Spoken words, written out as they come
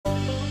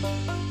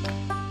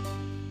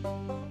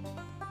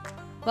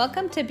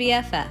Welcome to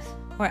BFF,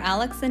 where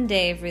Alex and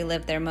Dave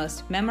relive their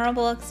most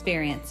memorable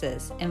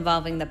experiences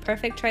involving the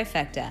perfect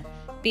trifecta: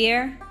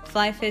 beer,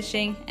 fly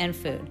fishing, and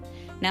food.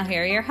 Now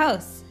here are your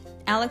hosts,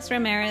 Alex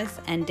Ramirez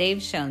and Dave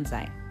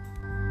Schoenzeit.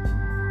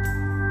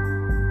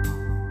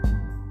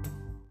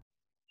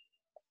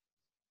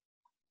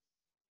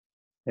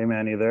 Hey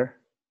man, you there?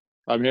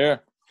 I'm here.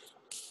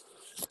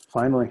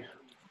 Finally.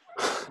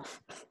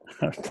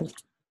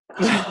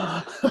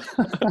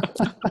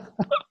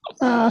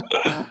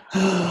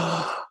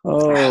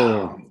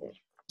 Oh,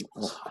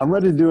 I'm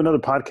ready to do another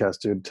podcast,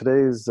 dude.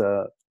 Today's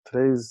a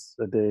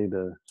day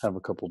to have a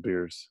couple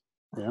beers.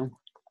 Yeah,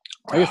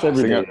 I guess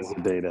every day is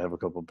a day to have a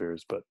couple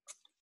beers, but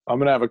I'm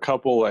gonna have a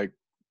couple, like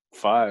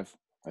 5,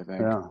 I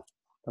think. yeah,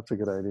 that's a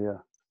good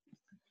idea.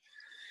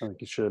 I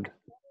think you should.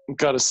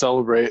 Got to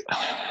celebrate.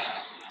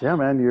 Yeah,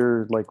 man,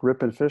 you're like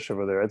ripping fish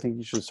over there. I think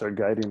you should start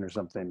guiding or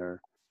something,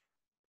 or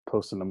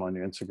posting them on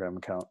your Instagram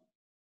account.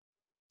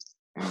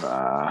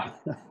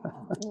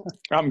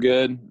 I'm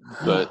good,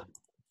 but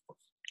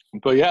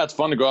yeah, it's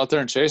fun to go out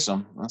there and chase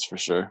them. That's for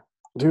sure.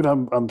 Dude,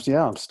 I'm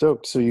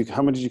stoked. So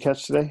how many did you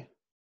catch today?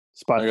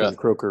 Spot fin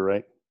croaker,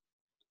 right?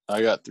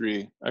 I got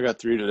 3. I got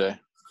 3 today.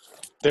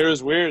 They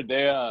was weird.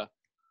 I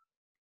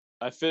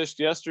fished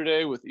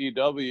yesterday with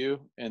EW,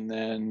 and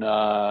then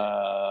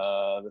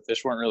the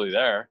fish weren't really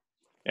there,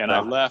 and I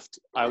left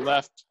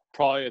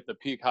probably at the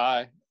peak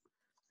high,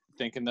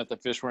 thinking that the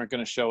fish weren't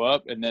going to show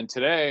up, and then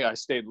today I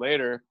stayed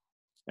later,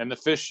 and the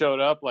fish showed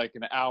up like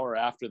an hour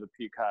after the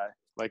peak high,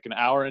 like an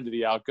hour into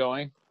the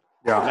outgoing.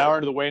 Yeah. An hour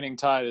into the waning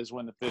tide is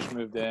when the fish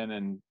moved in,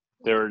 and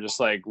they were just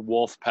like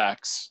wolf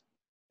packs.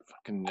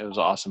 It was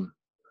awesome.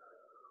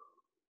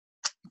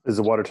 Is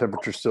the water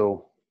temperature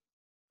still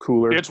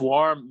cooler? It's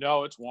warm.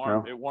 No, it's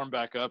warm. No? It warmed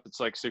back up. It's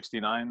like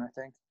 69, I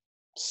think.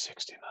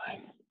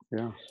 69.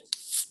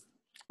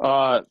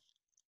 Yeah.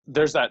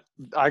 There's that.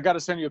 I got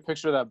to send you a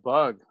picture of that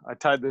bug. I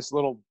tied this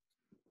little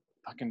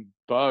fucking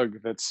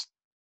bug that's,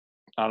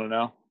 I don't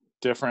know,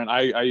 different.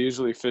 I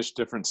usually fish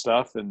different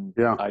stuff, and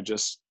I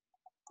just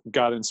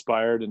got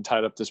inspired and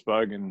tied up this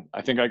bug, and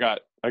I think I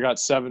got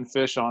 7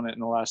 fish on it in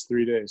the last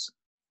 3 days.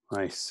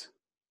 Nice.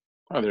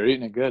 Oh, they're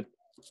eating it good.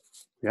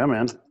 Yeah,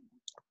 man.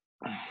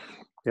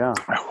 Yeah.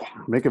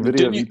 Make a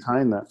video of you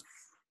tying that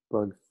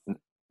bug.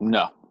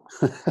 No.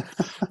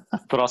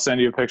 But I'll send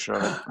you a picture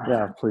of it.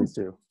 Yeah, please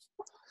do.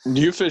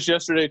 You fished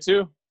yesterday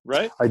too,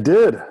 right? I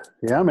did.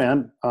 Yeah,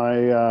 man.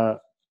 I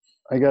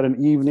got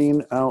an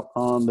evening out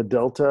on the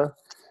Delta,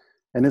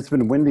 and it's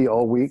been windy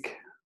all week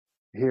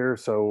here.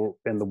 So,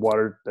 and the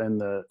water and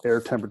the air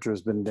temperature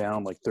has been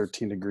down like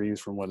 13 degrees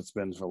from what it's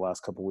been for the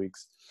last couple of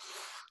weeks,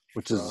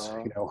 which is,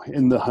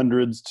 in the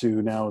hundreds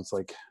to now it's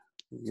like,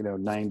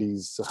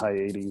 90s to high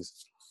 80s.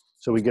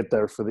 So we get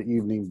there for the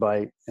evening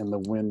bite, and the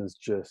wind is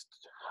just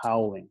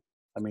howling.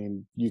 I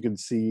mean, you can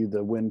see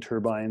the wind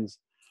turbines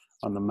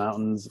on the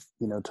mountains,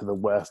 to the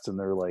west, and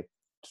they're like,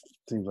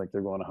 seems like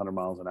they're going 100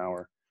 miles an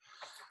hour.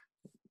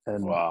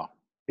 And wow.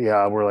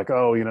 Yeah, we're like,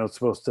 it's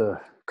supposed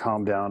to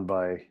calm down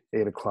by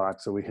 8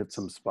 o'clock. So we hit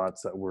some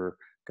spots that we're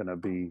going to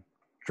be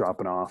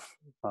dropping off.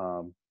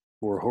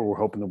 We're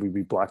hoping that we'd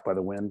be blocked by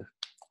the wind.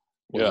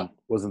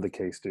 Wasn't the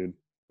case, dude.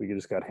 We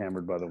just got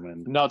hammered by the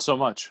wind. Not so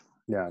much.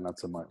 Yeah, not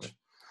so much.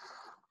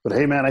 But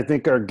hey, man, I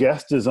think our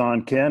guest is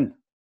on. Ken,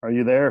 are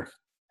you there?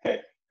 Hey,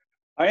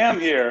 I am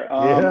here.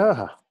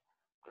 Yeah.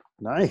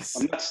 Nice.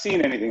 I'm not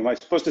seeing anything. Am I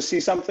supposed to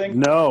see something?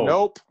 No.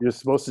 Nope. You're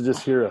supposed to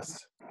just hear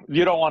us.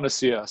 You don't want to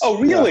see us. Oh,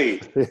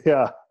 really?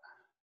 Yeah.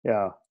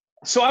 Yeah.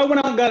 So I went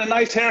out and got a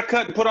nice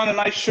haircut and put on a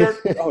nice shirt.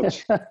 Oh,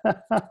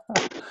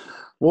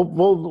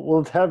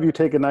 We'll have you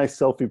take a nice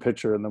selfie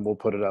picture, and then we'll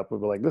put it up. We'll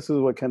be like, this is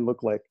what Ken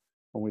looked like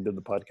when we did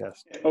the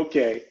podcast.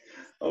 Okay.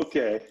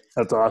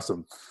 That's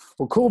awesome.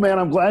 Well, cool, man.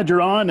 I'm glad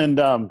you're on,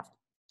 and I want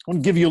to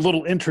give you a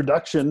little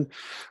introduction.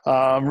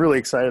 I'm really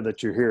excited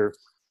that you're here.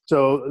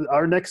 So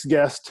our next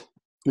guest,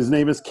 his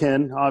name is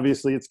Ken.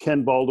 Obviously, it's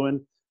Ken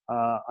Baldwin.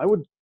 I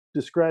would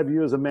describe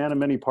you as a man of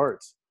many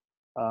parts.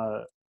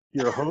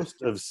 You're a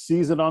host of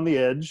Season on the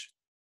Edge,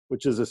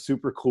 which is a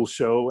super cool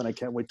show, and I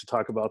can't wait to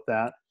talk about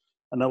that.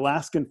 An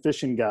Alaskan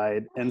fishing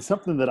guide, and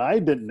something that I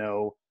didn't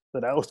know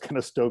that I was kind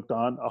of stoked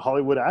on, a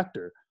Hollywood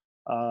actor.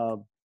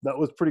 That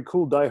was pretty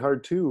cool. Die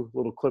Hard 2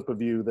 little clip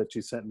of you that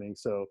you sent me.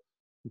 So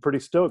I'm pretty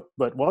stoked.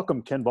 But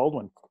welcome, Ken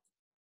Baldwin.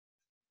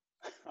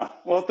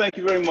 Well, thank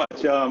you very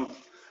much. I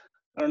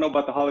don't know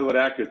about the Hollywood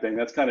actor thing.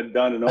 That's kind of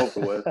done and over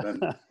with,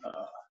 and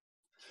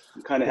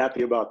I'm kind of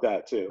happy about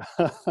that too.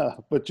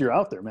 But you're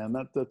out there, man.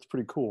 That's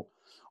pretty cool.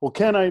 Well,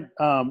 Ken,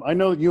 I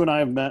know that you and I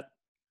have met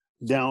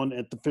down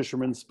at the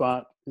Fisherman's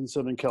Spot in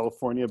Southern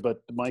California,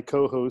 but my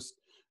co-host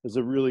is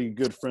a really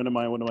good friend of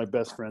mine, one of my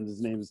best friends.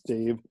 His name is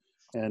Dave.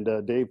 And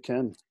Dave,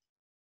 Ken,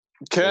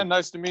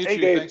 nice to meet you.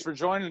 Dave. Thanks for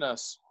joining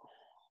us.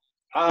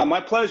 My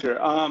pleasure.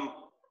 I'm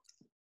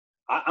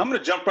going to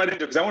jump right into it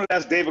because I wanted to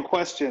ask Dave a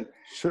question.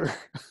 Sure.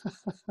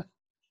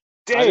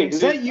 Dave,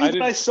 is that you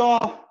that I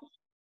saw?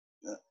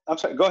 I'm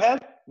sorry, go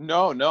ahead.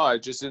 No, I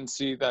just didn't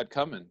see that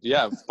coming.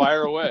 Yeah,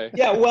 fire away.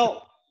 Yeah,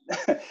 well,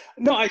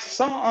 no, I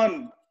saw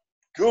on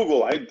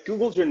Google. I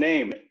Googled your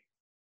name.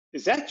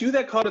 Is that you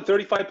that caught a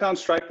 35-pound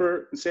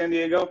striper in San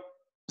Diego?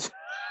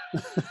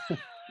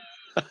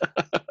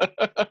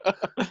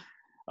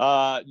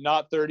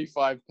 Not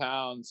 35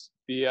 pounds.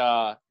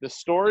 The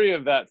story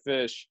of that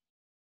fish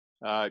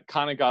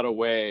kind of got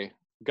away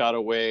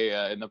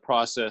in the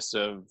process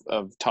of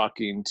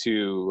talking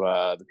to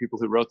the people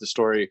who wrote the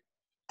story.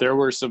 There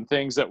were some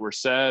things that were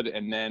said,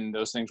 and then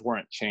those things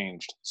weren't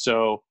changed.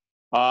 So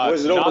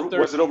was it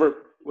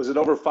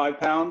over 5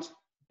 pounds?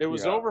 It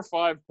was over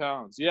 5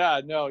 pounds. Yeah,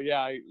 no,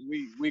 yeah.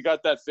 We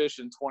got that fish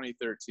in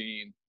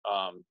 2013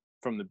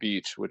 from the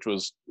beach, which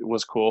was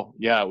cool.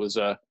 Yeah, it was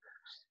that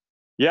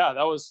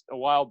was a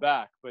while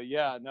back. But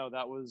yeah, no,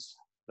 that was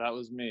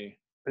me.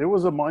 It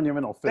was a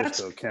monumental fish,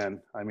 though,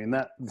 Ken. I mean,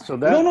 no. It's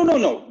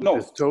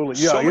totally,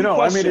 yeah. So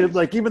I mean,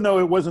 even though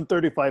it wasn't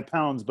 35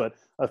 pounds, but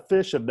a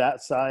fish of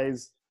that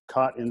size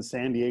caught in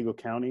San Diego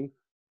County.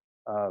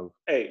 I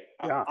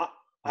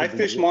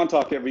fish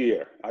Montauk every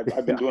year.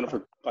 I've been doing it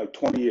for like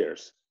 20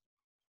 years.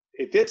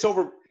 If it's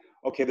over,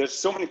 okay, there's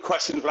so many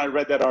questions when I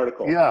read that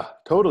article. Yeah,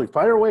 totally.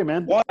 Fire away,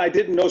 man. One, I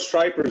didn't know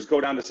stripers go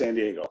down to San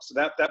Diego. So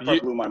that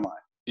part blew my mind.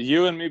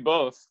 You and me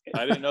both.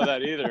 I didn't know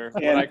that either.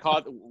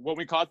 When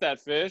we caught that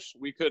fish,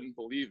 we couldn't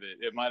believe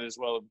it. It might as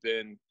well have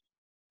been,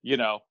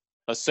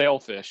 a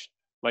sailfish.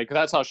 Like,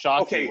 that's how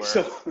shocked we were.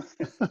 So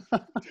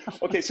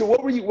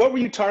what were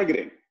you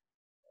targeting?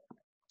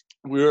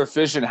 We were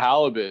fishing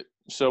halibut.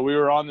 So we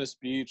were on this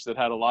beach that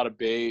had a lot of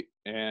bait,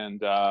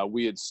 and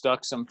we had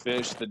stuck some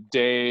fish the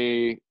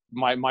day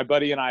my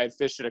buddy and I had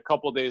fished it a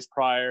couple of days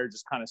prior,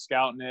 just kind of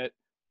scouting it.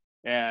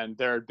 And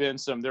there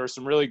was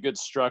some really good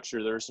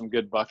structure. There were some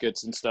good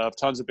buckets and stuff,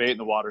 tons of bait in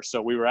the water.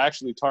 So we were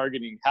actually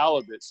targeting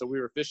halibut. So we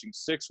were fishing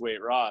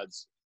 6-weight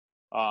rods.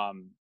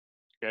 And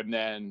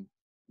then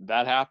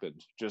that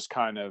happened. Just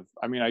kind of,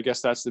 I mean, I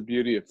guess that's the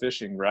beauty of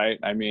fishing, right?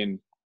 I mean,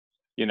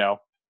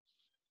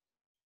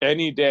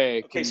 any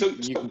day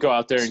you can go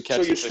out there and catch.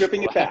 So you're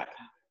stripping it back.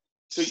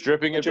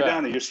 Stripping it back.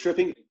 Down there, you're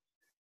stripping,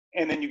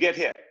 and then you get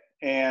hit.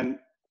 And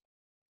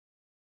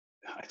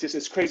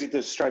it's crazy that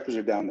the stripers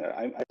are down there.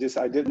 I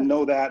didn't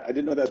know that. I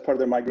didn't know that's part of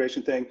their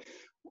migration thing.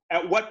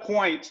 At what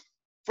point,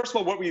 first of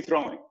all, what were you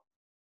throwing?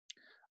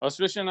 I was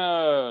fishing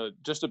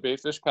just a bait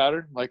fish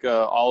pattern, like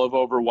a olive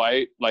over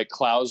white, like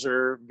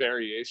Clouser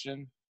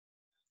variation,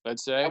 I'd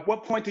say. At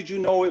what point did you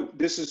know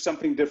this is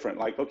something different?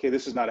 Like, okay,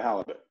 this is not a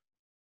halibut.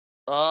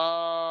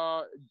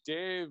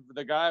 Dave,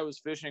 the guy I was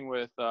fishing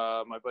with,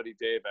 my buddy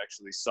Dave,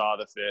 actually saw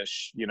the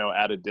fish,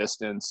 at a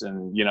distance,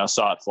 and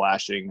saw it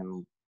flashing,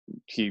 and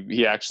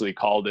he actually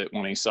called it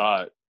when he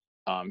saw it.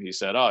 He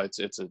said, "Oh, it's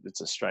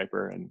a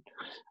striper," and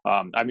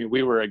I mean,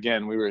 we were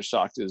as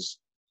shocked as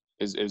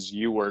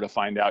you were to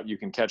find out you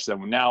can catch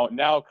them.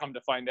 Now, come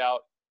to find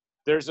out,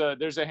 there's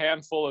a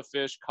handful of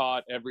fish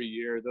caught every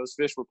year. Those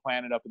fish were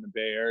planted up in the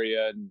Bay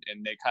Area, and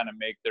they kind of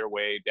make their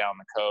way down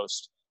the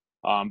coast.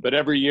 But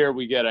every year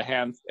we get a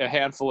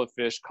handful of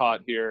fish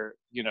caught here,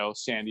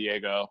 San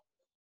Diego.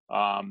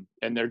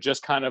 And they're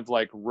just kind of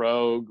like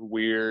rogue,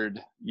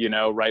 weird,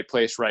 right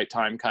place, right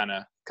time kind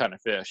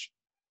of fish.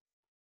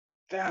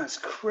 That's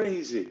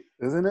crazy.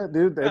 Isn't it,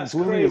 dude? That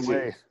blew me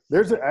away.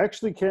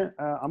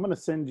 I'm going to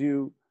send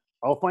you,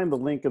 I'll find the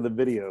link of the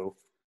video,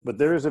 but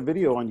there is a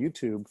video on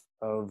YouTube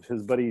of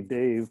his buddy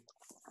Dave,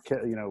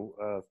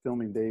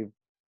 filming Dave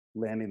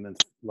landing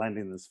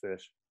this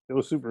fish. It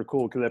was super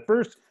cool because at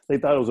first they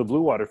thought it was a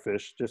blue water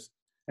fish just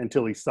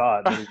until he saw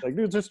it. And he's like,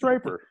 dude, it's a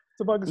striper. It's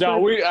a bug striper.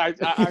 No,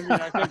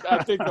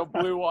 I think the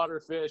blue water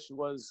fish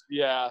was,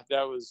 that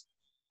was,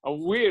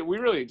 we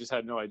really just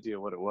had no idea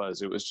what it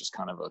was. It was just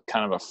kind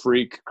of a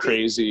freak,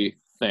 crazy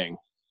thing.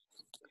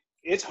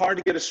 It's hard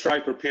to get a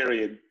striper,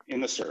 period,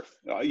 in the surf.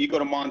 You go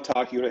to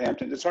Montauk, you go to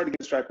Hampton. It's hard to get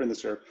a striper in the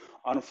surf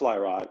on a fly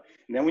rod.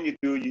 And then when you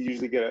do, you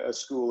usually get a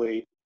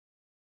schoolie.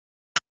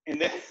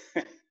 And then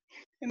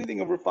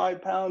anything over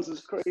 5 pounds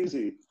is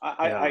crazy.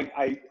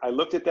 I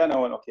looked at that and I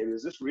went, okay,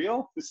 is this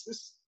real? Is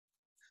this?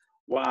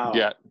 Wow.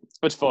 Yeah,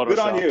 it's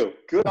Photoshop.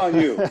 Good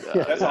on you.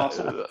 That's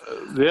awesome.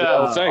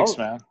 Yeah, thanks,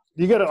 man.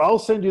 I'll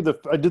send you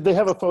did they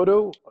have a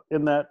photo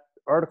in that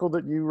article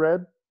that you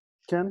read,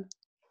 Ken?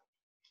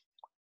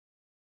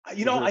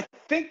 I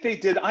think they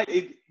did.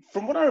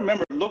 From what I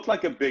remember, it looked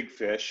like a big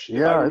fish. Yeah,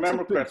 if I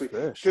remember correctly.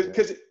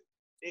 Because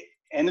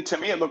and to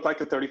me, it looked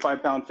like a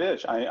 35-pound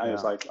fish. I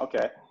was like,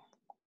 okay,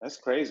 that's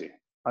crazy.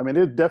 I mean,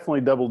 it's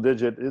definitely double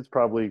digit. It's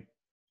probably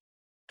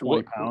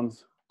 20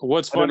 pounds.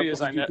 What's funny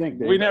is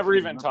we never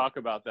even talk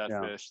about that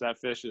fish. That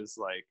fish is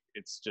like,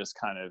 it's just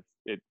kind of,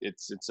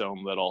 it's its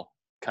own little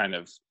kind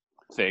of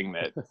thing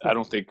that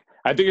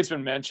I think it's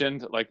been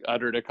mentioned, like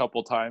uttered a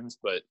couple times,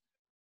 but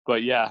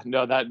yeah,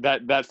 no,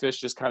 that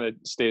fish just kind of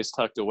stays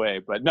tucked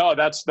away. But no,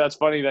 that's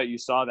funny that you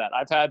saw that.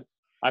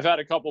 I've had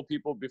a couple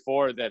people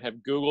before that have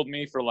Googled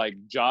me for like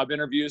job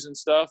interviews and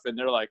stuff, and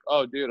they're like,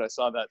 "Oh, dude, I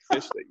saw that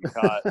fish that you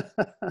caught."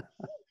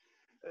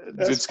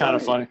 It's kind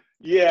of funny.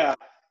 Yeah,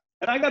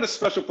 and I got a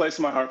special place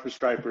in my heart for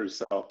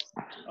stripers. So,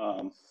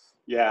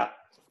 yeah,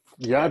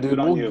 dude,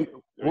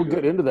 we'll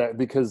get into that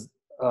because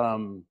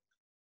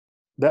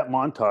that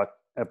Montauk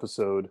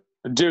episode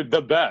Dude,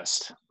 the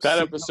best. That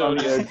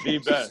episode is the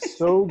best.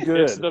 So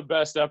good. It's the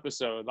best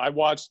episode. I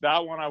watched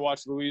that one. I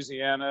watched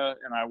Louisiana,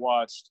 and I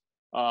watched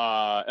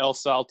El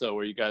Salto,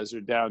 where you guys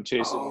are down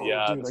chasing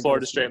the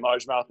Florida straight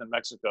largemouth in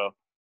Mexico.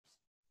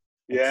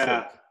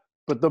 Yeah.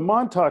 But the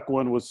Montauk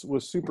one was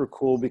super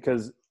cool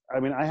because, I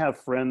mean, I have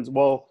friends.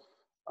 Well,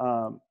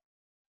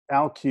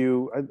 Al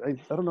Q, I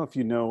don't know if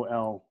you know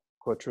Al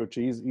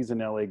Quattrochi. He's an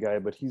LA guy,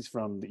 but he's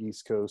from the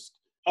East Coast.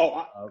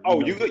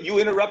 You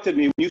interrupted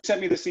me when you sent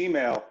me this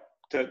email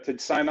to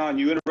sign on.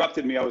 You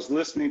interrupted me. I was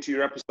listening to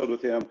your episode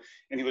with him,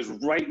 and he was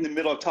right in the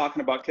middle of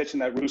talking about catching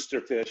that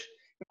rooster fish.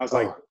 I was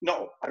like,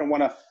 no, I don't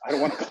want to. I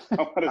want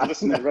to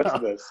listen to the rest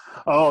of this.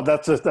 Oh,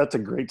 that's a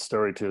great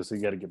story too. So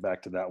you got to get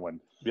back to that one.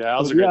 Yeah, I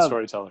was a great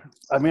storyteller.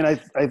 I mean, I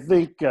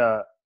think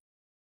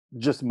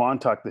just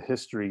Montauk, the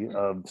history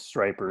of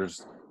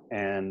stripers,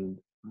 and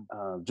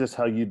just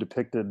how you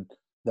depicted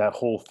that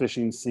whole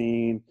fishing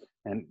scene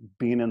and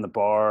being in the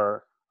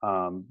bar.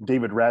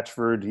 David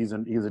Ratchford, he's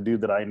a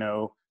dude that I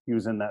know. He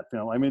was in that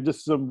film. I mean, it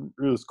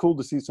was cool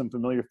to see some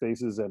familiar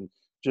faces and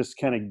just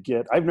kind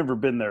of I've never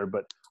been there,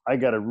 but I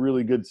got a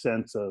really good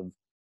sense of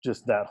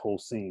just that whole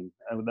scene.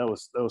 I mean, that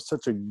was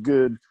such a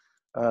good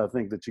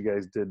thing that you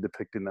guys did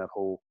depicting that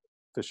whole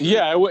fishing.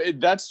 Yeah,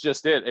 that's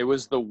just it. It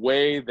was the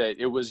way that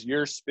it was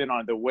your spin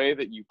on it, the way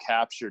that you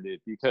captured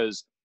it,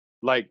 because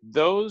like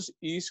those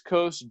East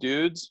Coast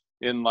dudes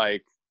in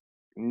like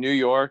New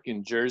York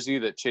and Jersey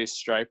that chase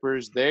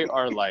stripers, they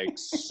are like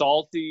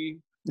salty,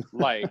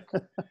 like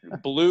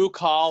blue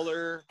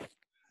collar,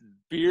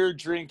 beer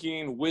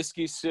drinking,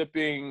 whiskey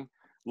sipping,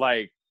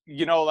 like,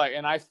 you know, like,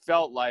 and I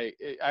felt like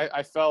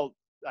I felt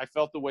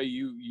the way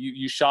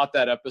you shot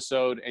that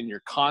episode, and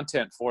your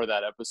content for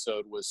that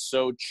episode was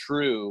so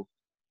true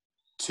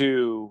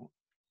to,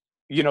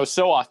 you know,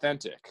 so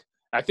authentic.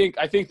 I think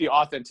the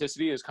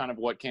authenticity is kind of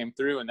what came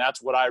through, and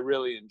that's what I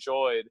really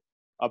enjoyed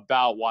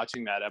about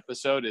watching that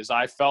episode. Is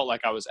I felt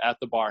like I was at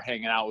the bar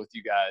hanging out with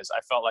you guys.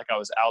 I felt like I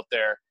was out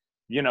there,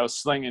 you know,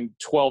 slinging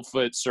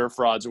 12-foot surf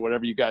rods or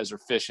whatever you guys are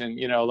fishing,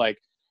 you know, like,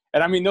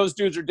 and I mean, those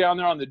dudes are down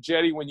there on the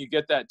jetty when you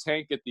get that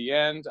tank at the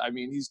end. I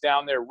mean, he's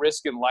down there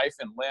risking life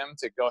and limb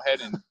to go ahead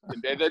and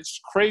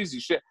that's crazy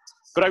shit.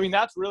 But I mean,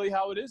 that's really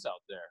how it is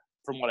out there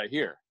from what I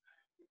hear.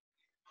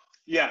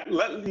 Yeah.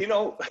 You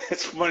know,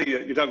 it's funny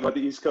you're talking about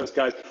the East Coast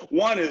guys.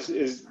 One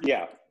is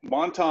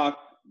Montauk.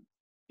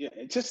 Yeah.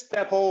 Just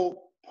that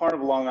whole part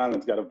of Long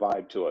Island's got a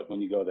vibe to it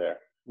when you go there.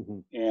 Mm-hmm.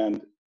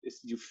 And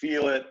you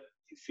feel it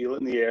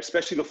in the air,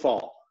 especially the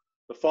fall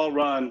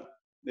run.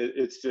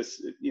 It's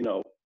just, you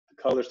know,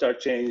 the colors start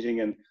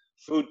changing and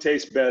food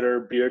tastes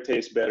better, beer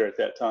tastes better at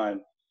that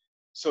time.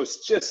 So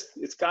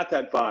it's got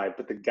that vibe,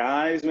 but the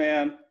guys,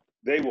 man,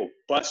 they will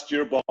bust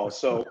your balls.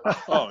 So,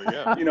 oh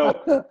yeah, you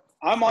know,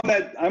 I'm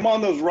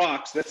on those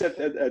rocks. That's at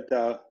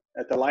the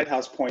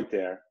lighthouse point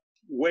there.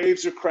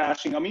 Waves are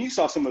crashing. I mean, you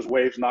saw some of those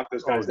waves knock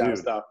those guys down and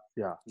stuff.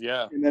 Yeah.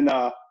 Yeah. And then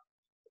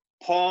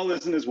Paul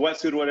is in his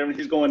wetsuit or whatever.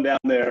 He's going down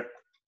there.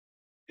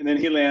 And then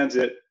he lands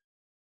it.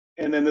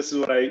 And then this is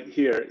what I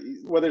hear,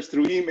 whether it's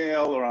through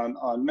email or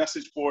on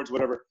message boards,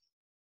 whatever.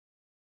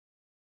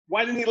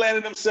 Why didn't he land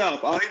it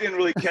himself? Oh, he didn't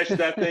really catch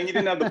that thing. He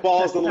didn't have the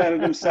balls to land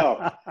it himself.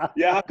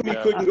 Yeah, how come he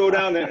couldn't go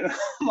down there? And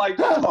I'm like,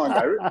 come on,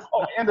 guys.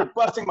 Oh, and they're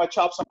busting my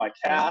chops on my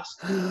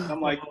cast. And I'm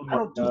like, I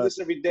don't do this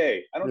every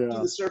day. I don't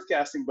do the surf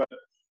casting, but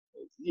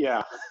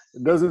yeah.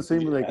 It doesn't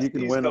seem like you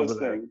can win over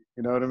there. You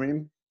know what I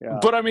mean? Yeah.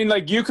 But I mean,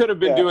 like, you could have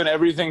been doing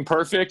everything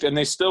perfect, and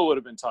they still would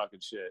have been talking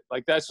shit.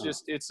 Like, that's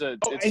just it's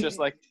just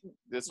like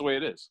that's the way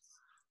it is.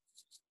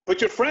 But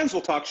your friends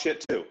will talk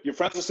shit too. Your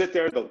friends will sit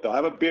there. They'll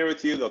have a beer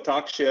with you. They'll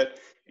talk shit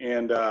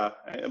and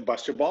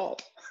bust your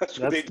balls. That's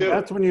what they do.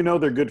 That's when you know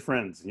they're good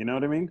friends. You know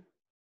what I mean?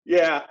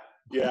 Yeah.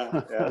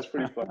 That's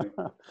pretty funny.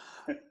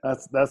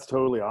 that's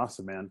totally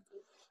awesome, man.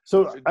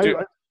 So I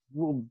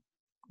will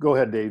go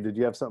ahead, Dave. Did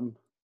you have something?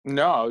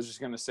 No, I was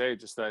just gonna say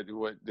just that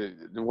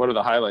what are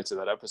the highlights of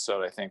that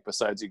episode? I think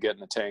besides you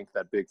getting the tank,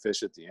 that big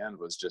fish at the end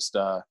was just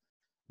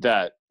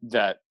that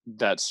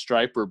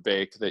striper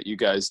bake that you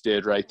guys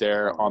did right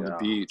there on the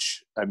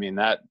beach. I mean,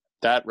 that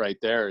right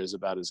there is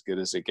about as good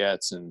as it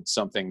gets, and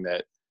something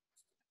that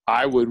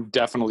I would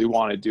definitely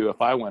want to do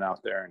if I went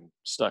out there and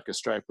stuck a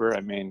striper.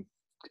 I mean,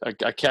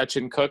 a catch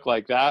and cook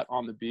like that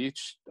on the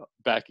beach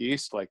back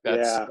east, like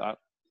that's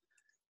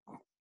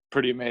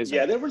pretty amazing.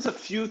 Yeah, there was a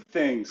few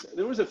things.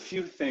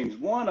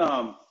 One,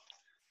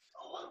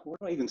 where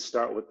do I even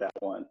start with that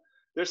one?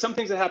 There's some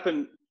things that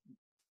happen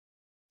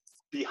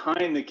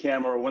behind the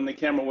camera when the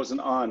camera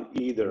wasn't on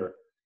either.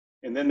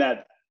 And then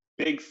that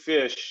big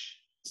fish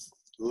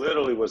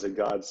literally was a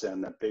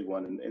godsend, that big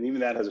one. And even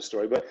that has a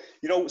story. But,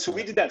 you know, so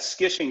we did that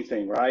skishing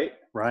thing, right?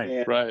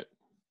 Right. Right.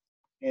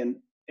 And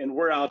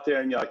we're out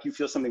there and you're like, you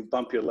feel something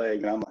bump your leg.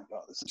 And I'm like,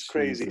 oh, this is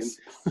crazy. Jesus.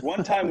 And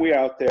one time we were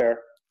out there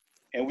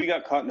and we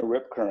got caught in a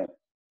rip current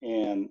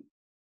and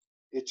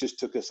it just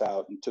took us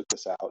out and took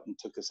us out and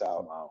took us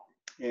out. Wow.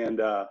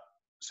 And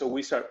so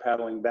we start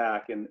paddling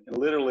back and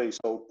literally,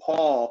 so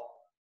Paul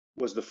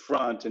was the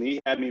front and he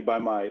had me by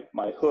my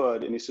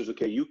hood and he says,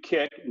 okay, you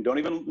kick and don't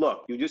even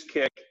look, you just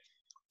kick.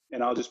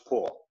 and I'll just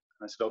pull.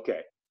 And I said,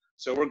 okay.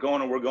 So we're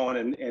going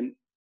and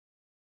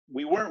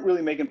we weren't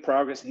really making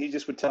progress. And he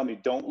just would tell me,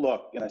 don't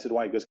look. And I said,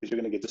 why? He goes, because you're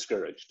going to get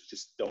discouraged.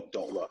 Just don't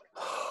look.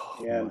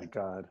 Oh And my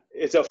God.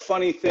 it's a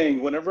funny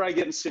thing. Whenever I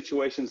get in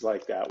situations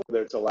like that,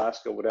 whether it's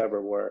Alaska,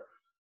 whatever, where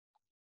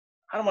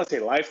I don't want to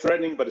say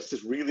life-threatening, but it's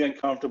just really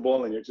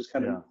uncomfortable and you're just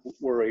kind of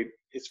worried.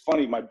 It's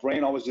funny. My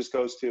brain always just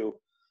goes to,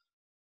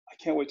 I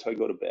can't wait till I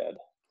go to bed.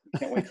 I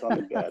can't wait till I'm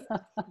in bed.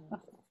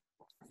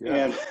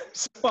 And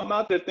so I'm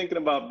out there thinking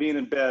about being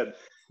in bed.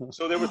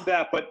 So there was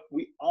that. But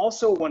we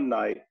also one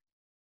night,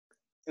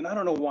 and I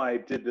don't know why I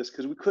did this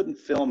because we couldn't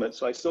film it.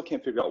 So I still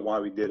can't figure out why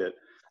we did it.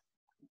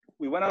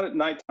 We went out at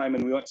nighttime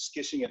and we went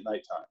skishing at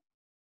nighttime.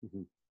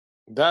 Mm-hmm.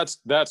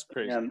 That's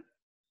crazy. And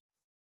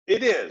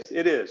it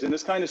is. And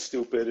it's kind of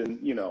stupid. And,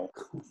 you know,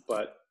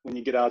 but when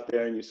you get out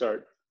there and you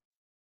start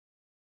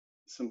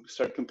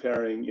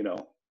comparing, you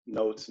know,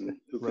 notes and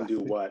who can do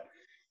what.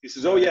 He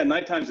says, oh yeah,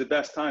 nighttime's the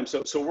best time.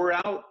 So we're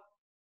out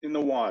in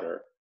the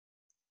water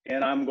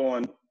and I'm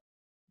going,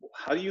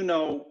 how do you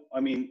know? I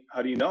mean,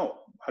 how do you know?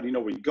 How do you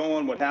know where you're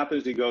going? What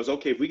happens? He goes,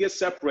 okay, if we get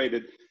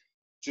separated,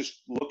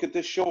 just look at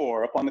the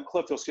shore up on the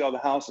cliff. You'll see all the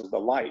houses, the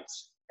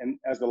lights. And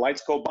as the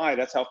lights go by,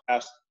 that's how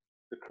fast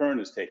the current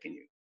is taking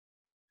you.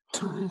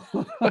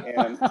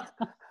 And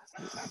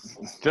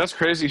that's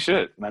crazy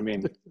shit. I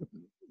mean,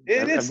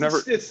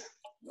 it's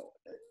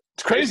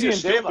crazy and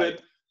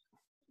stupid.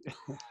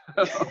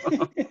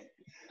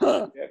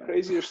 Yeah,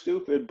 crazy or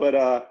stupid,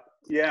 but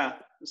yeah.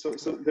 So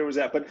there was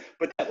that, but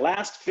that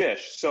last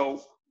fish.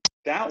 So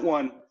that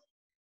one,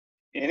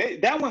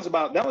 and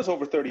that was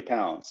over 30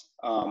 pounds.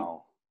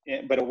 Wow.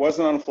 But it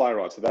wasn't on a fly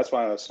rod, so that's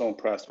why I was so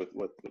impressed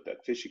with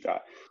that fish you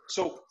got.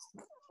 So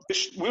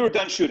we were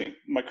done shooting.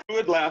 My crew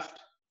had left,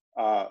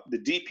 the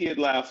DP had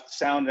left,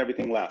 sound and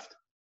everything left,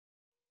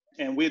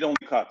 and we had only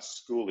caught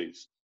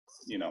schoolies,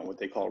 you know, what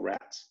they call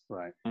rats.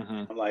 Right.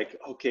 Mm-hmm. I'm like,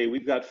 okay,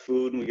 we've got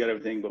food and we got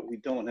everything, but we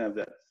don't have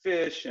that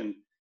fish. And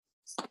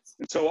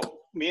so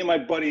me and my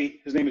buddy,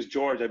 his name is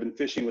George, I've been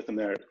fishing with him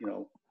there, you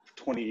know, for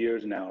 20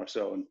 years now or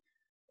so.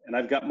 And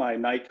I've got my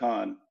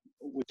Nikon,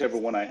 whichever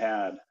one I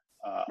had,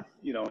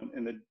 you know,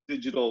 and the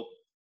digital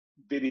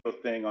video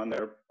thing on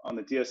the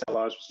DSLRs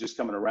was just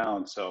coming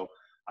around. So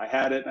I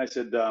had it and I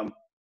said,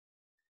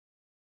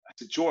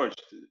 George,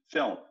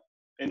 film.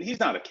 And he's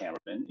not a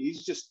cameraman.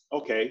 He's just,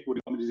 okay, what do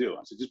you want me to do?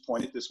 I said, just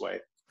point it this way.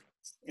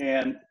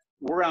 And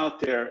we're out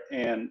there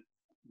and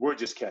we're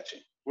just catching.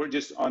 We're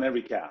just on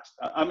every cast.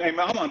 I'm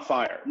on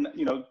fire.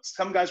 You know,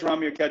 some guys around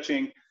me are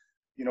catching,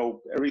 you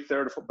know, every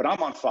third or fourth, but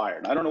I'm on fire.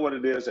 And I don't know what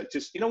it is. I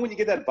just, you know, when you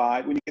get that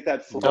vibe, when you get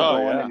that flow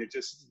going and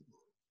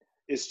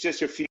it's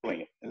just, you're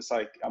feeling it. And it's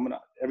like,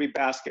 every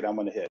basket I'm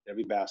going to hit,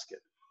 every basket.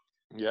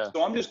 Yeah.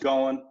 So I'm just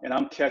going and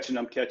I'm catching,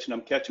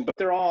 but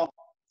they're all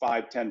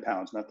 5-10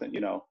 pounds, nothing, you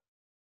know.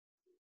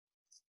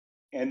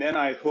 And then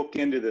I hook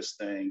into this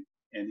thing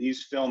and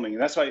he's filming.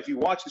 And that's why if you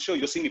watch the show,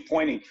 you'll see me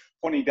pointing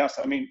down.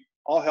 I mean,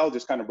 all hell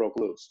just kind of broke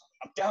loose.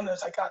 I'm down there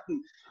as I got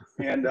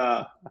and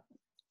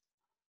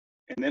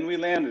then we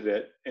landed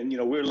it. And, you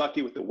know, we were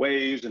lucky with the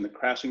waves and the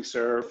crashing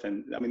surf.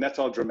 And I mean, that's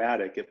all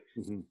dramatic. If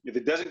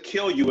it doesn't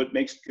kill you, it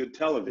makes good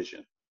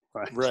television.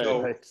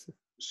 Right.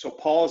 So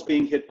Paul's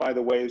being hit by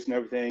the waves and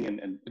everything.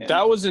 And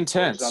that was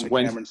intense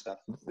stuff.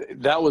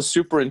 That was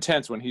super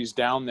intense when he's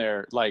down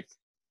there. Like,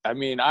 I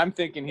mean, I'm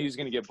thinking he's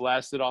going to get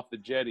blasted off the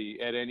jetty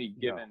at any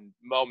given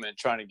moment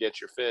trying to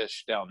get your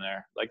fish down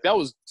there. Like, that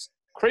was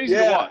crazy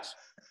to watch.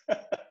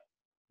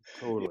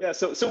 Totally. Yeah,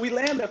 so we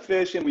landed that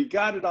fish and we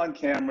got it on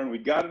camera and we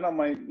got it on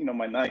my, you know,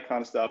 my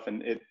Nikon stuff,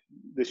 and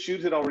the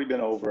shoot had already been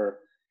over,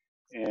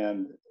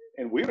 and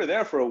we were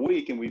there for a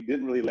week and we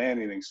didn't really land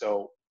anything.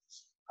 So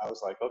I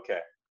was like, okay,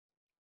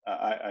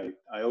 I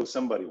owe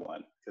somebody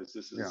one because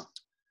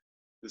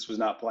this was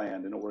not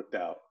planned and it worked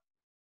out.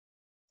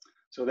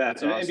 So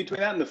that's awesome. And between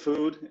that and the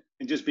food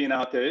and just being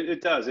out there,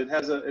 it has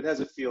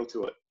a feel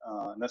to it,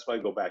 and that's why I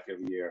go back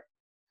every year.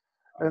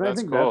 And I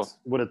think that's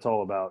what it's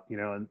all about, you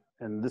know,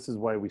 and this is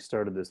why we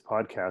started this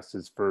podcast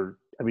is for,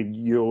 I mean,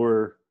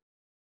 your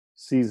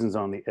Seasons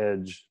on the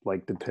Edge,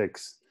 like,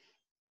 depicts,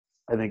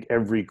 I think,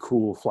 every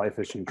cool fly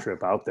fishing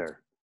trip out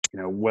there, you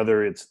know,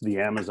 whether it's the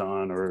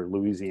Amazon or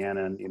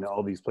Louisiana and, you know,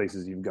 all these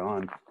places you've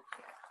gone,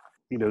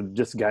 you know,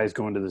 just guys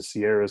going to the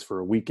Sierras for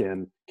a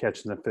weekend,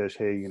 catching the fish.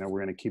 Hey, you know,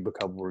 we're going to keep a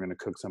couple, we're going to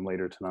cook some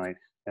later tonight.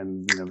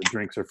 And, you know, the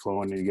drinks are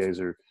flowing and you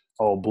guys are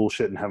all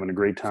bullshit and having a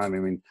great time. I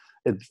mean,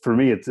 for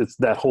me, it's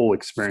that whole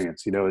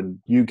experience, you know, and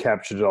you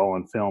captured it all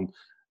on film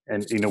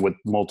and, you know, with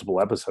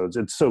multiple episodes.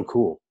 It's so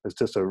cool. It's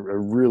just a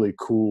really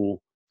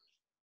cool,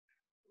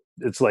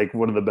 it's like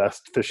one of the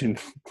best fishing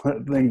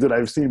things that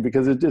I've seen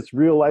because it's just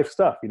real life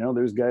stuff. You know,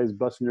 there's guys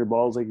busting your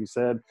balls, like you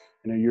said,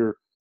 you know, you're,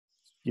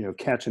 you know,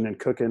 catching and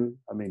cooking.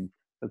 I mean,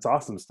 it's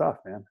awesome stuff,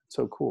 man. It's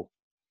so cool.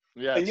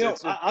 Yeah. And, you know,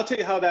 I'll tell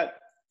you how that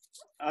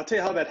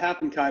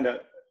happened kind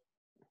of.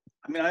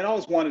 I mean, I'd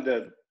always wanted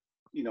to,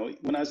 you know,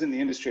 when I was in the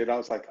industry, I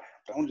was like,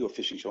 I want to do a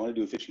fishing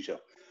show.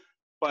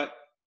 But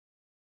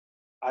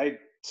I'd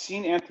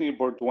seen Anthony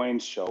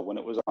Bourdain's show when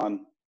it was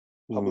on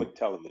public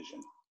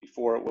television.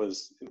 before it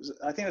was,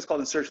 I think it's called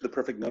In Search of the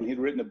Perfect Moon. He'd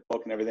written a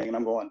book and everything. And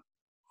I'm going,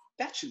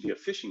 that should be a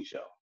fishing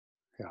show.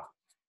 Yeah.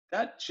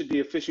 That should be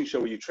a fishing show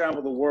where you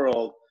travel the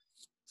world,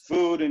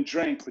 food and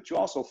drink, but you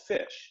also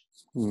fish.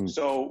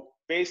 So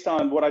based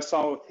on what I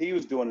saw what he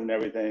was doing and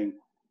everything,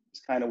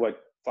 it's kind of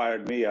what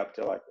fired me up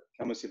to like,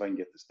 I'm gonna see if I can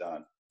get this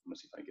done.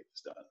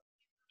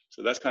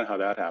 So that's kind of how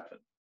that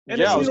happened. And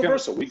Yeah, it's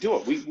universal. We do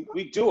it.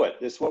 We do it.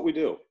 It's what we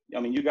do. I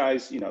mean, you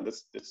guys,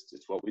 that's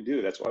it's what we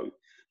do. That's why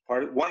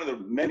one of the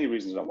many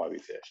reasons on why we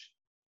fish.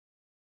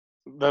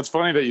 That's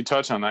funny that you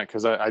touch on that,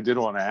 because I did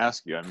want to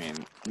ask you. I mean,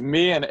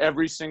 me and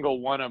every single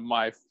one of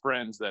my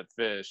friends that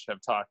fish have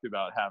talked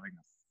about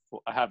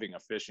having a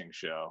fishing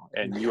show,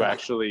 and you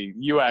actually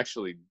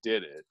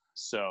did it.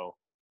 So,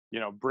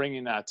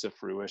 bringing that to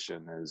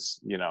fruition is,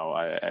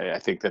 I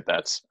think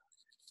that's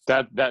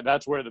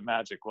where the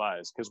magic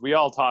lies, because we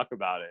all talk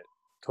about it.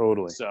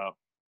 Totally. So.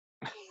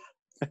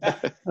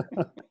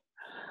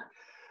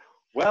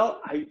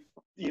 Well, I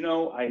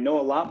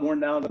know a lot more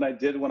now than I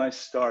did when I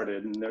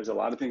started, and there's a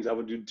lot of things I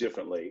would do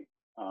differently.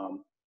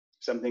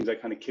 Some things I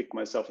kind of kicked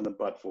myself in the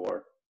butt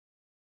for.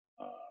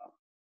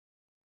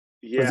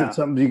 Yeah. Is it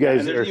something you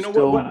guys are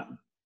still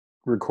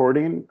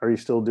recording? Are you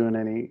still doing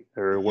any?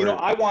 Or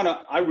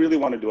I really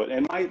want to do it,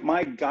 and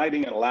my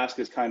guiding in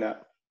Alaska is kind of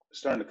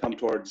starting to come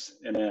towards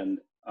an end.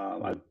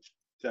 I've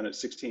done it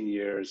 16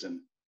 years, and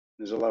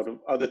there's a lot of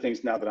other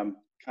things now that I'm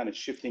kind of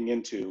shifting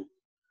into.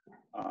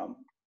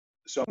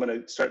 So I'm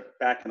going to start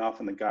backing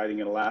off on the guiding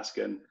in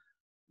Alaska, and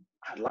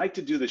I'd like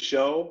to do the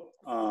show.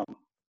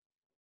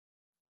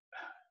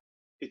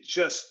 It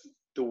just,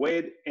 the way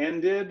it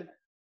ended,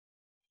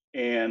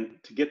 and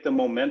to get the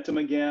momentum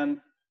again.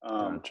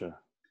 Gotcha.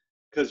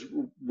 Because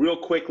real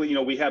quickly,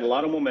 we had a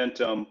lot of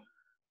momentum.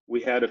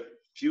 We had a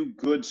few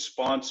good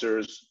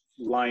sponsors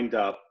lined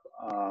up.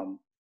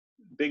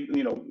 Big,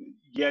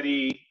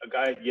 Yeti, a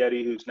guy at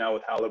Yeti who's now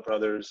with Howler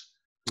Brothers.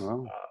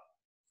 Oh.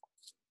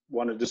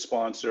 Wanted to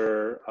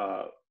sponsor.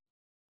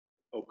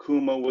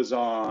 Okuma was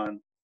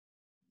on.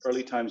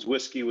 Early Times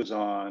Whiskey was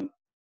on.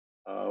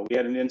 We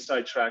had an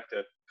inside track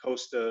to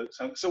Costa.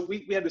 So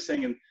we had this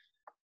thing, and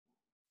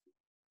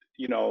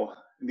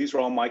these were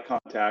all my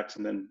contacts,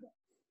 and then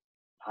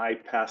I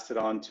passed it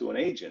on to an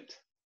agent,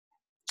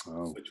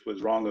 which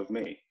was wrong of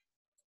me.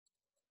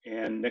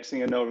 And next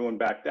thing I know, everyone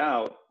backed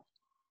out.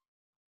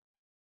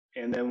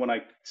 And then when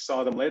I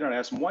saw them later, and I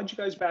asked them, "Why'd you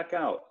guys back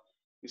out?"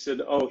 He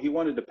said, he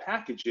wanted to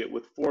package it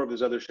with 4 of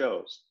his other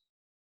shows.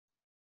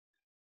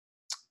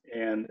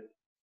 And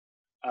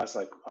I was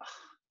like,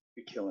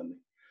 you're killing me.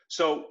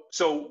 So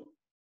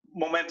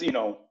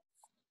momentum,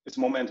 it's a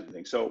momentum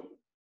thing. So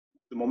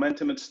the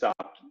momentum had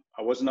stopped.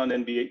 I wasn't on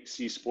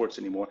NBC Sports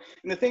anymore.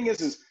 And the thing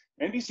is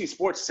NBC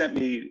Sports sent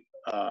me,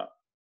 I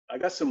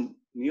got some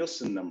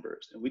Nielsen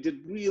numbers, and we did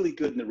really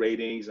good in the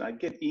ratings. And I'd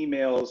get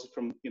emails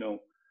from,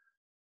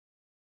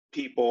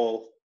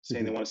 people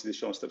saying they want to see the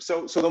show and stuff.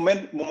 So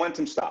the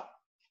momentum stopped.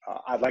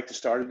 I'd like to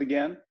start it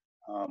again.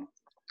 Don't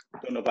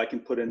know if I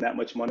can put in that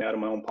much money out of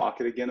my own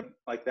pocket again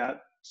like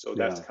that. So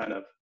that's kind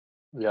of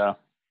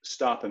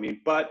stopping me.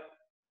 But,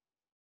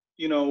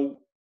 who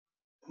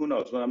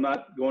knows? When I'm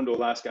not going to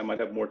Alaska, I might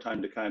have more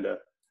time to kind of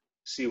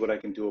see what I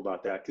can do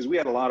about that. Because we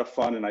had a lot of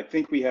fun, and I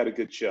think we had a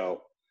good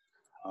show.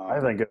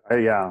 I think,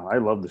 I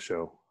love the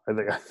show. I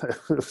think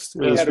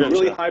we had a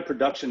really high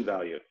production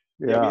value.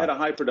 Yeah, we had a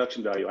high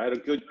production value. I had a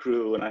good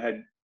crew, and I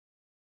had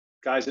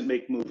guys that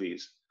make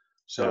movies.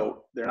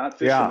 So they're not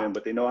fishermen,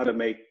 but they know how to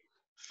make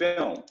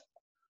film.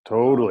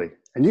 Totally.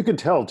 And you could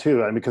tell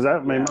too. I mean, because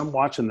I'm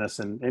watching this,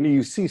 and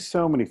you see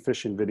so many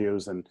fishing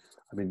videos, and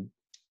I mean,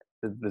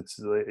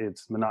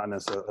 it's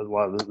monotonous, a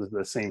lot of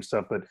the same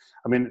stuff. But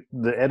I mean,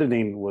 the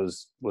editing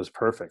was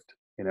perfect,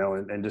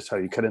 and just how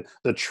you cut in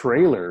the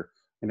trailer.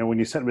 When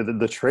you sent me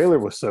the trailer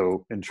was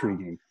so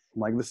intriguing. I'm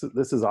like,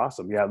 this is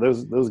awesome. Yeah,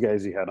 those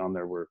guys you had on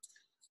there were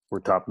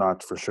top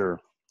notch for sure.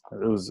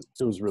 It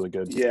was really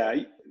good. Yeah,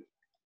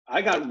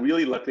 I got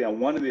really lucky on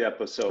one of the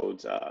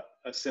episodes. A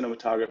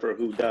cinematographer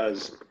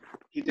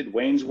he did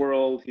Wayne's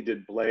World, he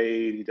did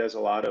Blade, he does a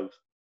lot of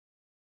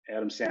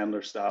Adam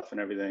Sandler stuff and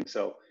everything.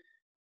 So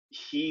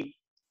he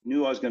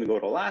knew I was going to go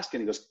to Alaska,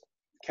 and he goes,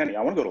 "Kenny,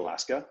 I want to go to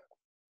Alaska."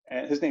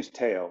 And his name's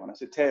Teo, and I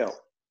said, "Teo,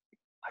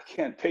 I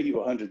can't pay you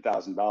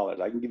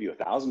 $100,000. I can give you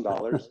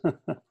 $1,000.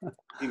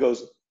 He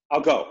goes,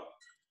 "I'll go.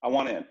 I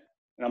want in."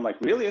 And I'm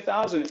like, "Really,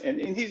 $1,000?" And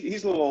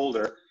he's a little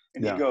older,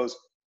 and he goes,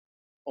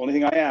 "Only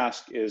thing I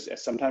ask is at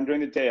sometime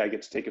during the day, I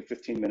get to take a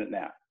 15-minute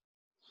nap."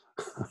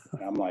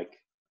 And I'm like,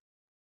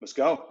 "Let's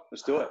go.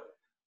 Let's do it."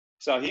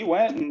 So he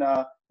went, and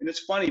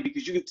it's funny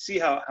because you can see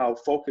how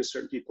focused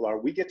certain people are.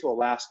 We get to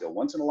Alaska,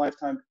 once in a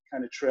lifetime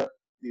kind of trip.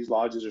 These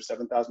lodges are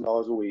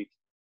 $7,000 a week.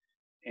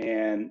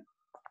 And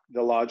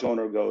the lodge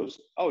owner goes,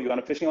 "Oh, you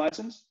want a fishing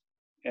license?"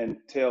 And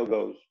Teo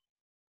goes,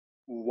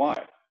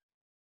 "Why?"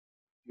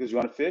 He goes, "You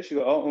want to fish?" You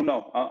go, "Oh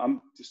no,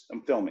 I'm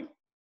filming.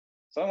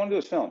 So all I want to do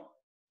is film."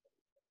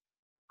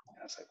 And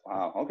I was like,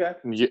 "Wow, okay,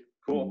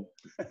 cool."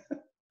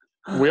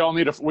 We all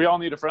need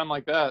a friend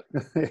like that.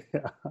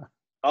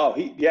 Oh,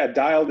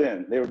 dialed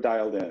in. They were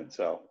dialed in,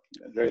 so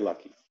very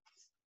lucky.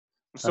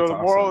 So the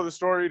moral awesome. of the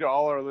story to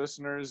all our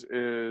listeners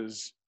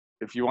is,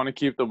 if you want to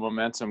keep the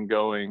momentum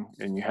going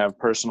and you have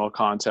personal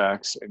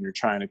contacts and you're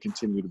trying to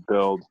continue to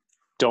build,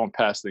 don't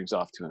pass things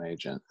off to an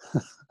agent.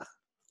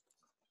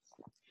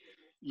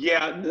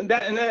 Yeah, and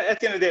at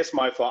the end of the day, it's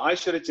my fault. I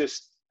should have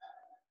just,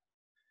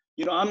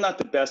 I'm not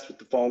the best with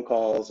the phone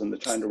calls and the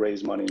trying to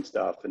raise money and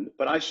stuff.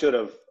 But I should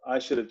have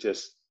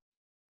just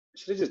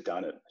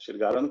done it. I should have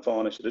got on the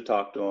phone. I should have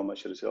talked to him. I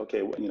should have said,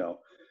 okay, well,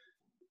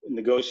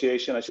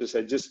 negotiation. I should have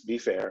said, just be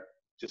fair.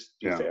 Just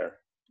be fair.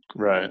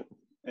 Right.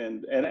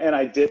 And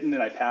I didn't,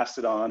 and I passed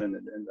it on, and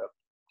it ended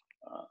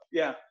up,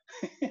 yeah.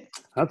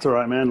 That's all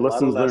right, man.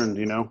 Lessons learned,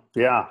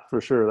 Yeah,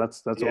 for sure.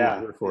 That's what we're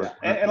here for.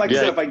 Yeah. And like I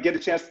said, if I get a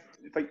chance,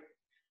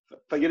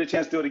 if I get a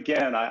chance to do it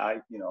again,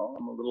 I'm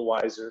a little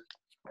wiser,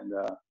 and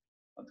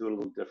I'll do it a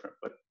little different.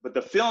 But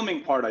the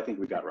filming part, I think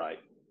we got right.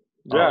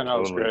 Yeah, no, it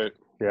was great.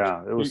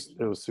 Yeah, it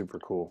was super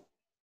cool.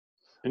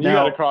 And you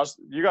got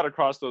to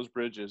cross those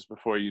bridges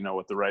before you know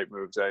what the right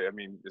moves are. I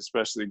mean,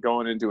 especially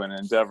going into an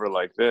endeavor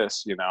like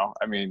this,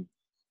 I mean,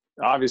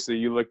 obviously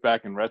you look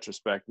back in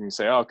retrospect and you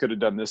say, oh, could have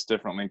done this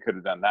differently, could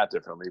have done that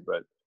differently.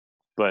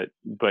 But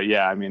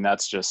yeah, I mean,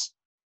 that's the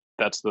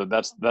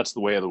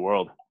way of the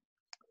world.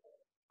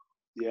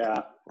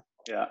 Yeah.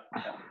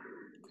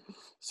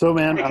 So,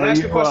 man, hey, can I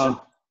ask you a question?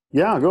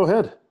 Yeah, go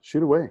ahead.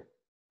 Shoot away.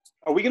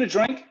 Are we going to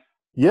drink?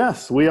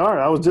 Yes, we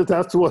are.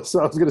 That's what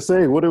I was going to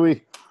say. What do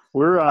we?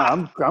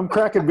 I'm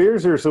cracking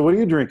beers here. So what are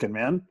you drinking,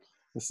 man?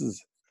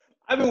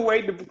 I've been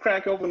waiting to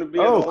crack open a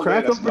beer. Oh,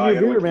 crack open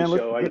your beer, man. I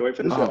gotta wait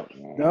for the show.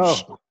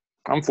 No,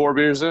 I'm 4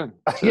 beers in.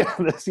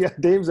 Yeah,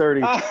 Dave's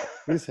already.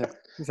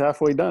 He's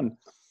halfway done.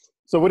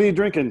 So what are you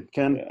drinking,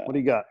 Ken? Yeah. What do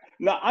you got?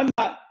 No, I'm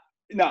not.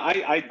 No,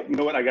 I you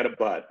know what? I got a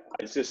bud.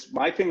 It's just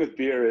my thing with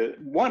beer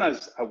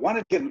is I wanted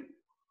to get in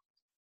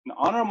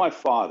honor of my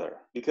father,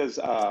 because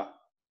I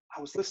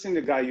was listening to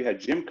a guy you had,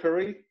 Jim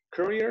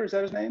Courier, is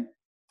that his name?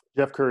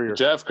 Jeff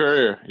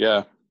Courier,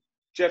 yeah.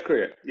 Jeff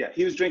Courier, yeah.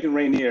 He was drinking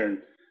Rainier,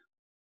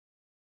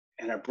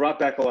 and I brought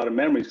back a lot of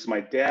memories, because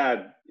my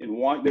dad, there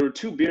were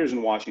 2 beers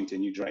in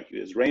Washington you drank. It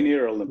was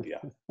Rainier or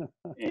Olympia.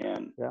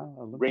 And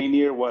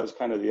Rainier was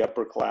kind of the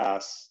upper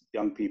class,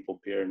 young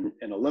people beer,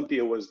 and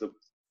Olympia was the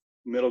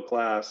middle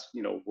class,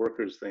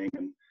 workers thing.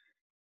 And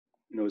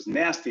it was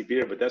nasty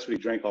beer, but that's what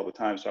he drank all the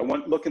time. So I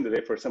went looking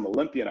today for some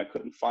Olympia, and I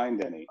couldn't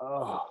find any.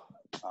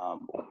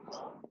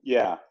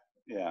 Yeah.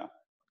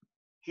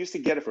 He used to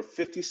get it for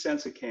 50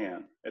 cents a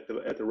can at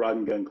the Rod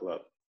and Gun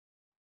Club.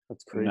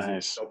 That's crazy.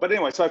 Nice. So, but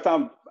anyway, so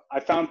I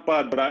found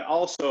bud, but I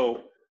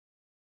also,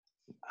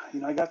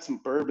 I got some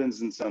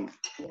bourbons and some.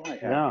 What do I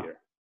have here?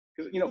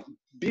 Because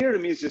beer to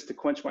me is just to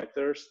quench my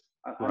thirst.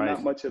 I'm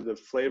not much of the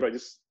flavor. I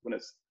just, when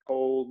it's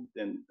cold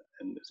and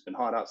it's been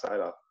hot outside,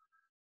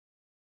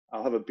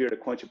 I'll have a beer to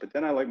quench it. But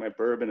then I like my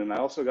bourbon, and I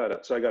also got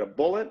I got a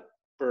Bullet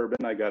bourbon.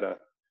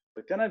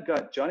 But then I've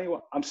got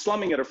I'm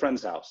slumming at a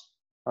friend's house.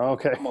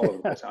 Okay. I'm all over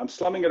the place. I'm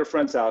slumming at a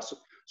friend's house.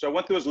 So I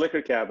went through his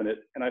liquor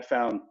cabinet, and I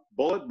found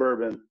Bullet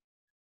bourbon,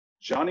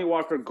 Johnny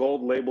Walker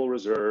Gold Label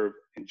Reserve,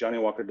 and Johnny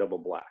Walker Double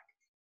Black.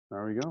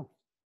 There we go.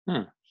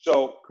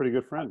 So pretty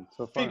good friend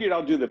so far. Figured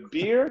I'll do the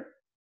beer.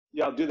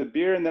 Yeah, I'll do the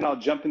beer, and then I'll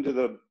jump into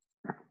the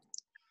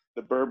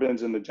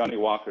bourbons and the Johnny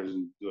Walkers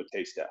and do a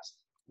taste test.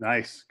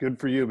 Nice. Good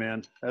for you,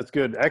 man. That's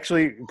good.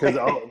 Actually, because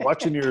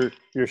watching your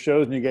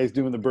shows and you guys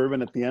doing the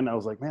bourbon at the end, I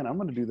was like, man, I'm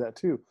going to do that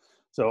too.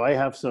 So I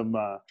have some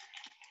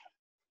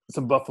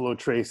Buffalo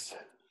Trace.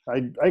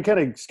 I kind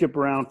of skip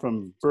around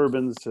from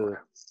bourbons to,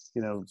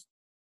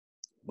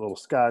 little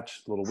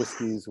scotch, little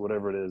whiskeys,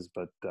 whatever it is.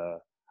 But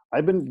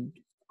I've been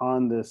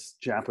on this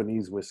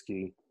Japanese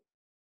whiskey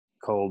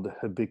called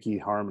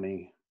Hibiki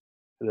Harmony.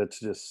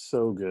 That's just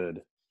so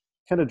good.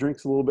 Kind of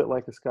drinks a little bit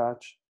like a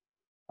scotch.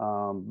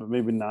 But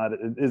maybe not.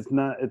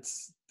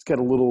 It's got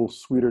a little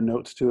sweeter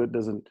notes to it.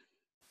 Doesn't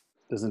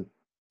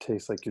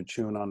taste like you're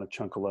chewing on a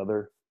chunk of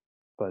leather,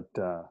 but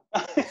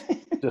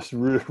just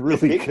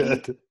really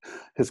good.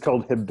 It's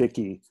called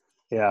Hibiki.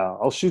 Yeah,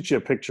 I'll shoot you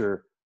a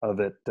picture of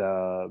it.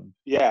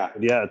 Yeah,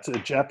 it's a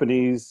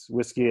Japanese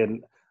whiskey,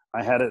 and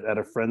I had it at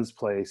a friend's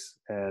place,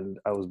 and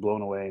I was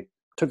blown away. It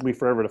took me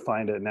forever to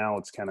find it. Now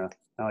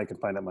I can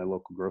find it at my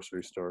local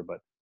grocery store,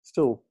 but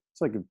still,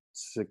 it's like a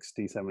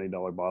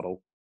 $60-$70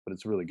 bottle. But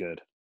it's really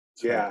good.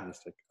 It's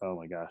fantastic. Oh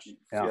my gosh.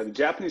 Yeah, the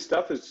Japanese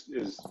stuff is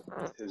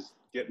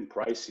getting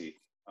pricey.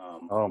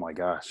 Oh my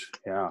gosh.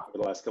 Yeah. For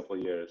the last couple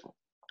of years.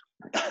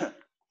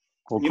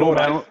 Well, you know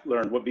what I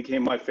learned? What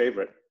became my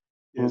favorite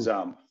is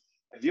have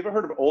you ever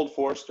heard of Old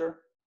Forester?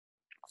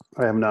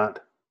 I have not.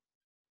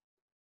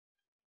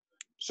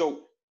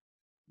 So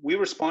we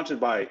were sponsored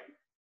by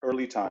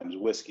Early Times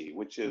Whiskey,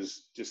 which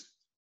is just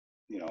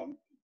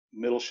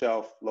middle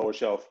shelf, lower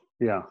shelf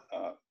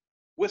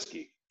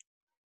whiskey.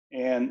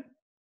 And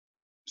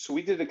so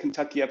we did a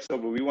Kentucky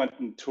episode where we went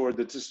and toured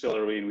the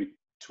distillery, and we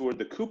toured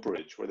the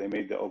cooperage where they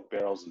made the oak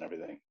barrels and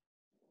everything.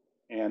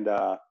 And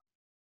the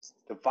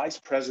vice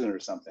president or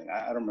something,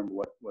 I don't remember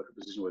what her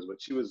position was, but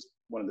she was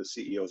one of the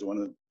CEOs, one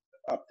of the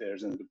up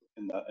there's in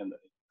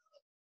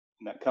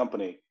that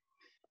company.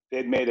 They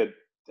had made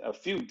a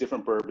few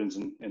different bourbons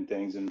and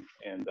things, and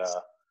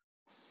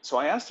so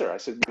I asked her. I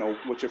said,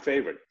 what's your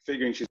favorite?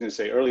 Figuring she's going to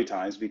say Early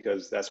Times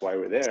because that's why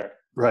we're there.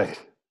 Right.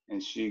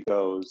 And she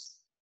goes,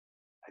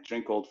 I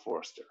drink Old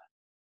Forester.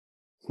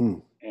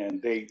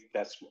 And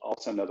that's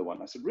also another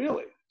one. I said,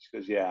 really? She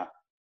goes, yeah.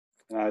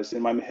 And I was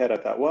in my head, I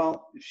thought,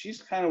 well, if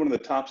she's kind of one of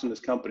the tops in this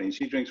company and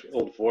she drinks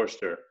Old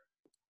Forester,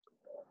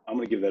 I'm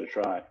going to give that a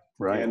try.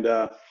 Right. And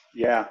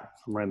yeah.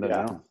 I'm writing that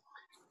down.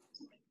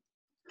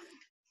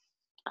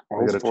 I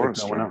Old got to check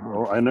that one out.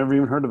 Oh, I never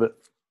even heard of it.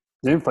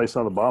 Maybe if I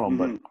saw the bottle,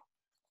 but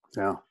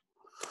yeah.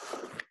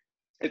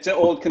 It's an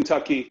old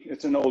Kentucky.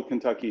 It's an old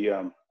Kentucky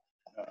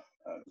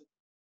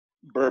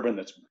bourbon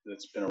that's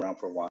been around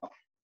for a while.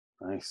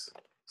 Nice.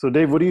 So,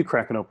 Dave, what are you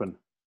cracking open?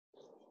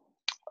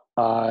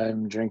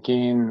 I'm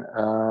drinking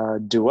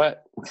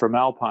Duet from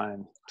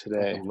Alpine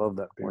today. I love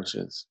that beer. Which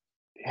is,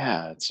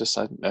 it's just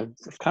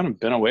I've kind of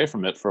been away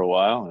from it for a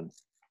while and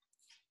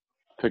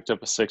picked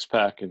up a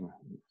 6-pack, and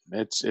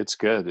it's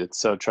good. It's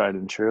so tried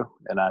and true.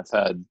 And I've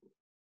had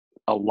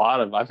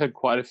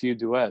quite a few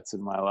Duets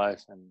in my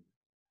life, and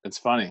it's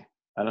funny.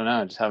 I don't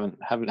know. I just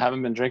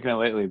haven't been drinking it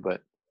lately,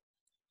 but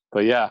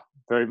yeah,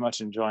 very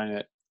much enjoying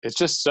it. It's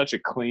just such a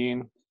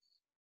clean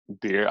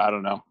beer. I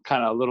don't know,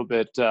 kind of a little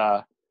bit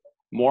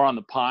more on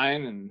the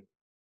pine and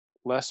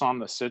less on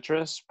the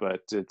citrus,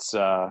 but it's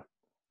I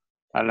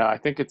don't know. I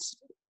think it's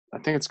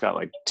got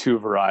like 2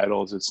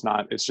 varietals.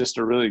 It's just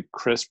a really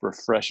crisp,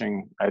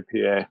 refreshing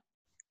IPA.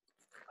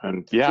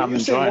 And yeah, so I'm you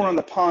say enjoying more it. on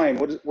the pine.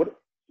 What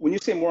when you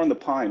say more on the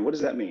pine, what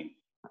does that mean?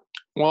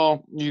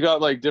 Well, you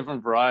got like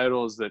different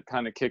varietals that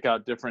kind of kick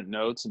out different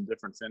notes and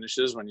different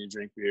finishes when you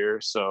drink beer.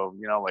 So,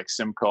 like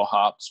Simcoe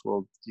hops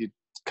you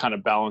kind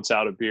of balance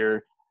out a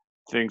beer.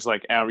 Things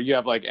like you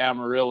have like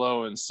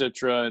Amarillo and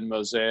Citra and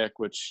Mosaic,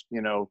 which,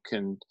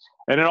 and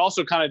it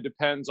also kind of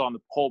depends on the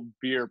pulled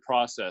beer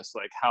process,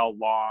 like how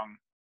long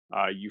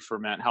you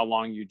ferment, how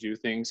long you do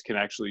things can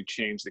actually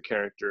change the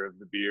character of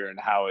the beer and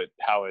how it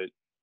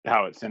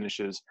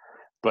finishes.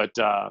 But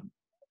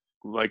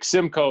like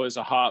Simcoe is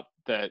a hop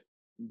that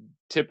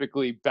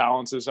typically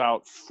balances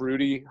out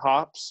fruity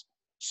hops,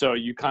 so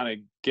you kind of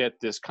get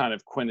this kind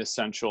of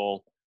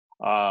quintessential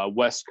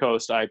West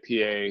Coast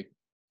IPA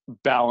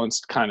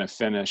balanced kind of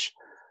finish.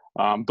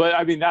 But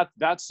I mean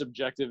that's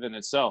subjective in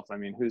itself. I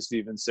mean, who's to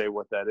even say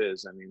what that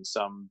is? I mean,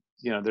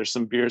 there's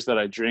some beers that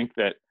I drink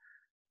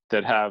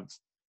that have,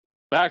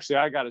 actually,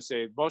 I got to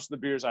say, most of the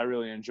beers I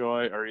really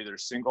enjoy are either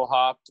single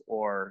hopped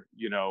or,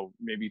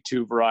 maybe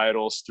 2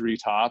 varietals, 3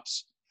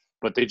 tops,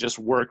 but they just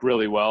work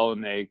really well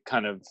and they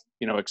kind of,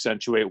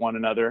 accentuate one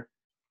another.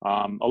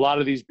 A lot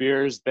of these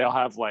beers, they'll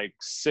have like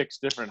 6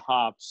 different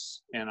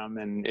hops in them,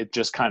 and it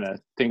just kind of,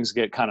 things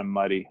get kind of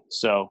muddy.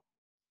 So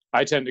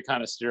I tend to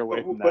kind of steer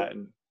away from that.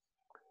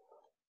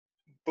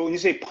 But when you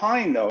say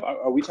pine, though,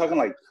 are we talking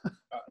like,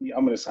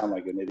 I'm going to sound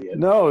like an idiot.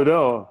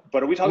 No.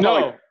 But are we talking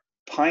about like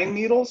pine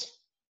needles?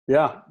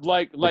 Yeah.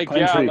 Like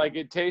tree. like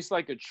it tastes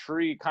like a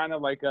tree, kind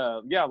of like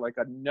a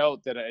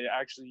note that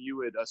actually you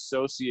would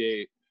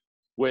associate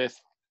with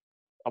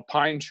a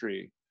pine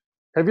tree.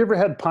 Have you ever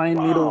had pine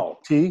needle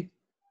tea?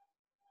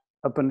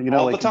 Up in,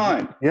 all the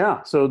time.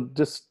 Yeah. So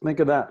just think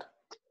of that.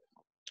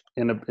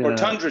 Or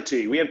tundra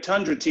tea. We have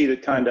tundra tea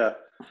that kind of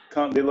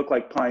they look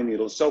like pine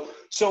needles.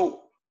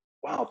 So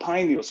wow,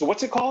 pine needles. So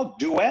what's it called?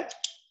 Duet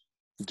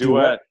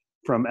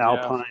from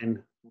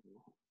Alpine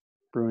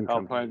Brewing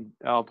Company.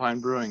 Alpine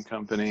Brewing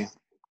Company.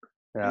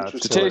 Yeah,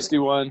 it's a tasty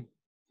one.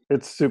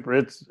 It's super.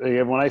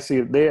 When I see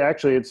it,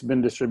 it's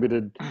been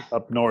distributed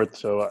up north.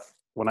 So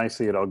when I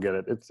see it, I'll get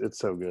it. It's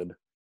so good.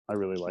 I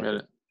really like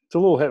it. It's a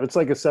little heavy. It's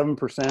like a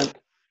 7%.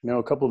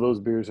 A couple of those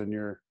beers and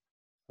you're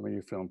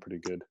feeling pretty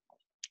good.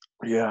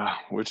 Yeah,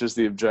 which is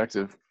the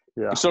objective.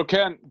 Yeah. So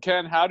Ken,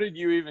 how did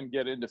you even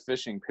get into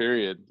fishing,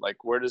 period?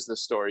 Like, where does the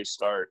story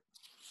start?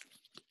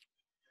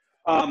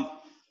 Let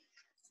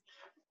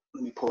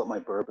me pull up my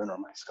bourbon or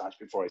my scotch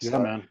before I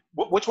start. Yeah, man.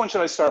 Which one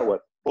should I start with?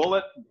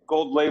 Bullet,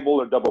 Gold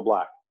Label, or Double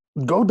Black?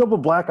 Go Double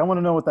Black. I want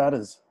to know what that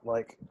is.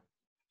 Like,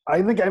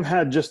 I think I've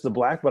had just the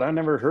black, but I've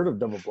never heard of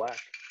Double Black.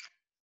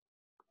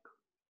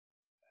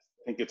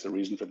 I think it's a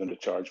reason for them to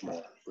charge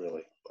more,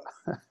 really.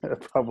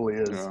 It probably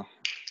is.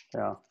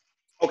 Yeah.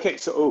 Okay,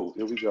 so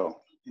here we go.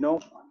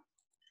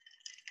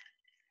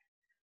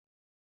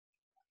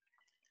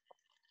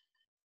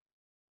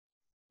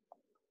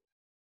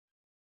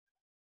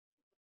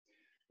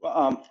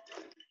 Well,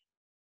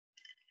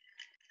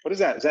 what is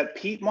that? Is that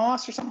peat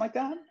moss or something like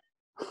that?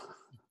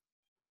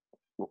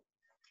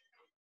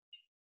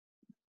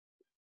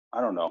 I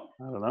don't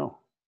know.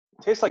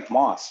 It tastes like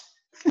moss.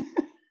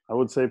 I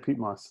would say peat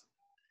moss.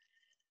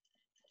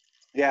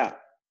 Yeah,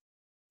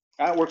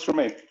 that works for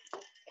me.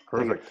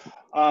 Perfect.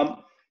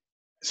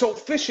 So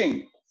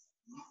fishing.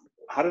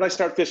 How did I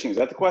start fishing? Is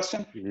that the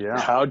question? Yeah.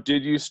 How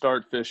did you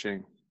start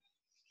fishing?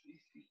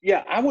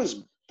 Yeah, I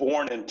was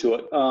born into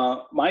it.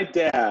 My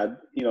dad,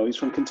 he's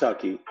from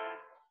Kentucky,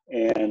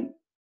 and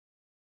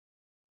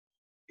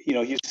he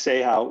used to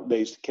say how they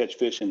used to catch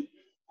fish and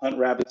hunt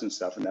rabbits and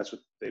stuff, and that's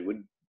what they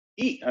would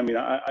eat. I mean,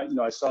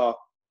 I saw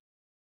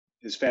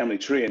his family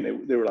tree,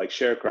 and they were like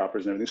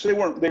sharecroppers and everything. So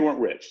they weren't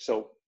rich.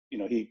 So, you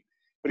know,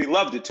 but he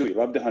loved it too. He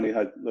loved to hunt, he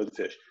loved to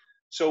fish.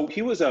 So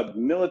he was a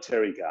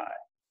military guy,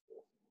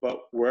 but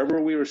wherever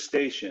we were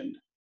stationed,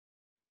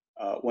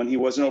 when he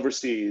wasn't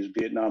overseas,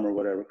 Vietnam or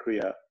whatever,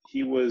 Korea,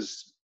 he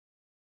was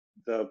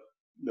the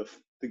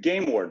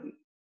game warden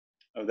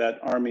of that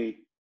army,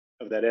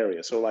 of that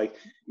area. So like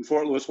in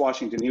Fort Lewis,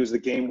 Washington, he was the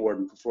game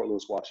warden for Fort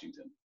Lewis,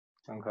 Washington.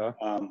 Okay.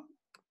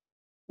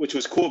 Which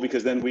was cool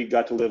because then we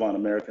got to live on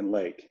American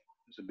Lake.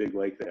 There's a big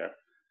lake there.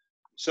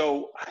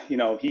 So, you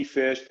know, he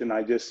fished and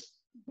I just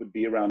would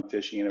be around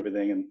fishing and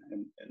everything. And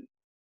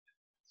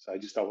so I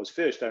just always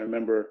fished. I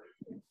remember,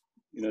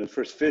 you know, the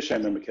first fish I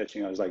remember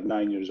catching, I was like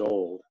 9 years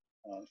old.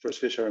 The first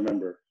fish I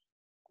remember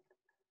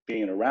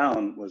being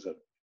around was a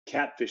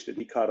catfish that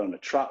he caught on a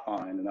trot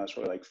line, and I was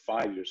probably like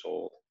 5 years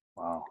old.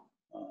 Wow.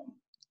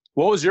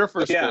 What was your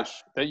first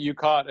fish that you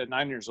caught at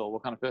 9 years old?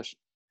 What kind of fish?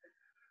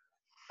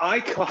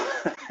 I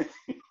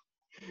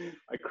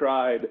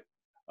cried.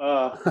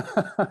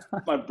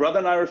 My brother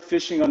and I were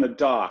fishing on the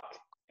dock,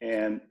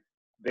 and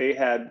we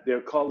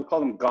called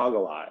them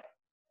goggle eye.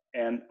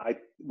 And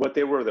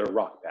they're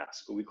rock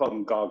bass, but we called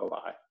them goggle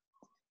eye.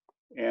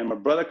 And my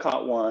brother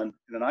caught one,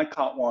 and then I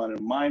caught one,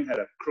 and mine had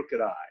a crooked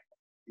eye.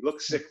 He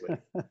looked sickly.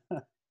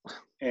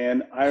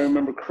 And I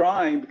remember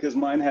crying because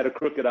mine had a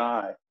crooked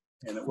eye,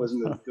 and it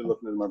wasn't as good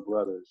looking as my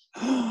brother's.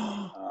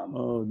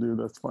 Oh, dude,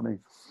 that's funny.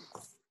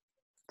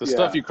 The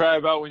stuff you cry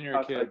about when you're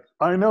a kid.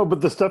 I know,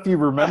 but the stuff you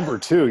remember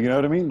too, you know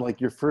what I mean? Like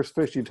your first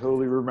fish, you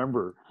totally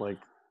remember. Like,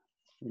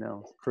 you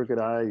know, crooked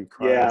eye, you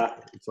cry. Yeah.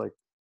 It's like,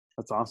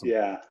 that's awesome.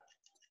 Yeah.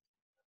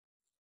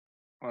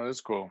 Oh,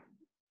 that's cool.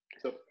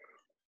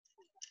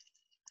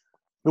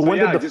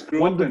 I just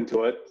grew up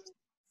into it.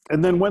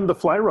 And then when the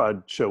fly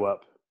rod show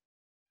up?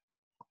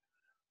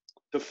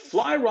 The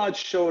fly rod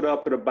showed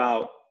up at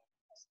about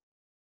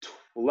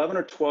 11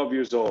 or 12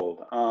 years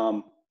old.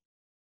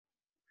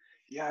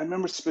 Yeah, I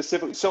remember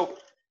specifically. So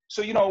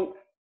you know,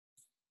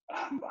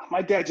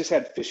 my dad just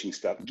had fishing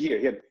stuff, gear.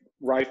 He had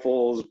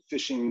rifles,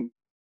 fishing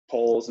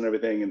poles, and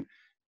everything.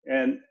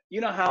 And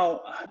you know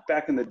how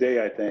back in the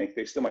day, I think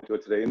they still might do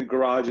it today. In the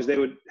garages, they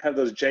would have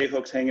those J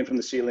hooks hanging from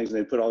the ceilings, and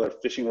they'd put all their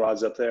fishing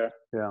rods up there.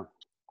 Yeah.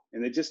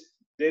 And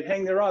they'd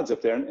hang their rods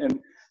up there,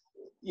 and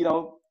you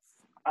know,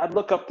 I'd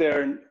look up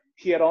there, and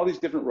he had all these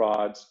different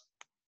rods,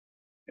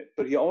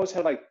 but he always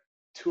had like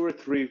 2 or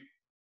 3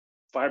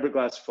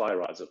 fiberglass fly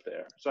rods up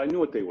there. So I knew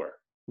what they were.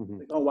 Mm-hmm.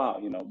 Like, oh wow,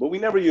 you know, but we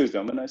never used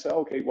them. And I said,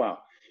 okay, wow.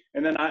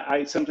 And then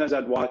I sometimes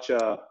I'd watch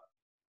the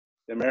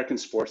American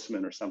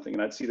Sportsman or something,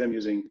 and I'd see them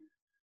using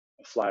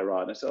a fly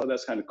rod. And I said, oh,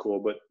 that's kind of cool.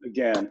 But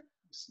again,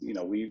 you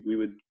know, we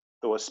would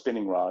throw a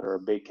spinning rod or a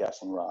bait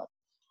casting rod.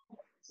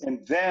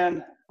 And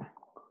then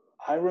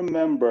I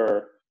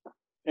remember,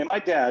 and my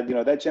dad, you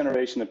know, that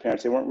generation of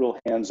parents, they weren't real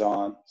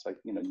hands-on. It's like,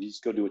 you know, you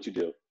just go do what you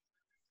do.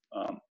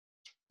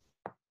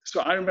 So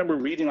I remember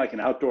reading like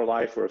an Outdoor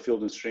Life or a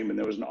Field and Stream, and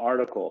there was an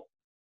article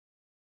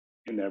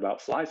in there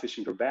about fly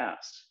fishing for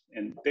bass.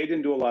 And they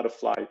didn't do a lot of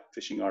fly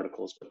fishing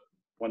articles, but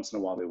once in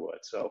a while they would.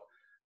 So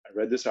I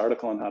read this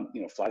article on how,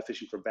 you know, fly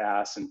fishing for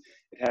bass, and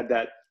it had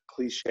that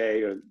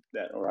cliche or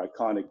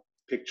iconic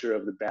picture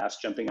of the bass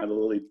jumping out of the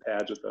lily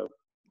pads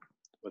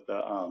with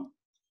a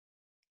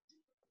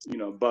you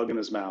know, bug in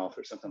his mouth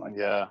or something like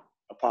that.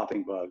 A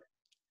popping bug.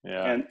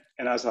 Yeah.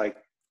 And I was like,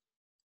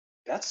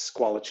 that's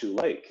Squalichu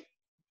Lake.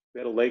 We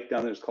had a lake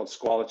down there, it's called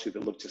Squalichu,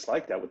 that looked just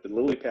like that with the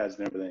lily pads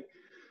and everything.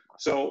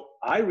 So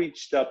I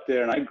reached up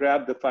there and I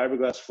grabbed the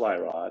fiberglass fly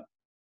rod.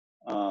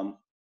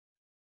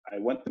 I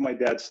went through my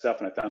dad's stuff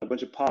and I found a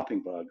bunch of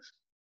popping bugs.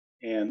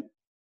 And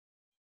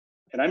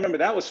I remember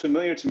that was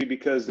familiar to me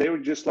because they were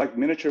just like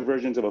miniature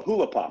versions of a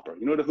hula popper.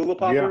 You know what a hula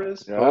popper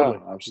is? Yeah, totally.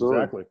 Absolutely.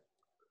 Exactly.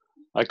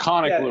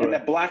 Iconic lure. And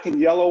that black and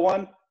yellow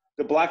one,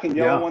 the black and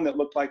yellow one that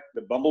looked like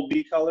the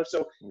bumblebee color.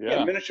 So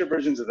yeah, miniature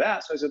versions of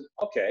that. So I said,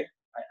 okay,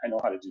 I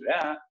know how to do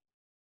that.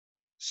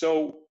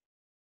 So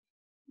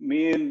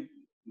me and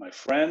my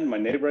friend, my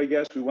neighbor, I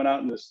guess, we went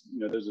out in this, you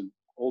know, there's an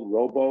old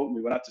rowboat, and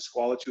we went out to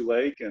Squalichu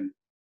Lake, and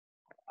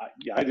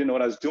I didn't know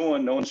what I was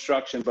doing, no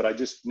instruction, but I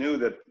just knew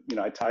that, you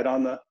know, I tied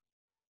on the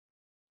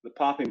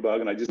popping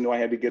bug, and I just knew I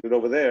had to get it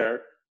over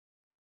there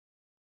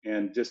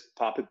and just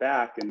pop it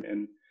back,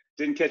 and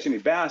didn't catch any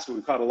bass, but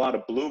we caught a lot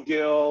of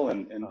bluegill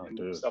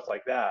and stuff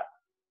like that.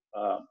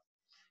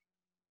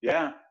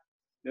 Yeah,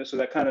 so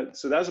that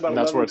was about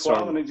 11 or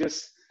 12, and it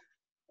just,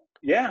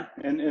 yeah,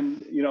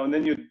 and you know, and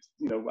then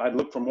I'd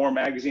look for more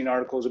magazine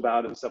articles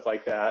about it and stuff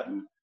like that,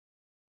 and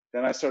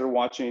then I started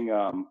watching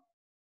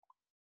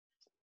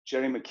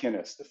Jerry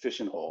McInnes, The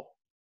Fishing Hole,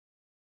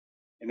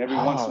 and every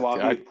once in a while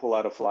he'd pull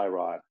out a fly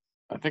rod.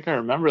 I think I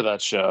remember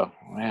that show.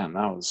 Man,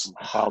 that was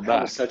a while back.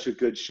 That was such a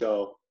good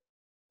show.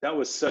 That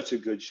was such a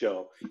good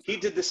show. He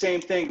did the same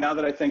thing. Now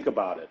that I think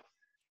about it,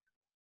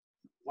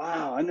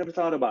 wow, I never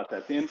thought about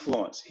that. The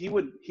influence. He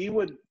would.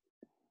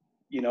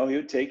 You know, he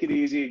would take it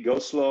easy, he'd go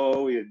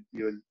slow, he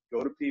would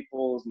go to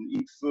people's and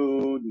eat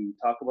food and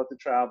talk about the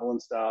travel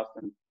and stuff.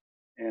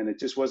 And it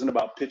just wasn't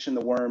about pitching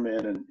the worm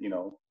in and, you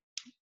know,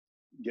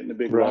 getting a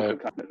big Right.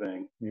 lunker kind of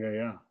thing.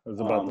 Yeah. It was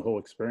about the whole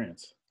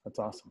experience. That's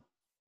awesome.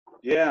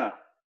 Yeah.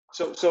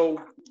 So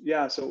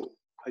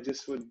I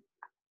just would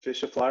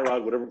fish a fly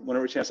rod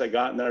whenever chance I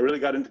got, and then I really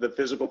got into the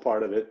physical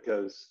part of it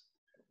because,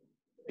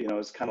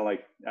 it's kind of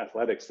like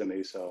athletics to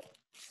me. So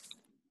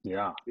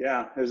Yeah.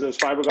 there's those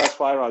fiberglass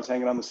fly rods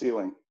hanging on the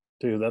ceiling.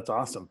 Dude, that's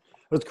awesome.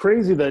 It's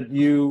crazy that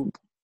you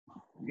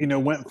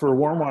went for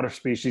warm water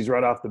species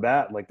right off the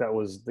bat. Like that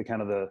was the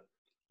kind of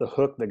the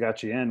hook that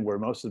got you in, where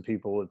most of the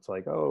people, it's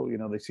like, oh,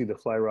 they see the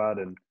fly rod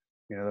and,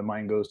 the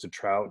mind goes to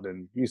trout.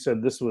 And you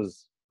said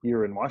you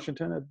were in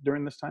Washington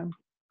during this time?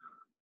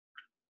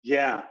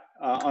 Yeah,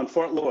 on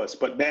Fort Lewis.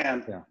 But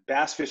man,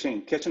 bass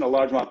fishing, catching a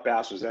largemouth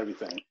bass was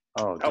everything.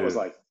 Oh, that was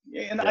like,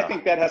 I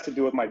think that has to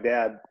do with my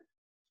dad.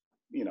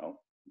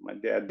 My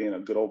dad being a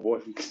good old boy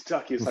from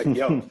Kentucky. It's like,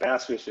 yo,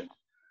 bass fishing.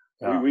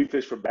 Yeah. We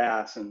fish for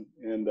bass, and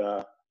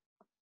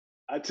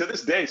to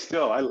this day,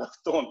 still, I love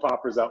throwing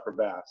poppers out for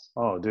bass.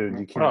 Oh, dude,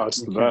 you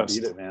it's the can't best.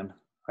 beat it, man.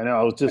 I know.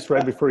 I was just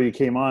right before you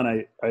came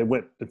on. I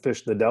went to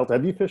fish the Delta.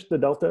 Have you fished the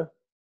Delta?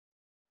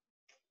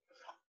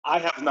 I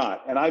have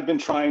not, and I've been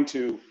trying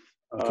to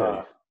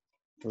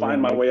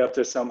find my way up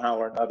there somehow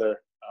or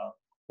another.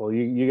 Well,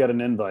 you got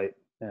an invite,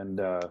 and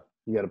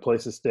you got a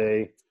place to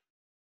stay,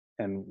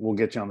 and we'll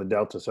get you on the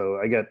Delta. So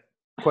I got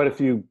quite a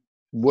few,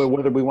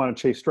 whether we want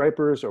to chase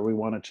stripers or we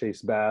want to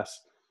chase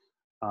bass,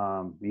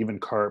 even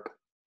carp.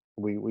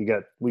 We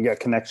got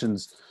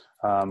connections.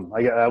 I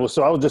was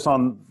just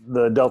on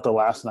the Delta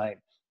last night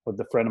with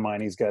a friend of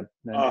mine. He's got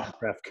an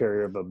aircraft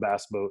carrier of a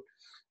bass boat,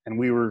 and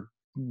we were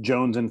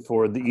jonesing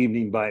for the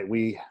evening bite.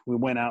 We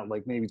went out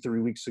like maybe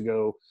 3 weeks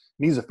ago.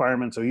 And he's a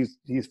fireman, so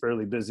he's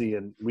fairly busy,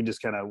 and we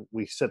just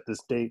we set this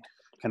date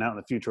kind of out in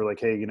the future, like,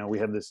 hey, we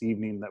have this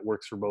evening that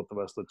works for both of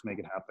us. Let's make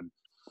it happen.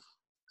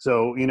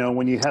 So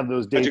when you have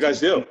those dates, how'd you guys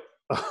do?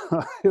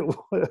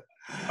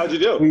 How'd you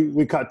do?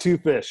 We caught 2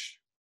 fish,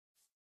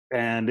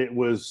 and it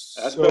was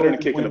that's better than a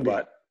kick in the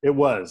butt. It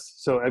was.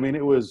 So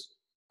it was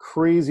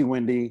crazy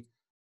windy.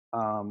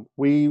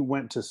 We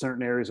went to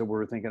certain areas that we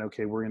were thinking,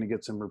 okay, we're going to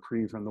get some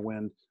reprieve from the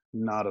wind.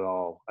 Not at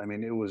all.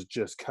 It was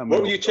just coming.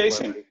 What were you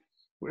chasing?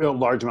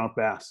 Largemouth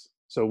bass.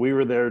 So we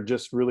were there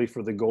just really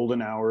for the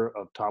golden hour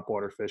of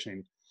topwater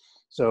fishing.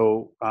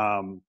 So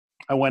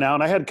I went out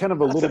and I had kind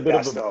of a little bit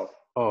of a,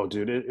 oh,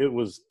 dude, it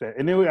was,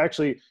 and it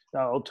actually,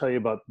 I'll tell you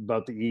about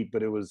the eat,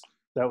 but it was,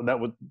 that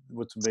was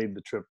what's made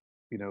the trip,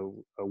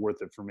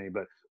 worth it for me.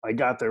 But I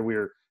got there,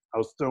 I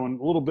was throwing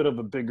a little bit of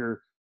a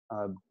bigger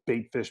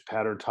bait fish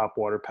pattern,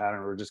 topwater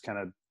pattern, or just kind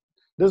of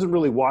doesn't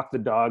really walk the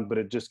dog, but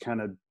it just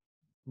kind of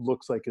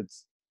looks like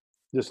it's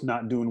just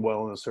not doing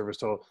well in the surface.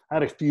 So I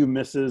had a few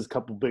misses, a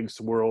couple big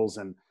swirls,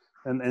 and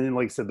then,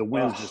 like I said, the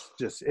wind's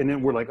just, and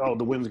then we're like, oh,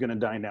 the wind's going to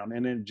die down.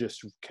 And it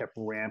just kept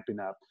ramping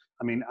up.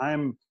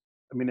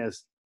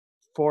 As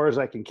far as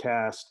I can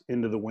cast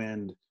into the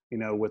wind,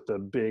 with the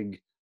big,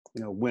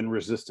 wind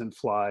resistant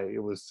fly,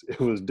 it was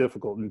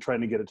difficult and trying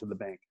to get it to the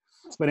bank.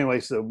 But anyway,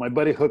 so my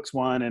buddy hooks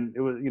one, and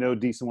it was, a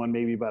decent one,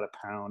 maybe about a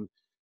pound.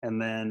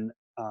 And then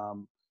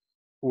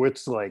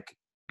it's like,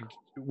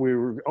 we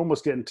were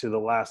almost getting to the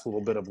last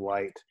little bit of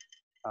light.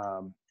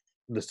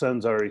 The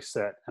sun's already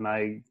set, and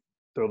I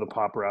throw the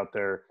popper out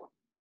there,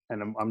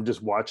 and I'm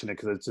just watching it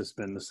because it's just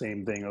been the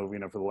same thing over,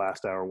 for the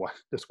last hour,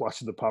 just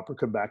watching the popper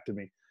come back to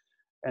me.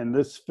 And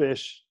this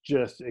fish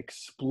just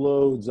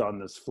explodes on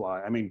this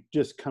fly.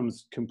 Just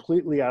comes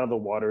completely out of the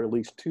water, at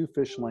least 2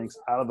 fish lengths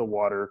out of the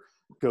water,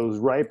 goes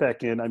right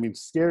back in.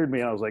 Scared me.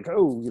 And I was like,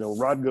 oh,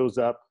 rod goes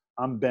up.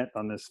 I'm bent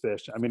on this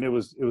fish. It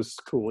was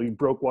cool. He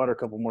broke water a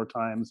couple more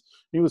times.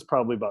 He was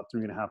probably about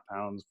 3.5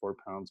 pounds, 4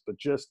 pounds, but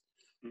just,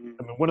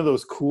 one of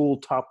those cool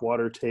top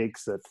water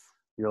takes that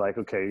you're like,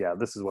 okay, yeah,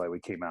 this is why we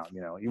came out,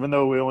 even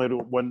though we only had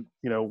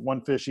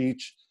one fish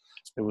each,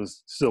 it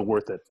was still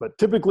worth it. But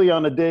typically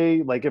on a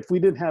day, like if we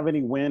didn't have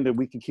any wind and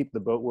we could keep the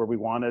boat where we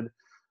wanted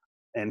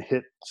and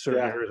hit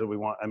certain areas that we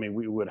want,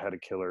 we would have had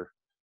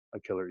a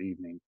killer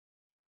evening.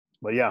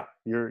 But yeah,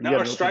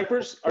 are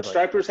stripers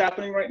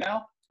happening right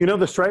now?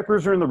 The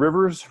stripers are in the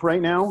rivers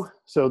right now.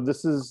 So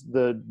this is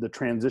the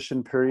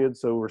transition period.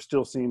 So we're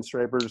still seeing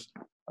stripers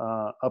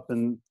up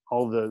in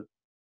all the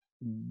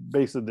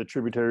basically the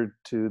tributary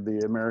to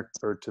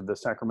the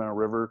Sacramento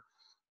River,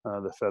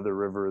 the Feather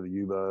River, the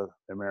Yuba,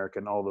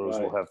 American, all those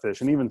will have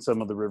fish, and even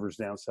some of the rivers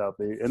down south.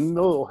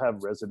 They'll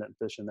have resident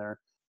fish in there.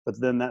 But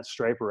then that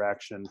striper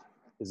action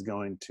is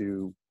going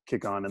to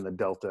kick on in the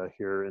Delta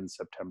here in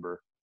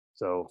September.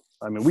 So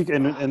we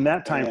can in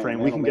that time frame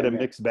we can get a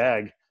mixed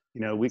bag.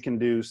 We can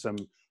do some.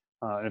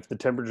 If the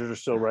temperatures are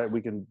still right,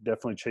 we can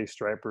definitely chase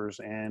stripers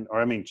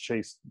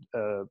chase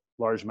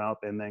largemouth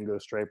and then go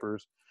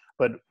stripers.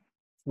 But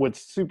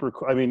what's super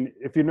cool,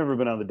 if you've never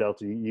been on the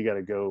Delta, you got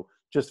to go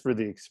just for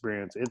the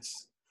experience.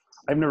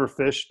 I've never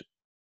fished,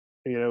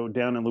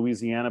 down in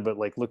Louisiana, but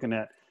like looking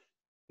at,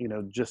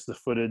 just the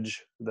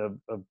footage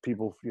of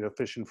people,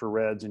 fishing for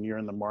reds, and you're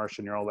in the marsh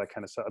and you're all that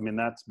kind of stuff.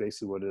 That's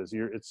basically what it is.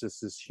 It's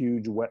just this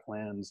huge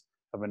wetlands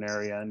of an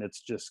area, and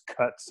it's just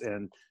cuts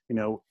and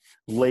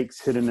lakes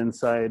hidden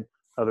inside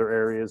other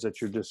areas that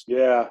you're just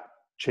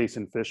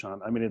chasing fish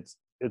on. I mean,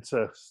 it's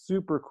a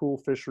super cool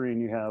fishery,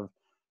 and you have,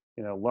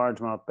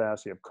 largemouth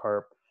bass, you have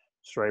carp,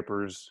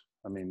 stripers.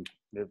 I mean,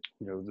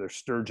 there's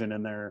sturgeon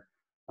in there.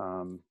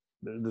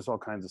 There's all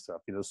kinds of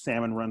stuff.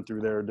 Salmon run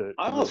through there.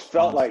 I almost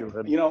felt like,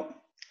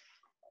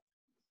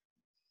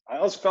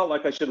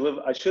 I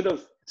should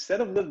have,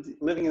 instead of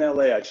living in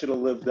LA, I should have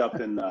lived up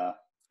in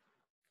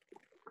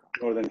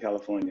Northern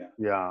California.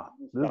 Yeah.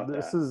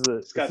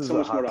 It's got so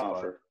much more to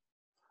offer.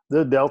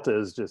 The Delta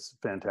is just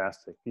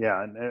fantastic.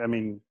 Yeah. And I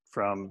mean,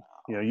 from,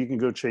 you can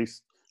go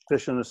chase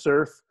fish in the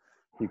surf.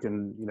 You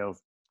can,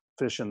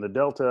 fish in the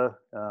Delta.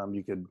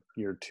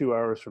 You're 2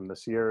 hours from the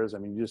Sierras. I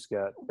mean, you just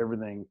got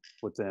everything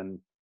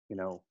within,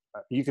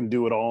 you can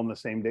do it all in the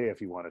same day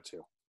if you wanted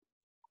to,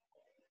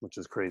 which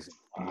is crazy.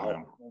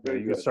 You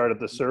can start at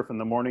the surf in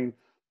the morning,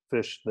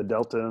 fish the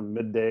Delta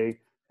midday,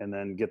 and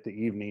then get the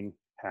evening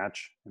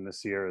hatch in the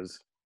Sierras.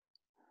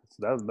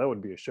 So that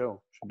would be a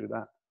show. Should do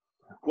that.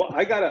 Well,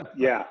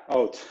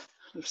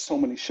 there's so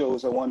many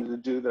shows I wanted to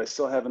do that I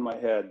still have in my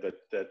head.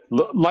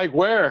 Like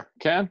where,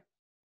 Ken?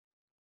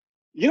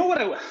 You know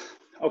what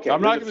okay.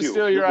 I'm not going to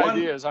steal your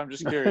ideas. I'm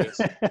just curious.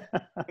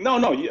 No.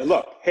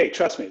 Look, hey,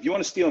 trust me. If you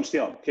want to steal them,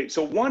 steal them. Okay.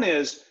 So one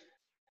is,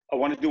 I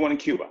want to do one in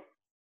Cuba,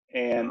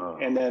 and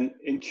then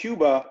in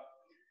Cuba,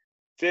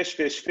 fish,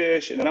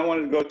 and then I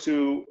wanted to go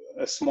to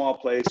a small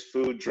place,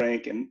 food,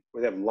 drink, and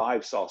we have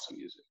live salsa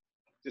music,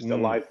 just a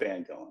live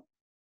band going,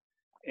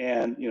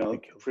 and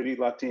pretty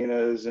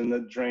Latinas and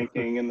the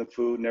drinking and the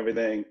food and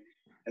everything,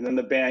 and then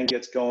the band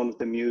gets going with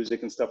the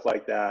music and stuff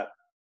like that.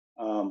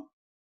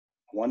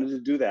 I wanted to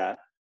do that.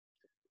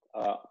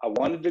 I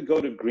wanted to go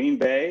to Green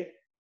Bay,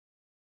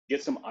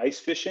 get some ice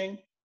fishing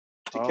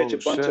to catch a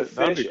bunch of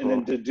fish, cool. And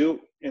then to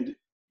do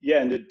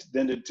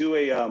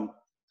a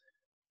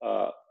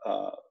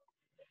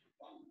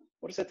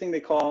what is that thing they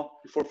call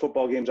before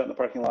football games out in the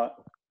parking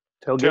lot?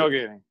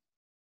 Tailgating.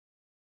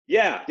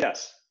 Yeah.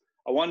 Yes.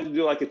 I wanted to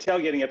do like a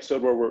tailgating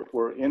episode where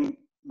we're in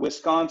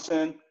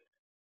Wisconsin,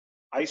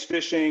 ice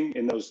fishing,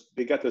 and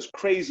they got those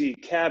crazy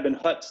cabin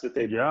huts that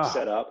they've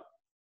set up.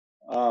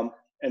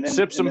 And then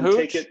sip some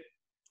hooch. Take it.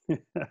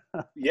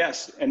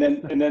 Yes, and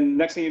then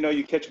next thing you know,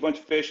 you catch a bunch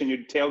of fish and you're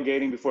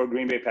tailgating before a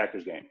Green Bay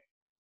Packers game.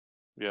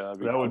 Yeah,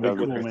 that would be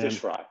cool, man. Fish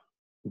fry.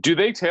 Do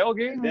they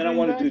tailgate? And then I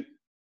want to do.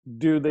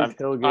 Dude, they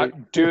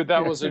tailgate. Dude,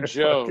 that was a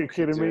joke. Are you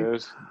kidding me?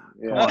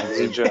 Yeah, it was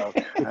a joke.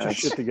 Get your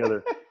shit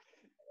together.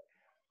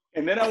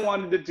 And then I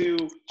wanted to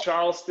do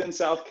Charleston,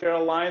 South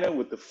Carolina,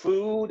 with the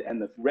food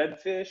and the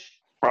redfish.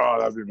 Oh,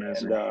 that'd be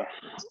amazing. And,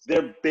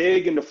 they're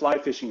big into fly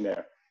fishing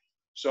there,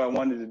 so I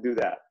wanted to do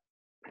that.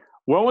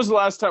 When was the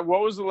last time?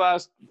 What was the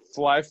last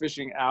fly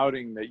fishing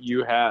outing that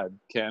you had,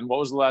 Ken? What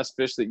was the last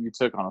fish that you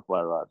took on a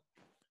fly rod?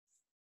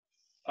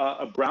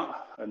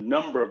 A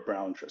number of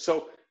brown trout.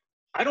 So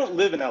I don't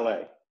live in LA.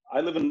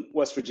 I live in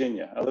West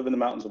Virginia. I live in the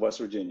mountains of West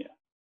Virginia.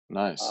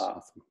 Nice.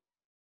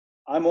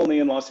 I'm only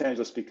in Los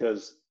Angeles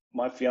because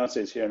my fiance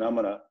is here, and I'm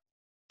gonna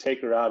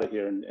take her out of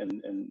here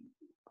and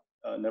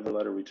never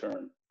let her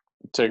return.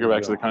 Take her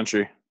back to the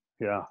country.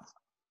 Yeah.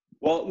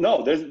 Well,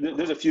 no,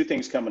 there's a few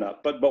things coming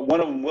up, but one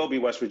of them will be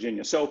West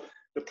Virginia. So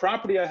the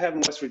property I have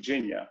in West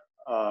Virginia,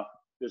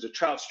 there's a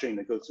trout stream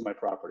that goes through my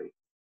property,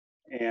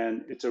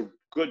 and it's a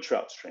good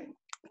trout stream.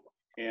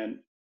 And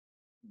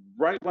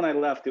right when I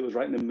left, it was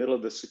right in the middle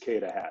of the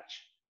cicada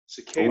hatch.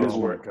 Cicadas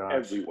were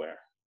everywhere.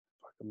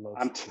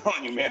 I'm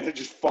telling you, man, they're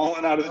just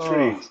falling out of the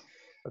trees.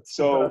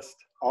 So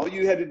all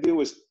you had to do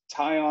was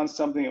tie on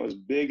something that was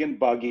big and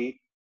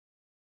buggy,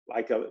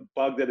 like a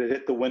bug that had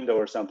hit the window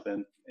or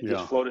something, and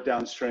just float it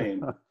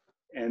downstream.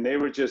 And they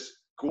were just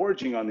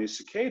gorging on these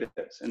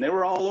cicadas, and they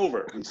were all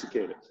over these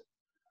cicadas.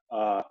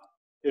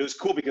 It was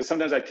cool because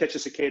sometimes I'd catch a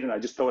cicada and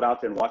I'd just throw it out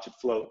there and watch it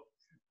float.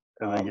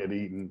 And they get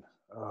eaten.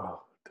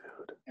 Oh,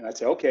 dude. And I'd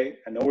say, okay,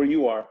 I know where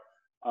you are.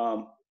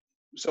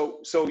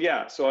 So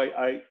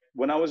I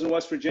when I was in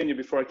West Virginia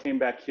before I came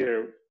back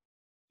here,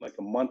 like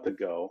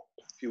a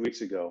few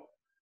weeks ago,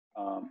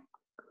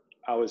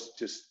 I was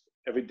just,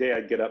 every day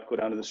I'd get up, go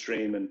down to the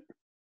stream and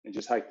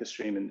just hike the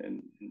stream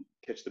and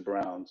catch the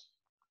browns.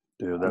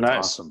 Dude, that's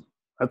awesome.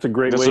 That's a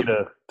great way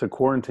to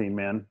quarantine,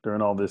 man,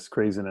 during all this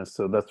craziness.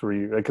 So that's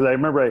where because I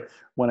remember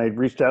when I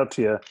reached out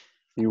to you,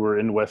 you were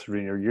in West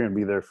Virginia. You're going to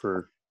be there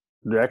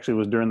it actually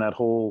was during that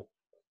whole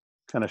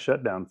kind of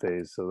shutdown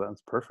phase. So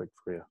that's perfect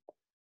for you.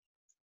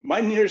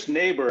 My nearest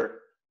neighbor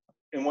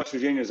in West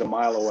Virginia is a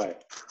mile away.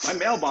 My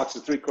mailbox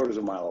is 3/4 of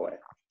a mile away.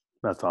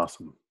 That's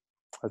awesome.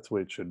 That's the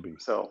way it should be.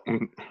 So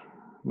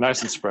nice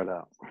and spread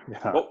out.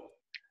 Yeah. But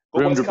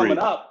what's coming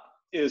up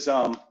is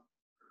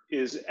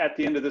at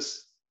the end of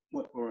this.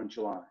 We're in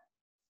July,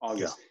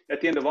 August. Yeah. At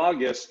the end of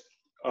August,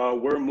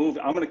 we're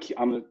moving. I'm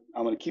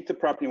gonna keep the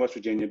property in West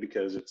Virginia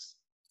because it's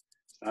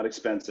not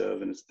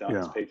expensive and it's done,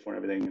 it's paid for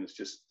and everything, and it's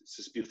just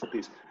this beautiful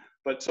piece.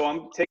 But so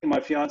I'm taking my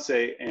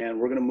fiance and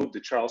we're gonna move to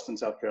Charleston,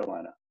 South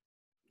Carolina.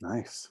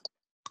 Nice.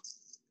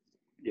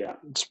 Yeah.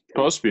 It's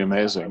supposed to be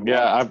amazing.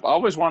 Yeah, I've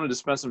always wanted to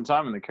spend some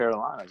time in the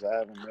Carolinas. I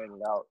haven't made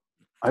it out.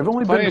 I've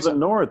only been to the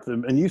north,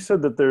 and you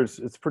said that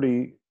it's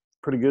pretty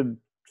good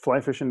fly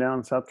fishing down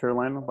in South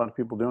Carolina? A lot of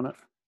people doing it.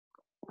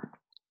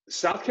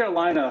 South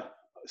Carolina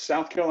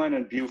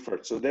and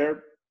Beaufort. So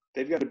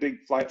they've got a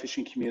big fly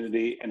fishing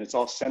community, and it's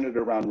all centered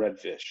around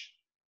redfish.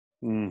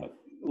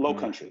 Low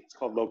country. It's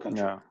called low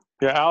country.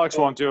 Yeah. Alex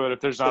won't do it if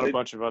there's not a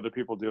bunch of other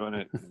people doing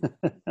it.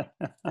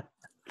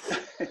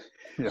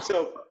 Yeah.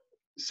 So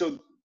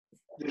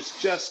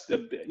there's just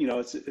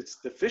it's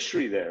the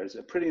fishery there. It's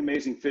a pretty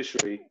amazing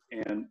fishery,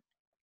 and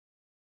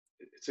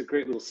it's a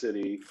great little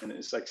city, and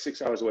it's like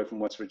 6 hours away from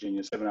West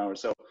Virginia, 7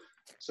 hours.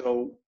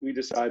 So we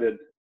decided,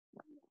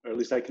 or at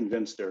least I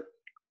convinced her,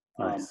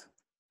 Nice.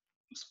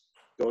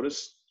 go to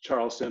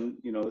Charleston.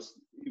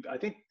 I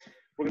think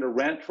we're going to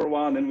rent for a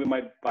while, and then we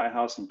might buy a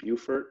house in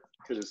Beaufort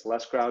because it's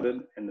less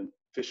crowded, and the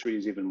fishery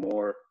is even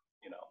more,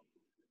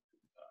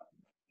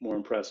 more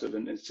impressive.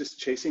 And it's just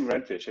chasing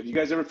redfish. Have you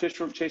guys ever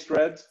chased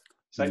reds?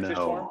 Sight fish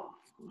for them?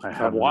 I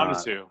have wanted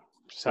not. to,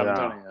 just haven't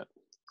done it yet.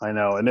 I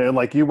know, and then,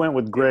 like you went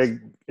with Greg,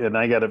 and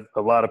I got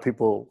a lot of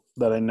people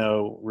that I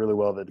know really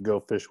well that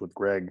go fish with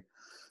Greg,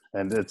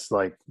 and it's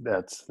like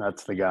that's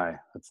the guy.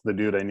 That's the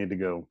dude I need to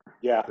go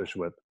fish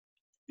with.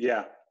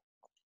 Yeah.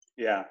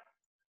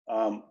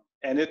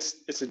 And it's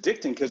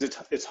addicting because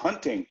it's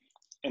hunting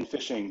and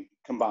fishing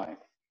combined.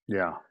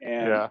 Yeah.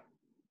 And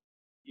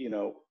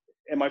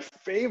and my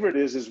favorite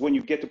is when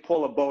you get to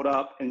pull a boat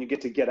up and you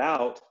get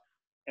out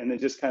and then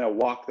just kind of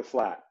walk the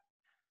flat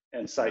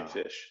and sight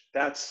fish.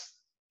 That's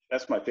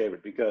my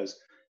favorite, because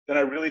then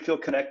I really feel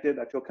connected.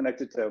 I feel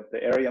connected to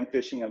the area I'm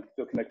fishing. I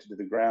feel connected to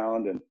the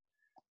ground and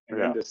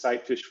then to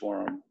sight fish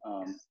for them.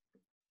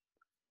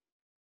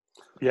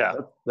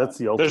 That's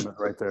the ultimate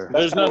right there.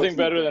 There's nothing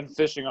better than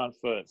fishing on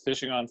foot.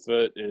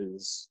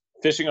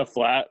 Fishing a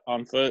flat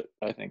on foot,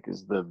 I think,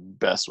 is the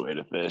best way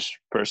to fish,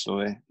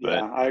 personally. But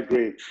yeah, I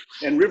agree.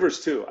 And rivers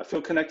too. I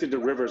feel connected to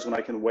rivers when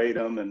I can wade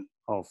them and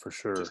for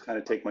sure, just kind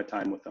of take my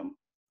time with them.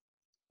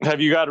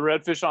 Have you got a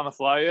redfish on the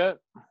fly yet?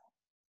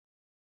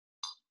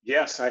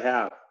 Yes, I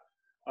have.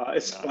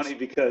 It's funny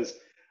because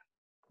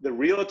the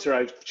realtor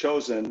I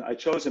chose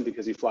him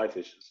because he fly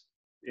fishes.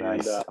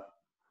 Nice. And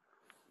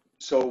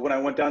so when I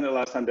went down there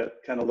last time to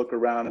kind of look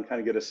around and kind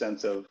of get a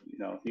sense of,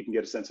 you can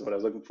get a sense of what I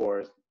was looking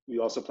for. We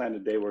also planned a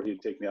day where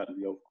he'd take me out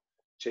and go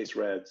chase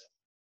reds.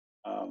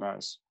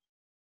 Nice.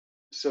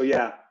 So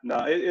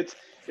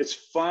it's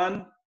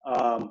fun.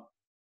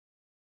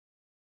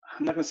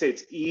 I'm not going to say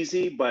it's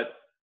easy, but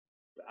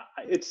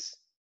it's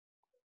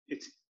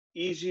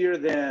easier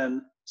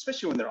than,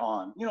 especially when they're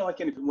on. Like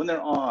when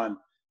they're on,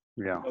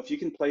 if you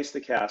can place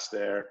the cast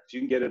there, if you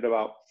can get it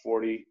about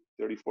 40,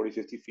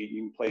 50 feet,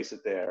 you can place it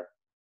there.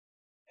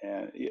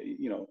 And,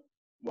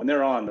 when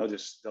they're on, they'll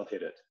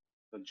hit it.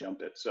 They'll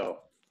jump it. So.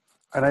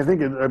 And I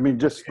think,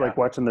 like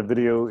watching the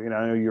video,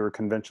 I know you were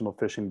conventional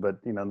fishing,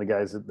 but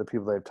the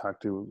people that I've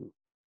talked to,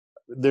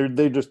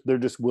 they're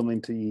just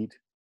willing to eat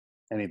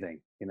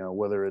anything,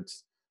 whether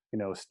it's,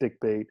 a stick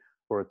bait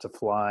or it's a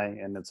fly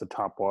and it's a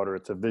top water,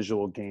 it's a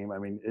visual game. I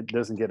mean, it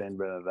doesn't get any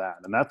better than that.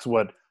 And that's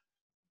what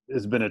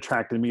has been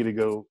attracting me to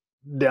go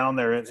down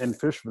there and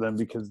fish for them,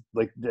 because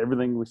like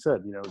everything we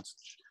said, it's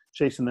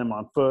chasing them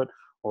on foot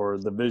or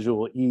the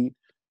visual eat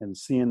and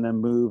seeing them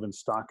move and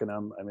stalking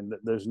them. I mean,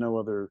 there's no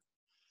other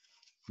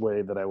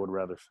way that I would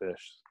rather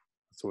fish.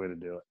 That's the way to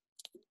do it.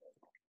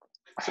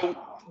 So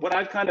what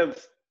I've kind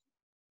of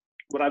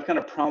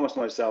promised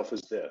myself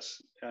is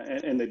this,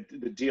 and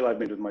the deal I've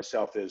made with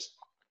myself is,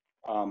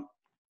 I'm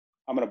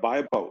going to buy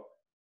a boat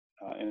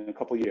in a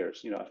couple of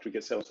years. After we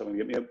get settled, so I'm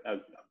going to get me a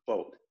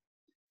boat,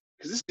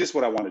 because this is just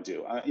what I want to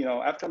do.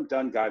 After I'm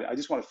done guiding, I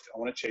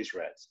want to chase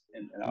reds,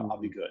 and I'll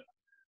be good.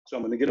 So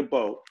I'm going to get a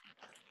boat,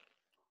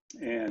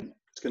 and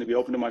it's going to be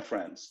open to my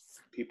friends,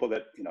 people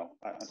that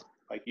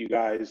like you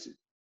guys.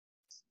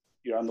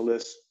 You're on the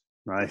list.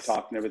 Nice.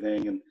 Talk and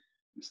everything and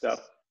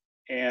stuff.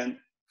 And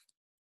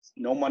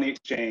no money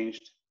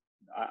exchanged.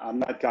 I'm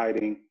not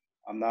guiding.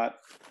 I'm not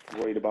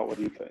worried about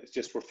whether it's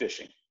just we're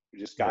fishing.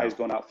 We're just guys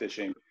going out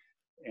fishing.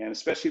 And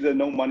especially the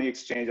no money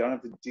exchange, I don't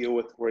have to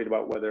worried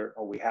about whether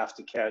we have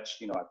to catch,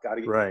 I've got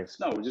to get. Right.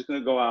 No, we're just going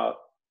to go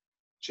out,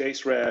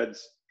 chase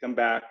reds, come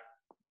back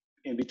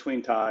in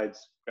between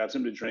tides, grab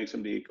something to drink,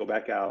 something to eat, go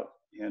back out,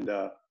 and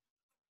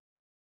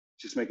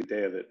just make a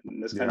day of it.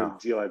 And this kind of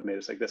deal I've made,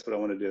 it's like, that's what I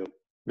want to do.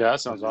 Yeah,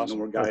 that sounds awesome.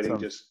 No more guiding,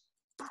 That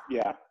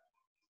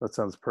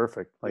sounds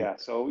perfect.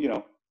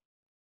 So,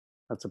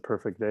 that's a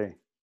perfect day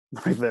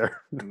right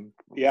there.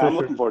 Yeah, I'm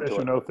looking forward to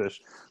it. No fish.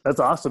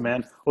 That's awesome,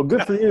 man. Well,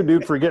 good for you,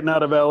 dude, for getting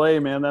out of LA,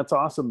 man. That's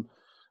awesome.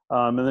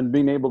 And then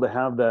being able to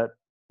have that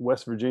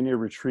West Virginia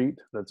retreat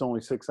that's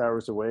only 6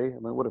 hours away. I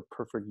mean, what a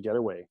perfect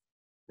getaway.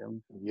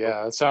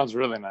 Yeah, that sounds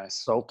really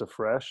nice. Salt to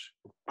fresh.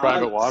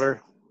 Private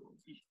water.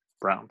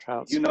 Brown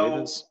trout.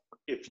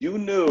 If you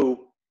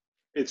knew,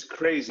 it's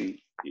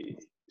crazy.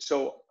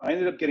 So I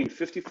ended up getting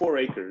 54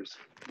 acres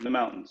in the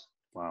mountains.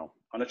 Wow.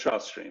 On a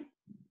trout stream.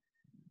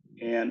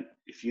 And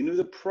if you knew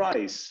the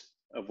price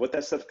of what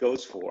that stuff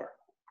goes for,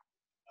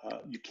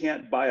 you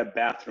can't buy a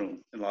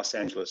bathroom in Los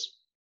Angeles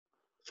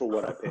for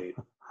what I paid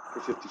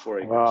for 54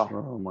 acres. Wow.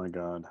 Oh my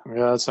God.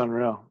 Yeah, that's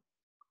unreal.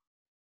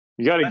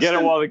 You got to Less get it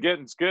than- while the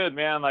getting's good,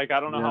 man. Like, I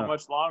don't know how Yeah.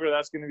 much longer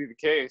that's going to be the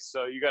case.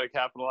 So you got to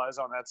capitalize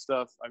on that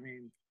stuff. I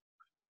mean,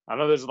 I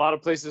know there's a lot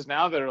of places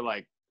now that are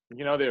like,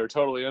 you know, they were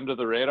totally under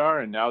the radar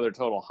and now they're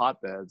total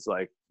hotbeds,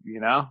 like, you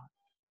know?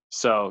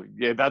 So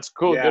yeah, that's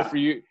cool. Yeah. Good for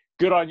you.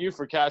 Good on you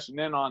for cashing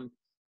in on,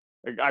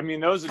 I mean,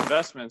 those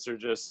investments are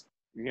just,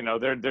 you know,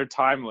 they're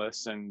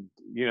timeless and,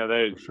 you know,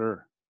 For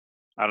sure.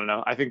 I don't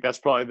know. I think that's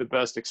probably the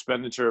best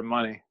expenditure of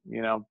money,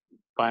 you know,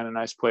 buying a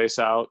nice place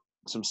out,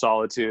 some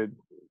solitude,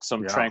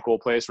 some Yeah. tranquil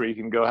place where you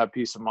can go have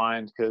peace of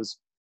mind. Cause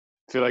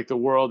I feel like the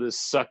world is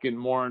sucking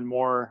more and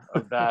more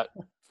of that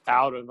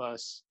out of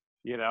us,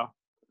 you know?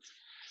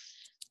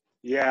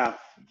 Yeah,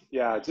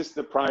 just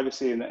the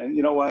privacy and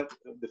you know what?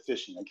 The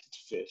fishing, I get to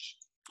fish.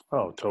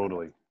 Oh,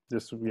 totally.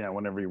 Just,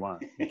 whenever you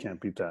want. You can't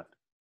beat that.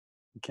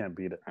 You can't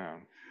beat it.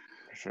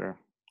 For sure.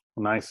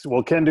 Nice.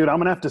 Well, Ken, dude, I'm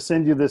going to have to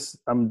send you this.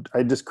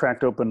 I just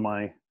cracked open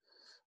I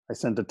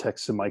sent a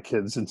text to my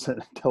kids and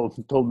told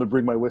them to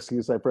bring my whiskey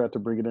because I forgot to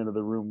bring it into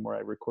the room where I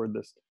record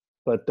this.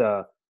 But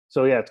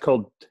so yeah, it's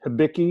called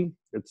Hibiki.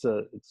 It's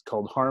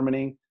called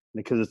Harmony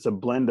because it's a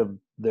blend of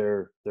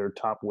their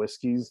top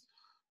whiskeys.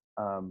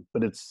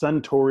 But it's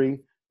Suntory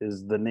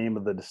is the name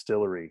of the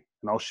distillery,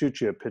 and I'll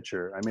shoot you a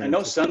picture. I mean, I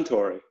know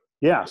Suntory.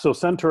 Yeah, so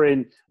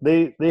Suntory,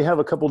 they have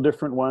a couple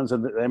different ones.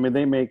 I mean,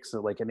 they make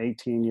like an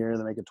 18-year,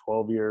 they make a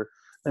 12-year.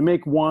 They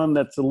make one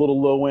that's a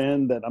little low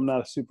end that I'm not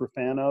a super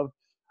fan of,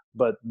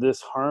 but this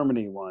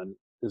Harmony one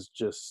is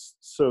just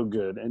so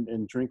good.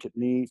 And drink it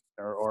neat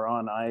or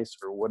on ice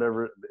or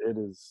whatever it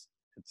is.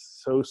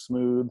 It's so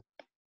smooth.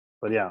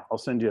 But yeah, I'll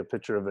send you a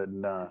picture of it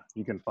and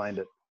you can find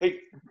it. Hey,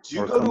 do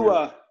you Or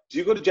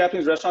go to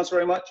Japanese restaurants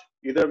very much?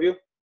 Either of you?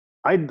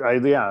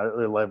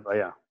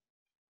 Yeah.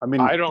 I mean,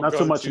 I don't not go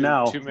so much to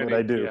now, too many, but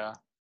I do.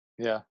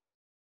 Yeah.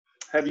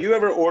 Have you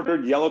ever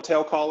ordered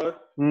yellowtail collar?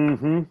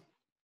 Mm-hmm.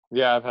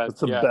 Yeah, I've had. It's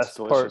the yeah, best it's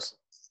delicious.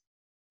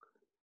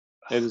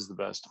 It is the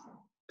best.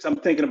 Because I'm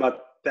thinking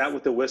about that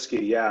with the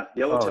whiskey. Yeah,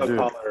 yellowtail dude.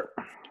 collar.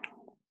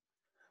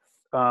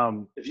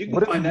 If you can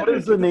What find that,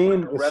 is the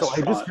name? a So I just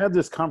restaurant- had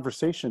this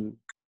conversation.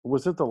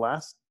 Was it the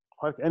last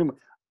podcast? Anyway,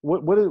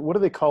 what do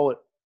they call it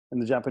in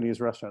the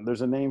Japanese restaurant?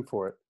 There's a name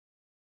for it.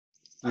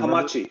 You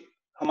remember?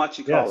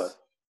 Hamachi collar. Yes.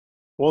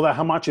 Well, the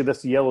hamachi,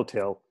 that's the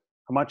yellowtail.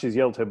 Hamachi is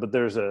yellowtail, but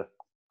there's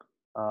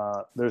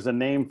a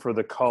name for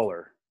the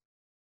collar.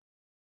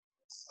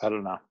 I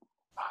don't know.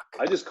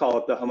 I just call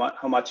it the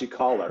hamachi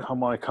collar.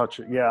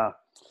 Hamachi, yeah.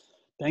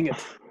 Dang it.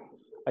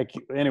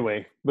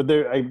 Anyway, but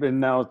I've been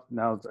now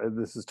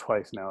this is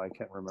twice now. I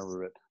can't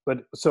remember it. But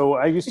so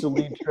I used to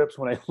lead trips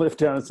when I lived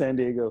down in San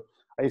Diego.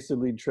 I used to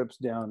lead trips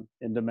down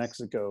into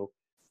Mexico,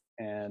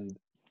 and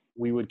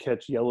we would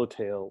catch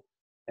yellowtail.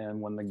 And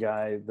when the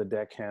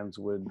deckhands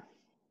would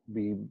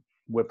be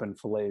whipping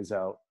fillets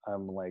out,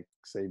 I'm like,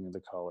 save me the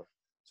collar.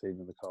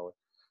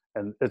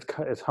 And it's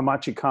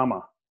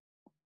Hamachikama.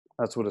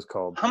 That's what it's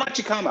called.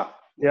 Hamachikama.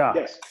 Yeah.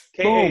 Yes.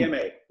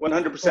 K-A-M-A.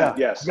 100%.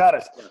 Yes. Got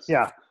it. Yes.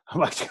 Yeah.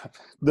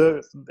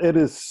 It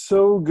is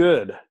so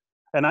good.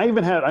 And I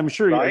even had, I'm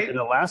sure Right? in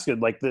Alaska,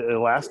 like the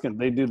Alaskan,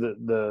 they do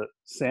the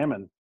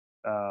salmon.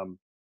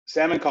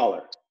 Salmon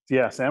collar.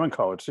 Yeah, salmon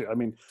collar too. I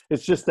mean,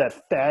 it's just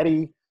that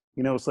fatty,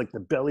 it's like the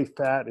belly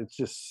fat. It's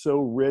just so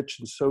rich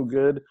and so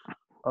good.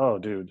 Oh,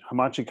 dude,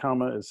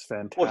 Hamachikama is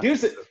fantastic. Well,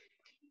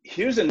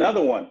 here's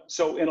another one.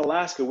 So in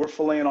Alaska, we're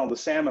filleting all the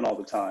salmon all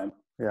the time.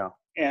 Yeah.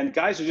 And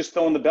guys are just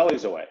throwing the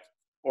bellies away,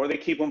 or they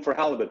keep them for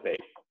halibut bait.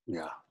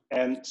 Yeah.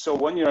 And so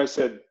one year I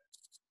said,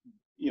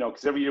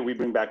 because every year we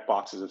bring back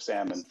boxes of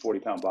salmon,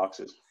 40-pound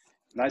boxes.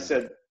 And I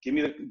said, give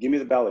me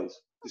the bellies.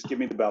 Just give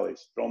me the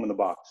bellies. Throw them in the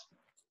box.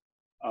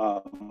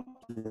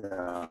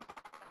 Yeah.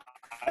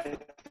 I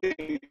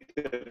think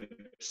the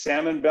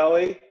salmon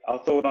belly, I'll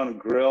throw it on a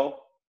grill,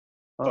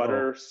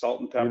 butter,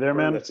 salt, and pepper. You there,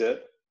 man? That's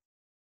it.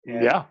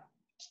 And Yeah.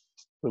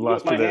 We with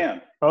lost my you there.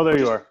 hand. Oh, there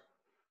you are.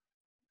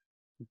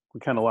 We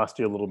kind of lost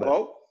you a little bit.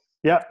 Hello?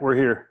 Yeah, we're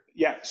here.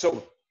 Yeah,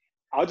 so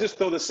I'll just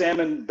throw the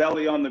salmon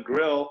belly on the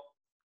grill,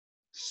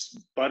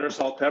 butter,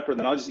 salt, pepper,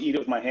 then I'll just eat it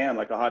with my hand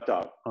like a hot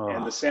dog. Oh.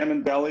 And the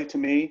salmon belly, to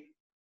me,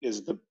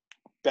 is the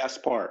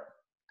best part.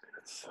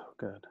 It's so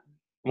good.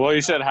 Well,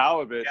 you said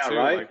halibut Yeah, too.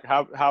 right? Like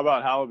how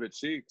about halibut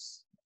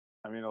cheeks?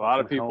 I mean, a lot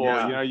of people,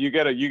 Yeah. you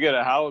get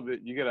a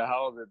halibut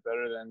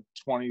better than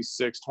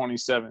 26,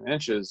 27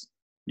 inches.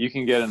 You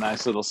can get a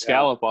nice little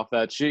scallop off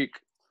that cheek.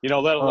 Let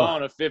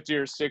alone a 50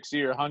 or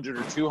 60 or 100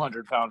 or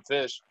 200 pound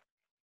fish.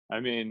 I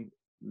mean,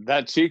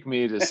 that cheek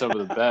meat is some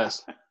of the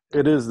best.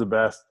 It is the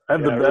best. I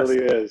have the It best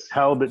really is.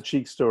 halibut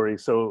cheek story.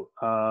 So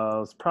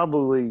it's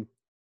probably,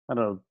 I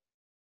don't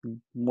know,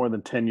 more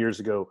than 10 years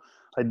ago.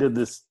 I did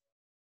this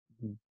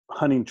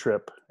hunting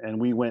trip and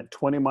we went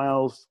 20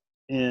 miles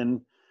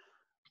in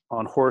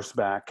on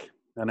horseback,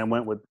 and I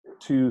went with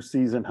 2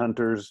 seasoned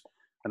hunters,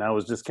 and I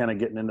was just kind of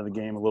getting into the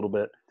game a little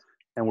bit,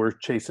 and we're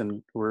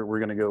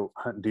going to go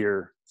hunt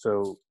deer.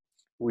 So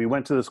we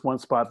went to this one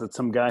spot that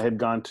some guy had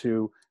gone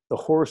to, the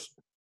horseback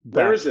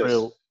Where is this?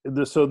 trail.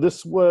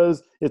 So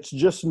it's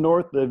just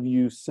north of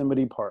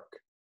Yosemite Park.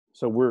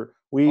 So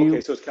we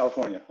Okay, so it's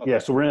California. Okay. yeah.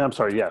 So we're in. I'm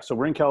sorry. Yeah. So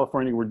we're in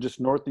California. We're just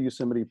north of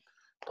Yosemite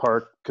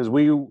Park because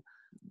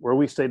where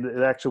we stayed.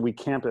 Actually, we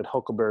camped at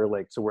Huckleberry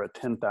Lake. So we're at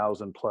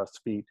 10,000 plus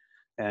feet,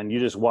 and you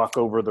just walk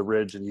over the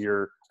ridge, and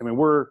I mean,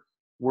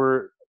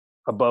 we're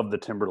above the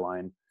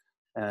timberline,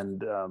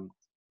 and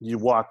you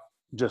walk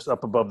just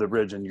up above the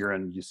ridge, and you're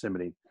in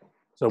Yosemite.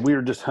 So we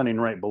were just hunting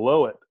right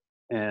below it,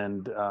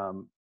 and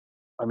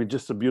I mean,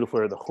 just a beautiful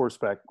area. The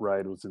horseback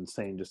ride was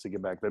insane just to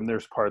get back there. And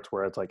there's parts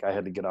where it's like I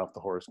had to get off the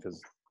horse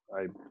because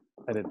I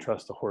didn't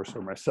trust the horse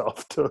or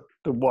myself to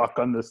walk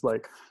on this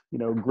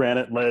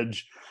granite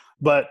ledge.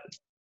 But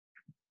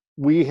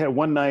we had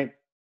one night,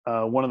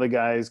 one of the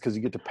guys, because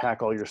you get to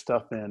pack all your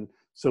stuff in,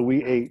 so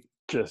we ate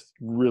just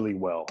really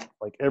well.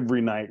 Like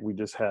every night we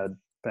just had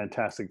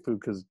fantastic food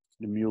because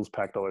the mules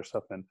packed all their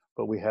stuff in.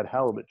 But we had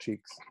halibut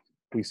cheeks.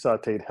 We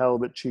sauteed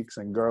halibut cheeks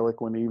and garlic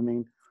one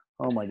evening.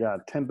 Oh my God,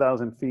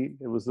 10,000 feet.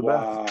 It was the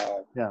best.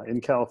 Yeah,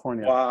 in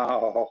California.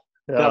 Wow.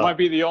 Yeah. That might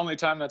be the only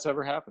time that's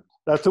ever happened.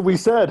 That's what we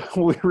said.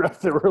 We were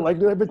up there. We're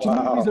like, I bet you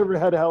nobody's ever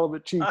had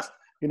halibut cheeks,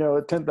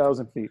 at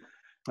 10,000 feet.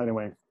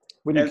 Anyway.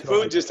 And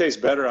food just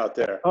tastes better out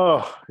there.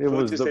 Oh,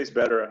 food just tastes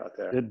better out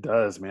there. It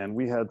does, man.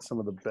 We had some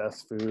of the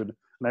best food.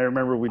 And I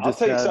remember I'll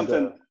tell you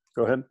something.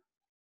 Go ahead.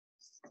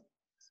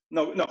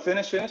 No,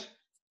 finish.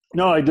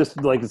 No,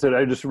 like I said,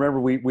 I just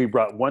remember we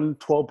brought one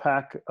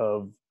 12-pack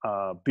of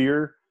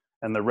beer,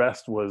 and the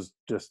rest was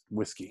just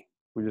whiskey.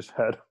 We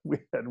had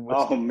whiskey.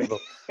 Oh man!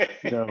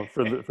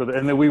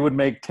 And then we would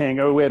make tang.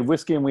 Oh, we had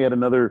whiskey, and we had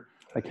another.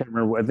 I can't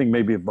remember. I think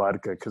maybe a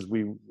vodka because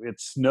it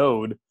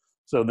snowed,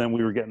 so then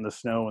we were getting the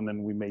snow, and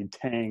then we made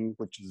tang,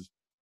 which is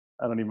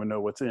I don't even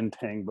know what's in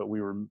tang, but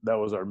that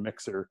was our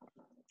mixer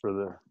for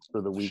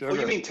the week. Oh,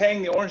 you mean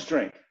tang, the orange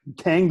drink?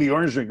 Tang, the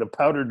orange drink, the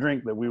powdered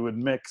drink that we would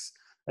mix.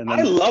 And then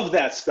I love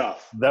that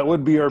stuff. That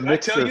would be our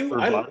mixer for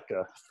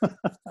vodka.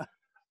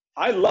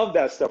 I love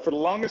that stuff. For the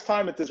longest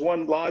time at this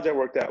one lodge I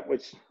worked at,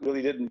 which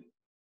really didn't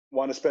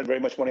want to spend very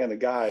much money on the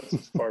guys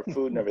as far as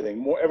food and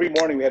everything. Every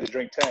morning we had to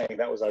drink tang.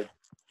 That was our,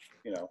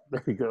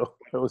 There you go.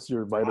 That was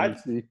your vitamin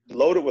C.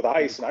 Load it with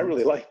ice, and I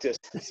really liked it.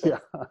 So. Yeah.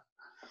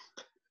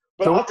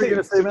 But so I'll tell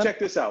you, so check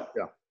this out.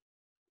 Yeah.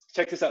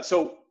 Check this out.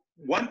 So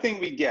one thing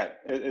we get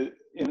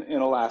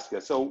in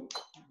Alaska, so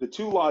the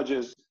two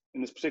lodges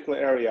in this particular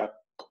area,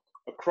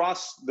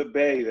 across the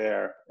bay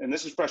there, and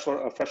this is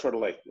freshwater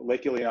lake,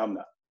 Lake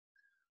Iliamna.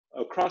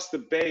 Across the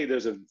bay,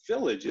 there's a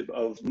village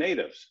of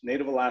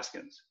Native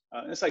Alaskans.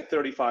 It's like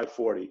 35,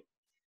 40.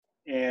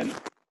 And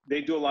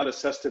they do a lot of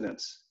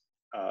sustenance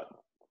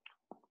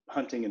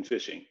hunting and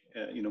fishing,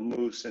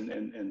 moose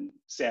and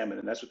salmon,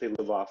 and that's what they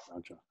live off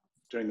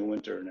during the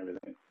winter and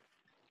everything.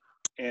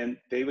 And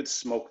they would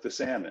smoke the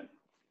salmon.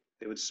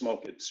 They would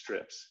smoke it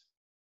strips.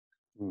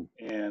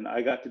 And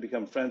I got to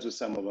become friends with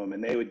some of them,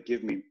 and they would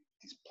give me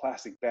these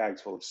plastic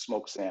bags full of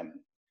smoked salmon.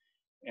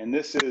 And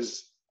this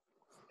is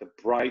the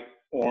bright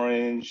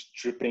orange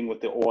dripping with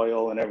the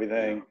oil and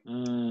everything.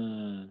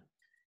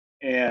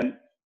 And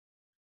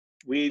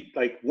we,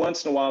 like,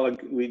 once in a while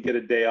we'd get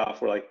a day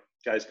off where, like,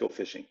 guys go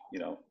fishing, we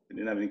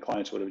didn't have any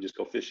clients, whatever, just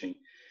go fishing.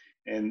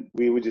 And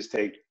we wouldn't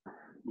take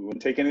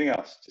anything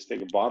else, just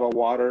take a bottle of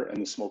water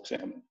and the smoked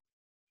salmon.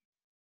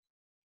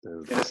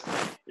 And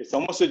it's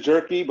almost a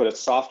jerky, but it's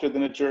softer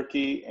than a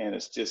jerky, and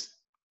it's just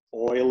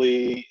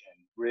oily and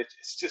rich.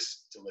 It's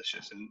just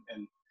delicious.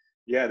 And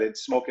yeah, they'd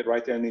smoke it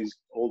right there in these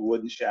old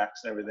wooden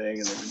shacks and everything.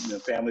 And the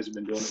families have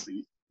been doing it for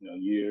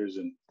years.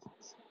 And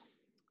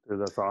dude,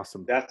 that's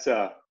awesome. That's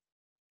that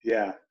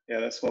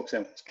smoked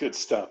salmon. It's good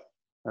stuff.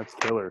 That's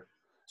killer.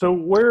 So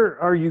where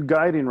are you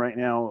guiding right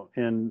now?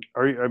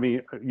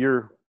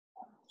 You're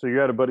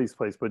at a buddy's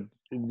place, but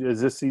is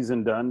this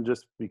season done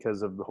just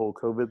because of the whole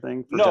COVID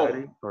thing?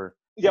 No.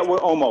 Yeah, we're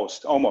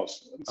almost.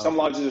 Some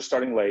lodges are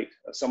starting late.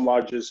 Some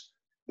lodges,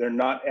 they're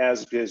not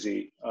as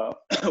busy.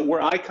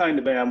 Where I kind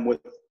of am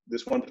with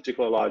this one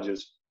particular lodge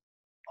is,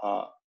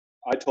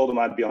 I told them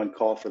I'd be on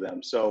call for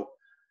them. So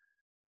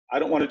I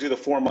don't want to do the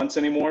 4 months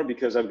anymore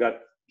because I've got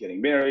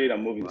getting married.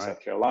 I'm moving to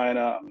South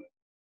Carolina. I'm going to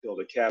build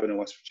a cabin in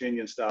West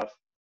Virginia and stuff.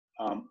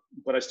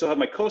 But I still have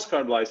my Coast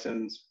Guard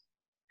license,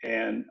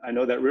 and I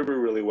know that river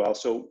really well.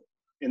 So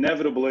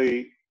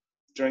inevitably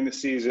during the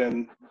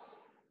season,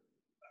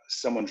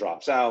 someone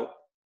drops out,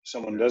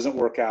 someone doesn't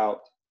work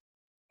out,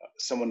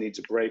 someone needs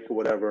a break or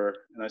whatever.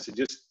 And I said,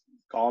 just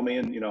call me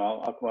and,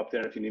 I'll come up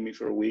there if you need me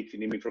for a week, if you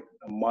need me for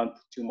a month,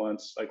 2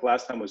 months. Like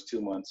last time was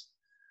 2 months.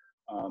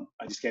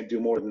 I just can't do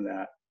more than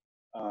that.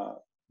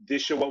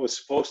 This year, what was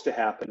supposed to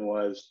happen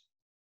was,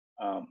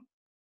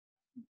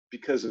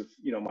 because of,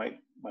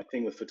 my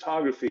thing with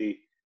photography,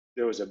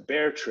 there was a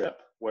bear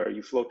trip where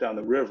you float down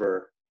the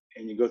river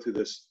and you go through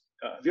this.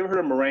 Have you ever heard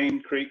of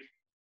Moraine Creek?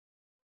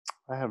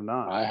 I have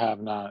not. I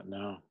have not,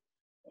 no.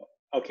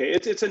 Okay,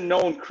 it's a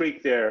known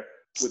creek there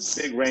with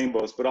big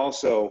rainbows, but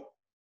also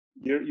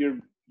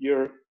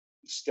you're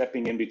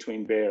stepping in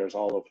between bears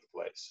all over the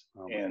place.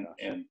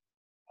 In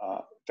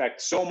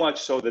fact, so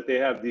much so that they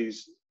have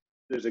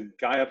there's a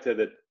guy up there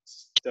that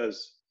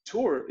does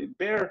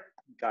bear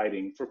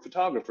guiding for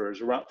photographers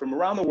from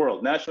around the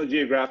world, National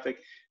Geographic,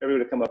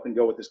 everybody to come up and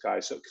go with this guy.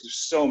 So, because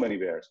there's so many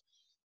bears.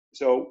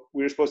 So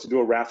we were supposed to do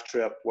a raft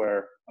trip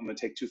where I'm going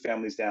to take 2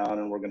 families down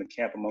and we're going to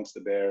camp amongst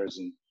the bears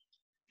and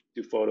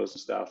do photos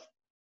and stuff.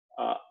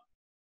 I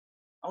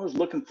was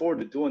looking forward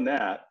to doing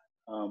that.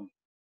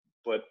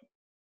 But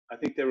I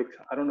think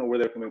I don't know where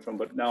they're coming from,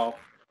 but now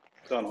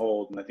it's on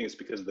hold. And I think it's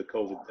because of the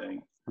COVID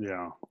thing.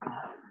 Yeah.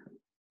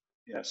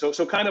 Yeah. So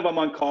kind of I'm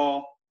on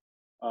call.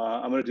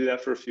 I'm going to do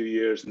that for a few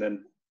years. And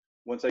then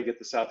once I get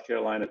the South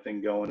Carolina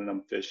thing going and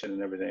I'm fishing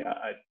and everything,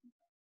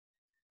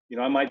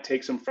 I might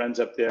take some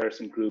friends up there,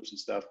 some groups and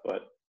stuff,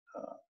 but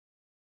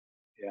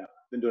yeah,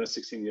 been doing it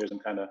 16 years. I'm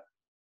kind of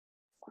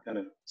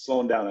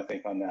slowing down, I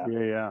think, on that.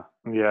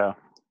 Yeah.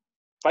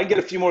 If I get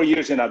a few more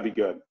years in, I'd be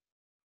good.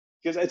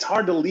 Because it's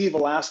hard to leave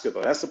Alaska,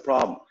 though. That's the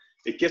problem.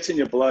 It gets in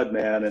your blood,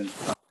 man. And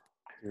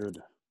Good.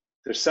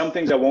 there's some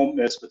things I won't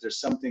miss, but there's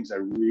some things I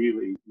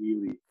really,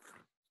 really,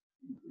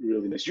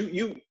 really miss.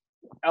 You,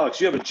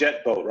 Alex, you have a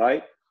jet boat,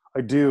 right?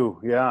 I do.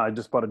 Yeah, I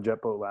just bought a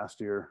jet boat last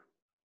year.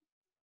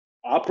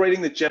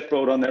 Operating the jet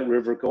boat on that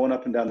river, going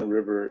up and down the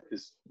river,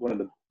 is one of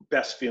the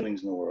best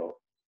feelings in the world.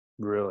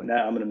 Really?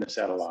 Now I'm going to miss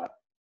that a lot.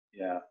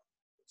 Yeah.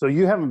 So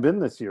you haven't been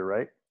this year,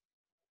 right?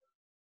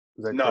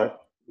 Is that No. correct?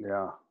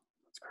 Yeah.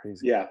 That's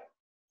crazy. Yeah.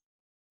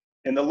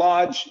 And the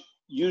lodge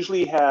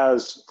usually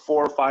has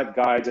 4 or 5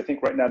 guides. I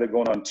think right now they're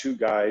going on 2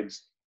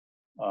 guides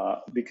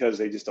because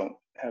they just don't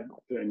have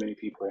very many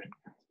people.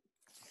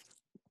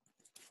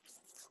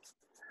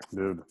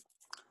 Dude.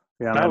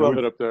 Yeah, I man, love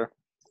it up there.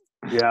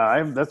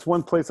 Yeah, that's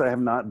one place I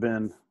have not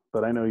been,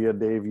 but I know you,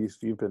 Dave,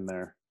 you've been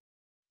there.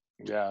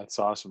 Yeah, it's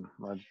awesome.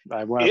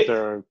 I went up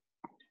there.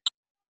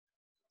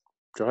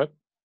 Go ahead.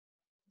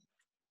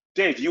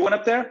 Dave, you went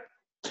up there?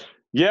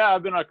 Yeah,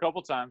 I've been a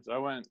couple times. I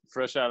went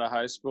fresh out of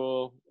high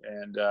school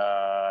and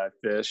I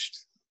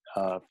fished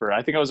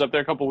I think I was up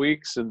there a couple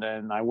weeks, and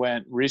then I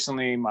went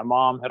recently. My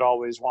mom had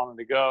always wanted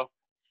to go,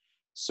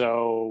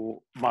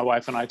 so my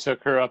wife and I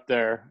took her up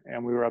there,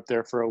 and we were up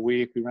there for a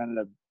week. We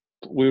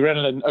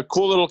rented a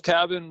cool little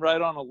cabin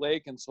right on a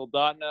lake in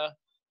Soldotna.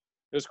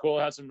 It was cool.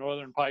 It had some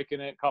northern pike in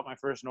it. Caught my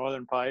first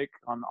northern pike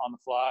on the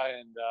fly,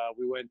 and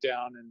we went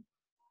down and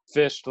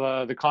fished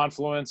the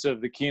confluence of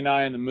the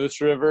Kenai and the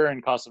Moose River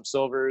and caught some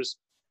silvers.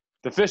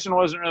 The fishing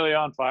wasn't really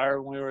on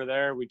fire when we were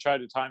there. We tried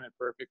to time it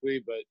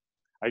perfectly, but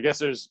I guess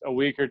there's a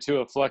week or two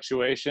of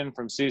fluctuation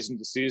from season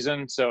to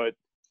season. So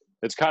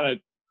it's kind of,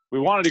 we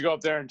wanted to go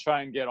up there and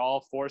try and get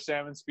all 4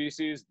 salmon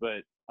species,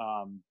 but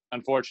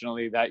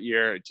unfortunately that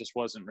year it just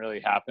wasn't really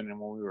happening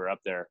when we were up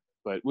there.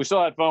 But we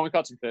still had fun. We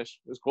caught some fish.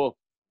 It was cool.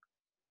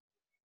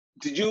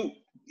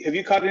 Have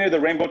you caught any of the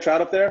rainbow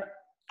trout up there?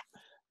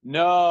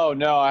 No,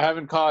 I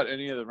haven't caught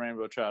any of the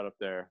rainbow trout up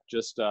there.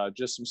 Just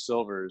some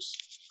silvers.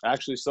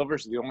 Actually,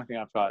 silvers are the only thing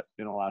I've caught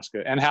in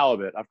Alaska, and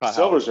halibut. I've caught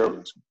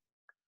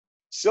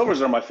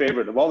Silvers are my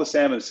favorite. Of all the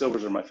salmon,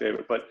 silvers are my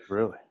favorite. But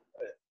Really?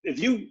 if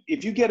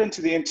you get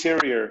into the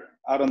interior,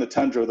 out on the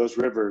tundra, those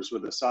rivers where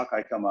the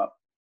sockeye come up,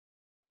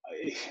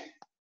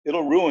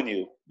 it'll ruin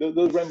you.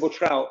 Those rainbow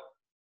trout,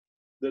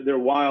 they're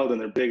wild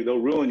and they're big. They'll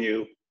ruin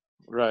you.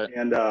 Right.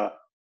 And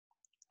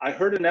I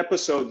heard an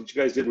episode that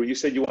you guys did where you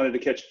said you wanted to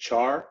catch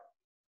char.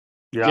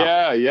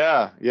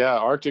 Yeah.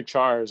 Arctic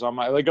char is on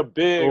my a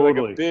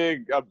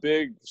big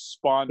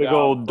spawned big out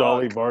old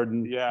Dolly buck.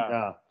 Varden.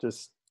 Yeah.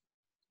 Just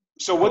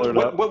So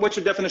what's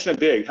your definition of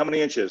big? How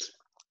many inches?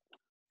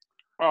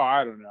 Oh,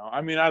 I don't know.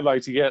 I mean, I'd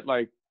like to get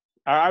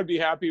I'd be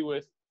happy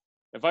with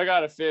if I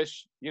got a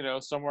fish,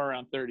 somewhere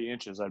around 30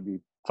 inches. I'd be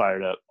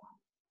fired up.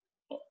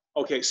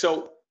 Okay,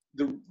 so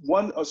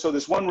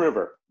there's one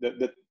river that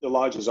the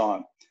lodge is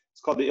on. It's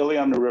called the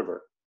Iliamna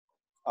River.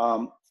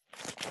 I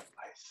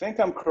think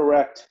I'm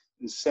correct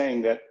in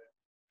saying that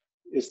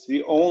it's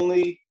the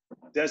only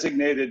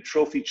designated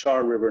trophy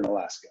char river in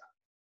Alaska.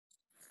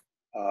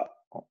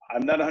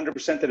 I'm not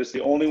 100% that it's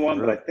the only one,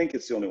 but I think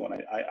it's the only one.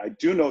 I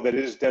do know that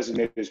it is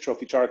designated as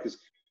trophy char because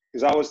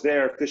I was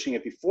there fishing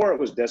it before it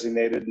was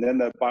designated, and then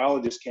the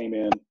biologists came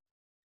in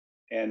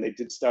and they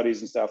did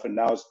studies and stuff, and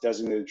now it's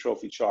designated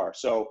trophy char.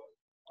 So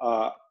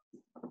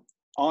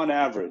on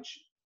average,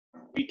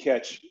 we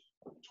catch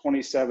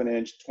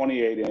 27-inch,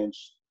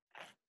 28-inch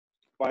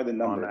by the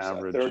numbers. on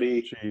average.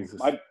 30. Jesus.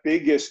 My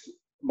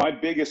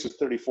biggest is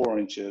 34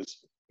 inches.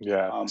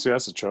 Yeah. See,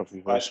 that's a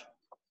trophy fish.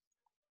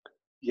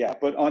 Yeah,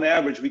 but on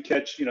average, we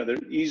catch, they're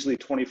easily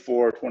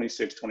 24,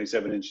 26,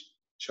 27-inch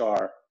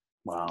char.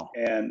 Wow.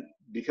 And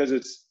because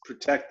it's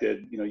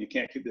protected, you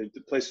can't keep the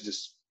place is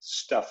just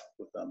stuffed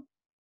with them.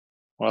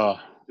 Wow.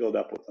 Filled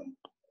up with them.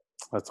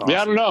 That's awesome.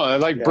 Yeah, I don't know.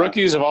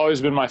 Brookies have always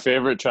been my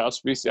favorite trout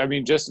species. I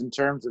mean, just in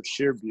terms of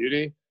sheer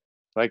beauty.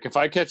 If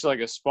I catch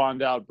a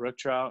spawned out brook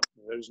trout,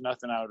 there's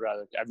nothing I would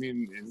rather. I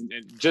mean,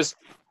 just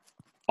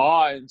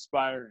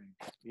awe-inspiring,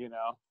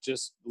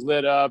 just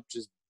lit up,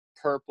 just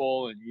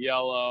purple and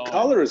yellow.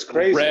 Color is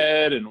crazy.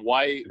 Red and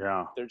white.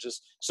 Yeah. They're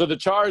just so the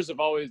char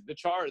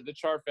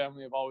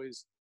family have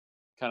always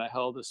kind of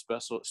held a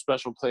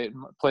special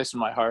place in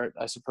my heart,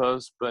 I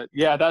suppose. But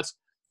yeah,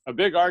 a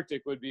big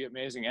Arctic would be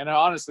amazing. And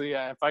honestly,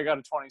 if I got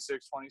a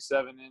 26,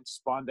 27 inch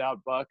spawned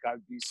out buck,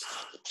 I'd be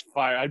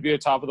fire. I'd be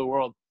at top of the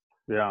world.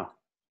 Yeah.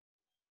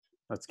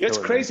 That's It's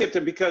killer, crazy man. up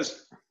there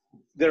because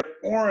they're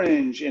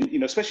orange and,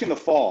 especially in the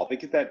fall, they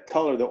get that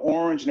color, the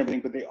orange and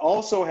everything, but they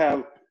also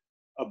have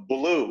a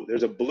blue.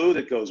 There's a blue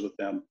that goes with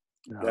them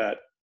that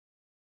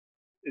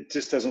it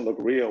just doesn't look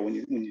real when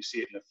you see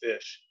it in the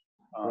fish.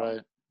 Right.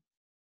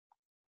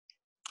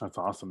 That's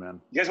awesome,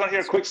 man. You guys want to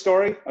hear a quick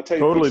story? I'll tell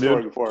you Totally, a quick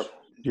story dude. before.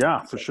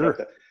 Yeah, for sure.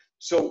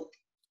 So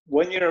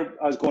one year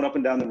I was going up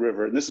and down the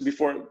river, and this is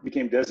before it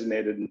became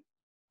designated. And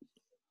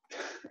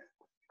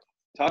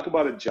talk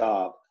about a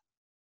job.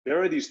 There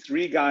are these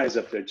 3 guys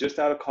up there just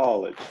out of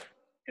college,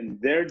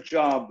 and their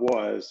job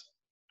was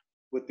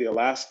with the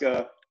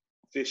Alaska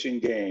Fish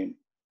and Game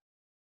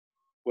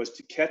was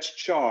to catch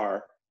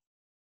char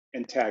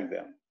and tag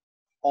them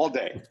all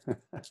day.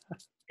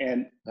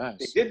 And Nice.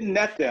 they didn't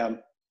net them.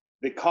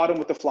 They caught them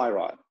with the fly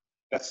rod.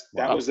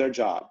 That was their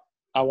job.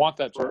 I want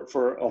that job.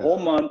 For a whole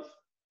month.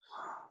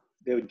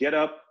 They would get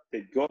up,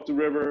 they'd go up the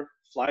river,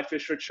 fly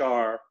fish for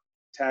char,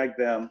 tag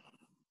them.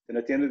 And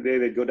at the end of the day,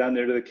 they'd go down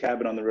there to the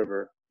cabin on the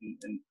river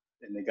and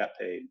they got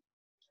paid.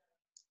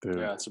 Dude.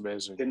 Yeah, it's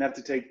amazing. Didn't have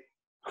to take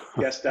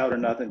guests out or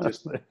nothing,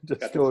 just got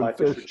to go fly and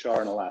fish fish. for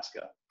char in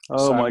Alaska.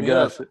 Oh Sign my me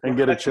gosh. up. And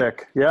get a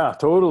check. Yeah,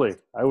 totally.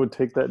 I would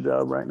take that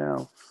job right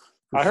now.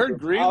 I heard I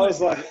Greenland.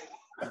 was like,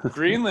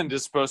 Greenland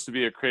is supposed to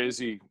be a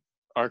crazy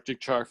Arctic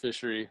char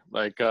fishery.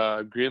 Like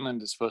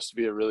Greenland is supposed to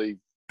be a really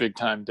big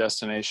time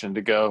destination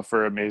to go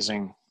for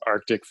amazing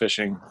Arctic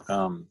fishing.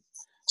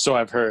 So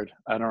I've heard.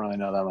 I don't really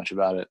know that much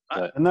about it,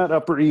 but And that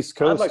upper East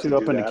Coast like too, to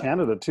up do into that.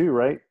 Canada too,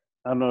 right?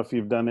 I don't know if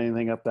you've done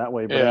anything up that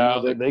way, but I Yeah,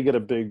 know that they get a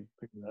big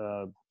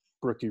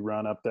brookie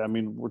run up there. I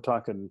mean, we're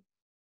talking,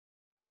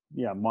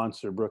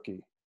 monster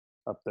brookie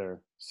up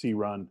there, sea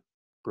run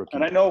brookie.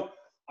 and I know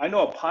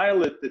a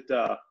pilot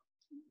that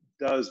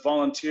does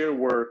volunteer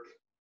work,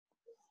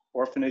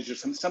 orphanage or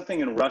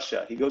something in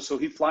Russia.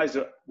 He flies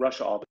to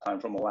Russia all the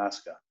time from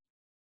Alaska.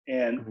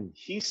 And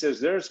he says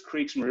there's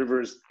creeks and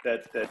rivers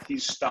that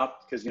he's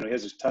stopped because, he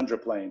has his Tundra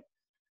plane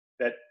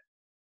that,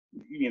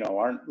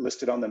 aren't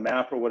listed on the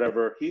map or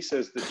whatever. He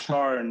says the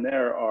char in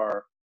there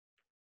are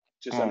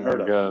just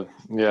unheard of. God.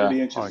 Yeah.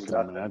 30 inches I is can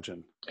nothing.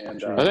 imagine.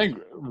 And I think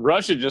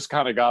Russia just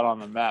kind of got on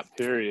the map,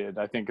 period.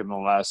 I think in the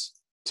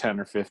last 10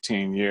 or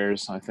 15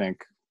 years, I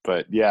think.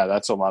 But yeah,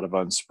 that's a lot of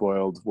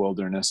unspoiled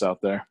wilderness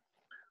out there.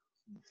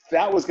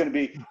 that was going to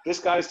be, this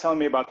guy's telling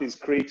me about these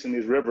creeks and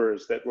these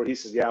rivers where he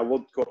says, yeah,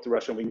 we'll go up to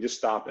Russia and we can just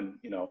stop and,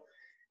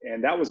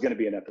 and that was going to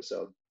be an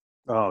episode.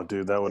 Oh,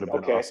 dude, that would have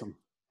been awesome.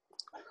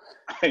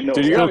 I know.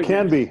 Dude, Still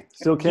can be.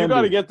 You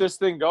got to get this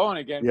thing going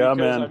again. Yeah,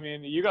 because, man. I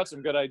mean, you got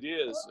some good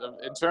ideas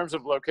in terms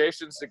of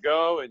locations to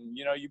go, and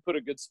you put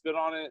a good spin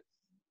on it.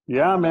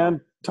 Yeah,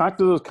 man. Talk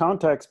to those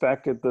contacts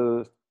back at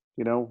the.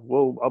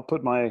 I'll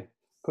put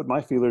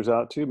my feelers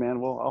out too, man.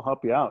 I'll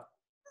help you out.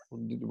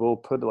 We'll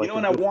put like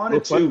and I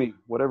wanted to me,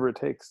 whatever it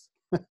takes.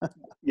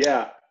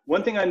 Yeah,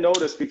 one thing I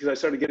noticed because I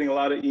started getting a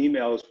lot of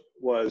emails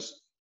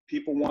was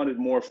people wanted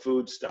more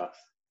food stuff.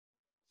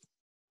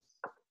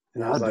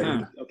 And I was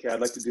like, okay,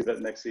 I'd like to do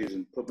that next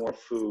season. Put more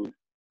food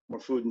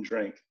and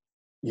drink.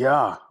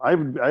 Yeah,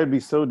 I'd be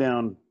so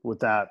down with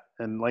that.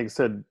 And like I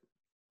said,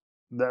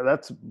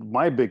 that's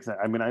my big thing.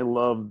 I mean, I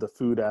love the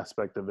food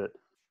aspect of it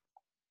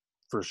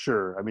for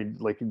sure. I mean,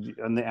 like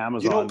on the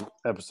Amazon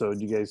episode,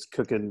 you guys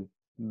cooking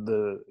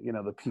the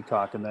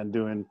peacock and then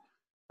doing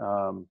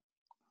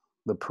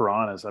the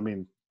piranhas. I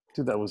mean,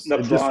 dude, that was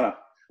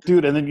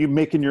dude. And then you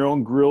making your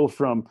own grill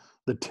from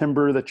the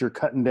timber that you're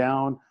cutting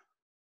down.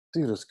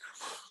 Dude, it's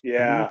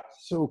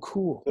so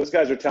cool. Those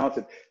guys are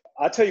talented.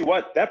 I'll tell you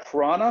what, that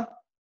piranha,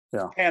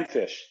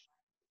 panfish,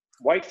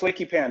 white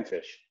flaky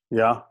panfish.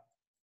 Yeah,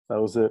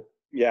 that was it.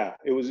 Yeah,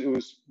 it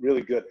was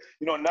really good.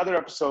 Another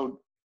episode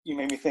you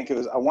made me think of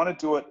is I want to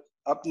do it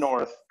up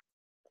north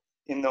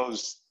in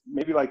those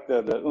maybe like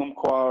the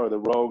Umpqua or the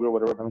Rogue or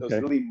whatever, those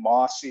really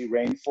mossy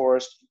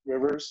rainforest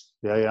rivers.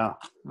 Yeah.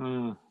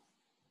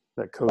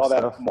 That coast all that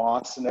stuff.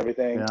 moss and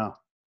everything.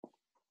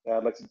 Yeah,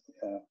 I'd like to.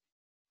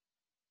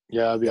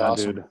 Yeah, that'd be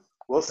awesome. Dude.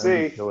 We'll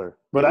see. Killer.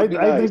 But I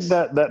think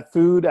that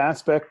food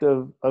aspect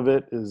of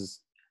it is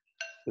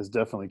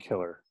definitely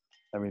killer.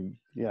 I mean,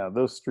 yeah,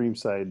 those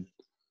streamside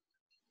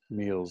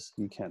meals,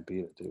 you can't beat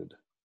it, dude.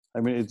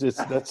 I mean,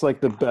 that's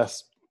like the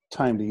best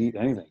time to eat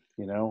anything.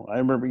 I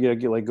remember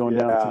like going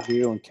down to the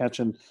hill and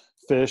catching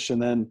fish,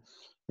 and then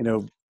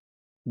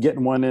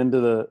getting one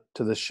into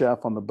the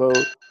chef on the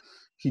boat.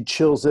 He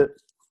chills it,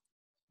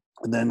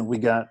 and then we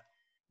got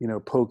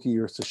poke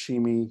or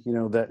sashimi,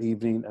 that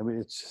evening. I mean,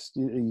 it's just,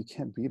 you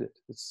can't beat it.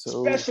 It's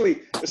so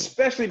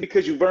especially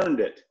because you've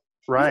earned it.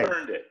 Right. You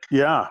earned it.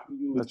 Yeah.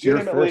 That's your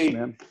fish,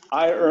 man.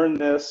 I earned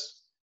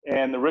this,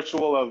 and the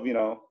ritual of,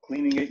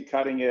 cleaning it and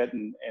cutting it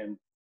and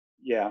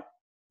yeah.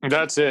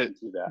 That's it.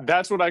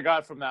 That's what I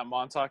got from that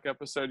Montauk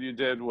episode you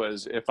did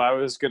was if I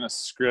was going to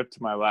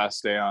script my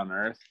last day on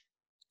Earth,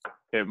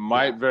 it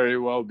might very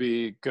well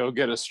be go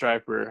get a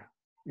striper,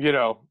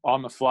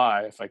 on the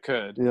fly if I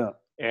could. Yeah.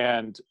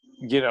 And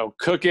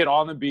cook it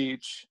on the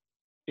beach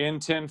in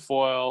tin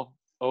foil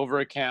over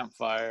a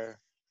campfire.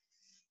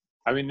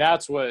 I mean,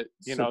 that's what,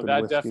 Sipping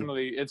that whiskey.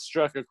 definitely, it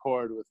struck a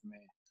chord with me.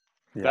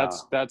 Yeah.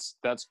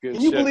 That's good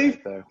Can you shit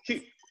believe? right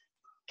there.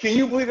 Can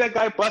you believe that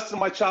guy busted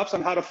my chops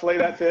on how to fillet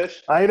that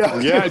fish? I know.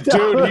 Yeah, dude,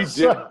 he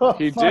That was did.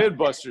 He so did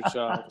bust your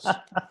chops.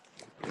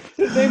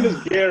 His name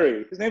is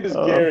Gary. His name is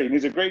Oh. Gary, and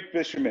he's a great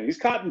fisherman. He's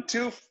caught in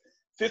 2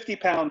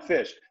 50-pound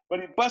fish,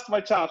 but he busted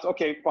my chops.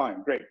 Okay,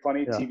 fine, great,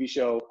 funny Yeah. TV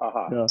show,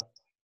 haha. Yeah.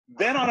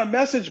 Then on a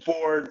message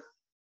board,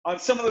 on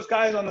some of those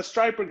guys on the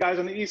striper guys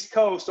on the East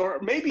Coast, or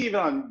maybe even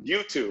on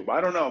YouTube,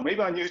 I don't know,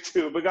 maybe on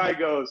YouTube, a guy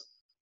goes,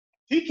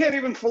 he can't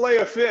even fillet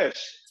a fish.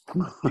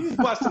 He's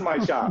busting my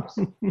chops.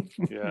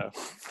 Yeah.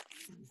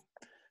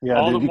 Yeah,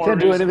 All dude, the you more can't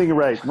do reason- anything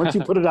right. Once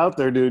you put it out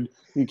there, dude,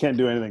 you can't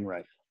do anything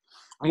right.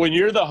 When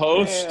you're the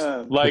host,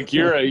 Man. like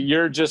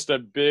you're just a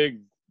big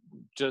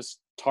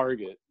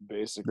target,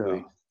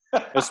 basically.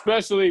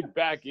 Especially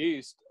back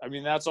east. I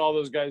mean, that's all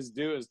those guys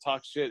do is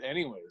talk shit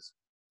anyways.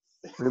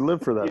 They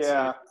live for that.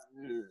 Yeah.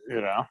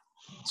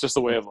 It's just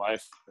the way of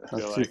life. I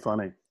That's feel too like.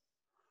 funny.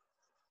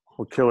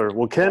 Well, killer.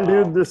 Well, Ken,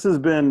 Wow. dude, this has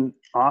been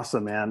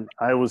awesome, man.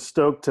 I was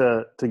stoked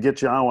to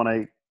get you on when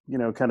I,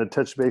 kind of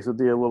touched base with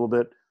you a little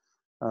bit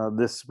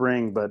this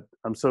spring, but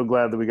I'm so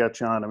glad that we got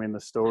you on. I mean, the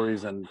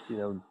stories and,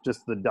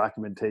 just the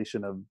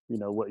documentation of,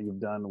 what you've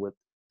done with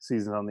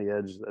Season on the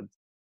Edge. That's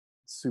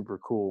super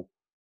cool.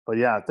 But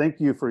yeah, thank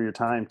you for your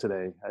time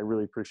today. I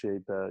really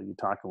appreciate you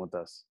talking with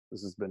us.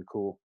 This has been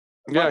cool.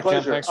 Yeah, Ken,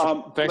 pleasure. thanks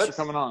for Let's-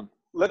 coming on.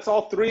 Let's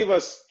all 3 of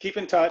us keep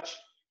in touch.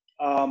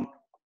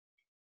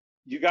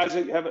 You guys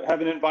have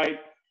an invite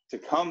to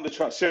come to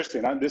try. Seriously,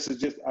 and I'm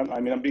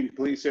being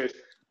completely serious.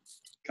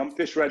 Come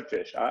fish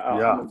redfish.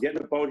 I'm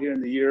getting a boat here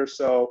in the year or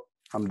so.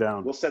 I'm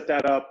down. We'll set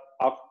that up.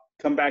 I'll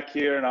come back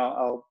here and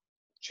I'll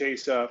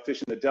chase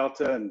fish in the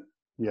Delta and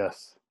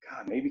Yes.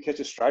 God, maybe catch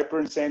a striper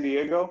in San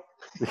Diego.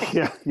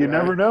 Yeah, you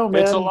never know,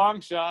 man. It's a long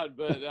shot,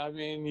 but I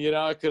mean,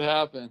 it could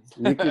happen.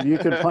 You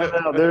could find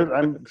out there.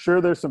 I'm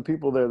sure there's some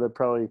people there that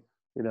probably,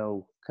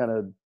 kind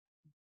of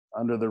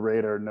under the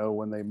radar know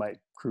when they might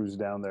cruise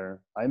down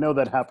there. I know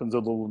that happens a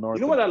little north.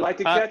 You know what I'd like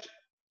to catch?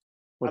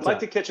 What's I'd like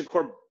that? to catch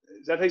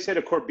is that how you say it,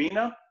 a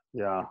Corbina?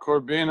 Yeah.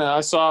 Corbina,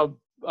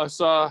 I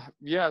saw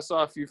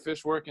a few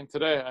fish working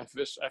today. I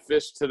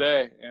fished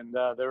today, and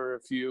there were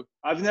a few.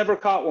 I've never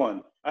caught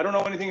one. I don't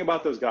know anything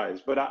about those guys,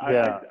 but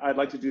I'd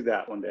like to do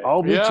that one day.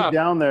 I'll meet Yeah. you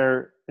down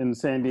there in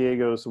San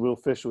Diego, so we'll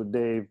fish with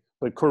Dave.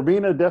 But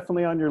Corbina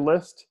definitely on your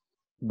list,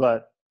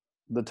 but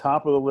the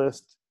top of the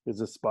list is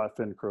a spot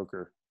fin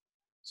croaker.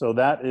 So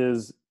that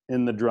is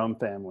in the drum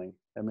family.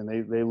 I mean,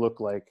 they look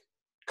like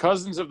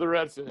Cousins of the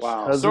redfish.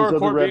 Wow. cousins So are of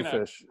the Corbina.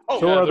 redfish. Oh,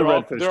 so Yeah, are the they're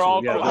all- redfish. They're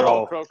all, too. Yeah, they're they're all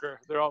all croaker.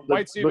 They're all but-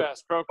 white sea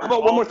bass croaker. How about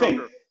all one more thing?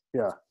 croaker.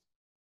 yeah.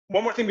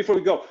 One more thing before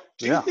we go.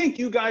 Do you Yeah. think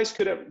you guys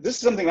could have, this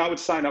is something I would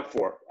sign up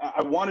for.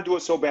 I want to do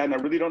it so bad and I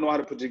really don't know how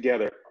to put it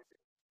together.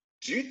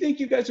 Do you think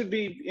you guys would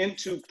be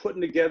into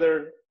putting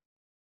together,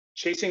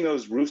 chasing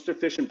those rooster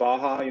fish in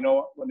Baja,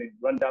 when they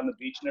run down the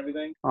beach and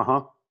everything?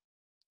 Uh-huh.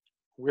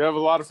 We have a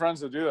lot of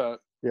friends that do that.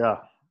 Yeah.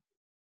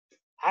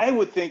 I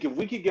would think if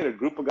we could get a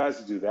group of guys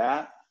to do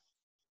that,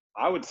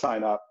 I would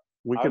sign up.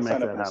 We I can would make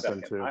sign up that in a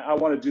happen second. too. I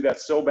want to do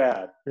that so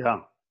bad. Yeah.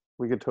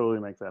 We could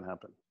totally make that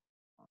happen.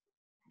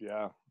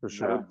 Yeah, For I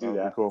sure. would do would be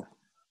that. cool.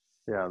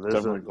 Yeah, there's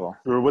Definitely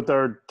cool. with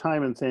our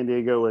time in San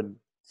Diego and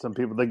some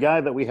people, the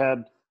guy that we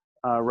had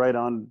right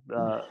on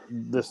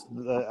this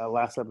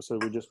last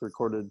episode we just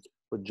recorded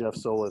with Jeff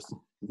Solis,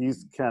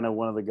 he's kind of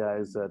one of the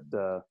guys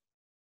that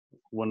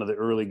one of the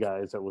early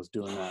guys that was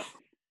doing that,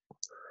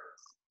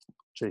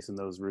 chasing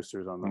those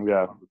roosters on the,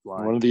 Yeah. on the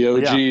fly. One of the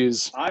But yeah,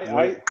 OGs.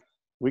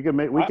 we could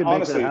make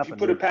Honestly, that happen. if you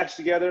put a dude. package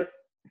together,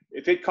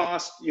 if it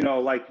costs,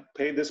 like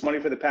pay this money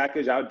for the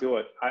package, I would do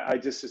it.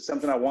 It's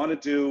something I want to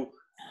do.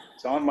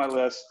 It's on my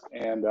list.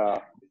 And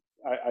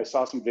I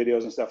saw some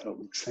videos and stuff and it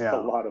looks Yeah.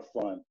 a lot of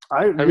fun.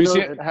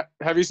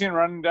 Have you seen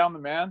Running Down the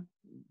Man?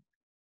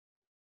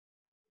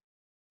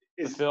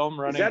 The Is, film is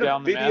Running that a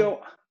Down the Man?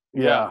 video?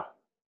 Yeah.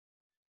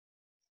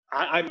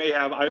 I may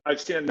have.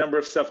 I've seen a number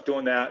of stuff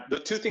doing that. The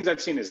 2 things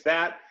I've seen is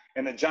that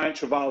and the giant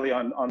trevally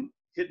on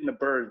hitting the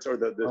birds or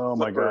the Oh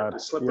my flipper, God. the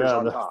slippers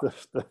on top.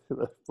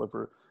 The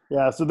flipper.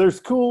 Yeah. So there's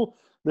cool.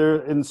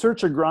 They're in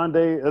Search of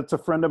Grande. That's a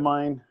friend of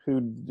mine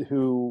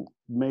who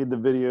made the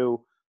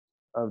video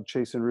of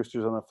chasing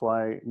roosters on the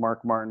fly.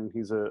 Mark Martin.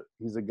 He's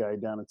a guy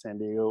down in San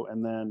Diego.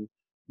 And then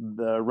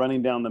the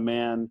Running Down the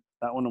Man.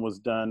 That one was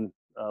done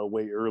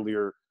way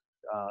earlier.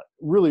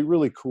 Really,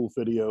 really cool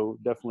video.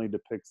 Definitely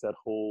depicts that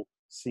whole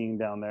scene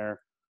down there.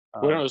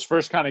 When it was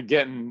first kind of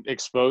getting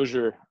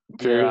exposure,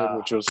 period, Yeah.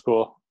 which was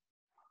cool.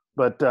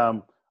 But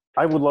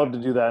I would love to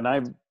do that, and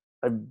I've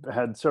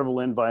had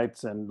several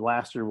invites, and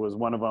last year was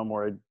one of them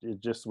where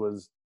it just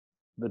was,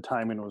 the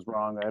timing was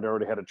wrong. I'd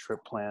already had a trip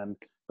planned,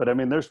 but I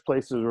mean, there's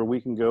places where we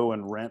can go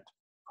and rent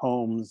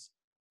homes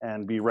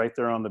and be right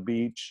there on the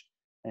beach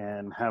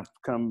and have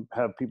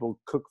people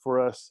cook for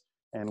us,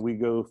 and we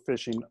go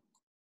fishing,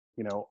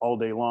 all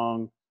day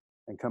long,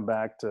 and come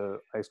back to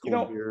ice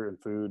cold beer and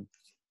food.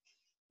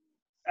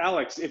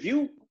 Alex, if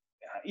you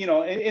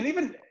know, and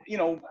even, you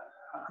know,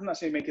 I'm not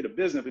saying make it a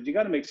business, but you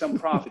got to make some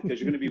profit because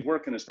you're going to be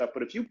working and stuff.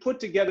 But if you put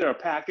together a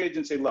package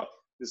and say, look,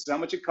 this is how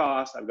much it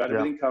costs, I've got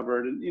everything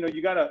covered, and you know,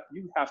 you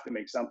have to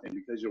make something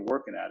because you're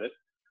working at it.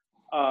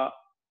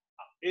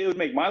 It would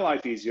make my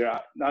life easier,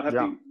 not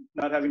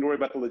having to worry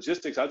about the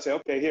logistics. I'd say,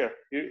 okay,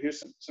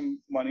 here's some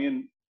money,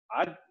 and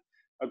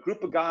a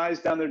group of guys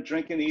down there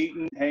drinking,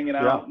 eating, hanging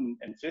out, and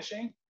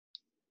fishing.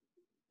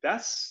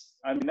 That's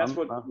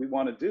what we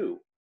want to do.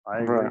 I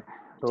agree. Right.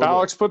 Totally.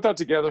 Alex, put that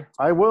together.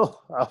 I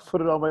will. I'll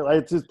put it on my.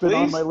 It's just been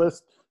on my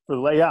list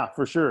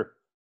for sure.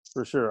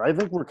 I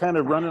think we're kind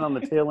of running on the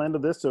tail end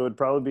of this, so it'd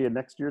probably be a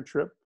next year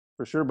trip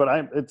for sure.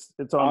 But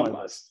it's on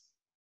my list.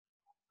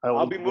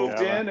 I'll be moved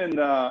in, and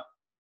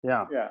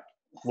yeah.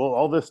 Well,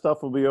 all this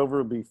stuff will be over.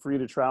 It'll be free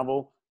to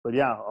travel. But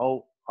yeah,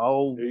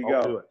 I'll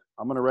do it.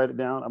 I'm gonna write it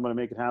down. I'm gonna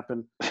make it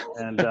happen.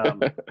 And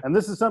and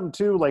this is something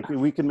too. Like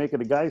we can make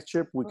it a guys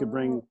trip. We could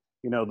bring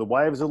the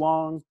wives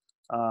along.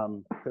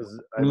 Because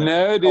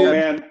no, dude. Oh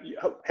man,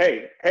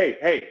 hey!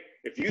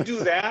 If you do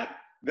that,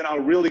 then I'll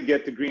really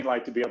get the green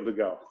light to be able to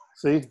go.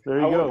 See,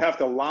 there you go. I wouldn't have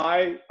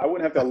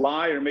to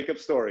lie or make up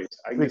stories.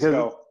 I can because just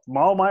go.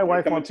 All my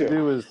wife wants to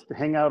do is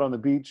hang out on the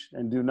beach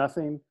and do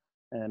nothing.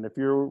 And if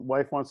your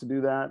wife wants to do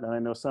that, and I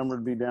know Summer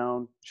would be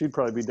down, she'd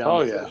probably be down.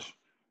 Oh yeah.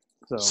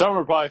 So Summer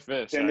would probably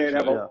fish.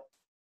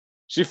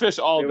 She fished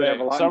all day.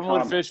 Summer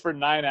would fish for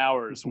 9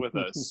 hours with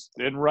us.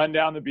 They'd run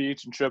down the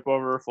beach and trip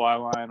over her fly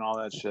line, all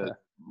that shit.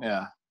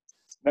 Yeah.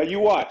 Now you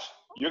watch.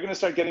 You're going to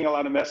start getting a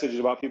lot of messages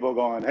about people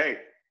going, "Hey,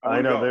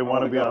 I know they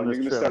want to be on this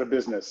trip. You're going to start a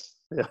business."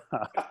 Yeah,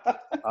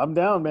 I'm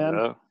down, man.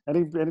 Yeah.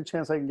 Any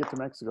chance I can get to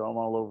Mexico, I'm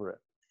all over it.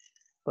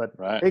 But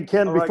hey,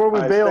 Ken, before we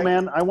bail,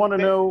 man, I want to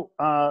know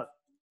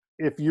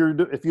if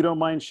you don't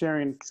mind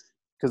sharing,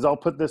 because I'll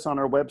put this on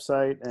our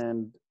website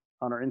and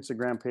on our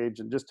Instagram page,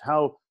 and just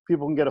how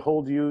people can get a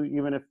hold of you,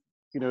 even if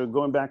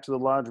going back to the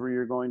lodge where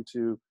you're going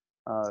to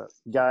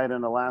guide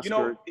in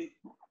Alaska.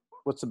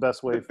 What's the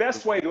best way? The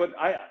best way to it,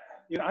 I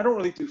don't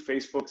really do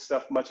Facebook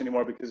stuff much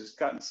anymore because it's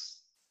gotten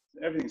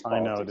everything's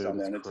politics on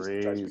there. It just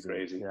drives me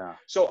crazy. Yeah.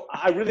 So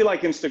I really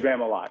like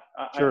Instagram a lot.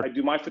 I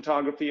do my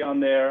photography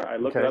on there. I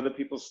look at other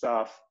people's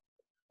stuff.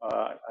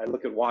 I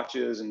look at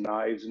watches and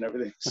knives and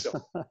everything.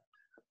 So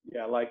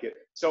yeah, I like it.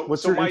 So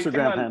what's your my Instagram thing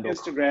on handle?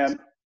 Instagram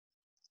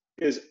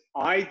is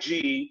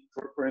IG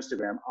for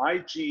Instagram.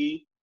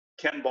 IG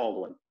Ken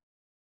Baldwin.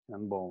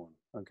 Ken Baldwin.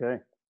 Okay.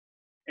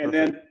 And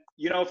then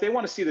if they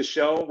want to see the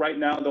show right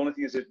now, the only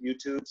thing is at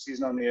YouTube,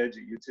 Season on the Edge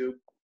at YouTube.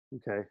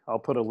 Okay. I'll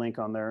put a link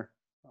on there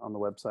on the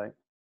website.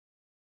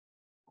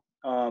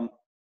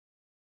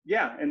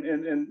 Yeah.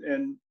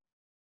 And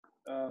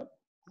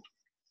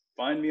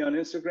find me on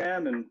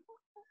Instagram, and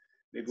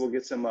maybe we'll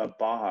get some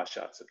Baja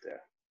shots up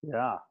there.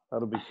 Yeah.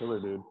 That'll be killer,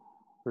 dude.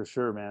 For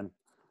sure, man.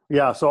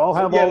 Yeah. So I'll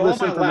have all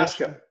this information.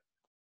 Alaska.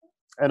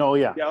 And a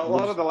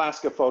lot of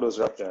Alaska photos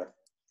are up there.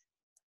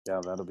 Yeah,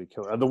 that'll be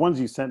killer. The ones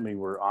you sent me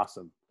were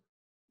awesome.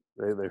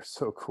 They're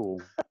so cool.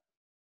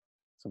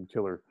 Some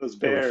killer. Those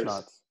bears.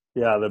 Shots.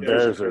 Yeah, the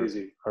bears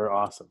are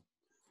awesome.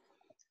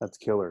 That's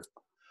killer.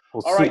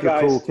 Well, all super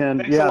cool, Ken.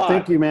 Thanks a lot.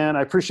 Thank you, man.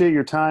 I appreciate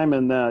your time.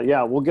 And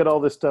we'll get all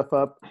this stuff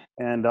up,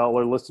 and all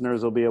our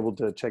listeners will be able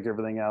to check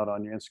everything out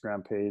on your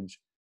Instagram page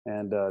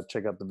and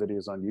check out the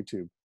videos on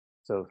YouTube.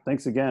 So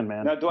thanks again,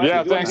 man.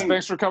 Now,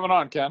 thanks for coming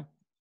on, Ken.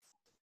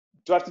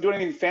 Do I have to do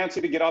anything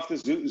fancy to get off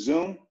this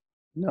Zoom?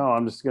 No,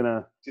 I'm just going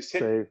to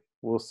say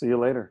we'll see you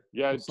later.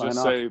 Yeah, just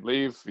say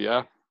leave.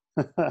 Yeah.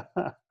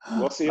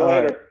 We'll see you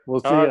later. Right.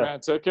 We'll see you. Man.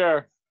 Take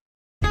care.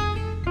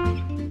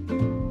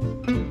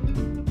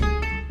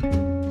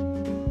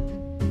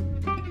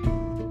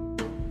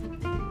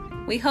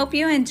 We hope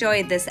you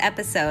enjoyed this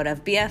episode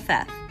of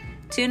BFF.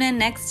 Tune in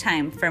next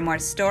time for more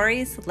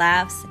stories,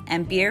 laughs,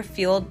 and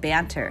beer-fueled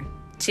banter.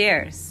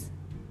 Cheers.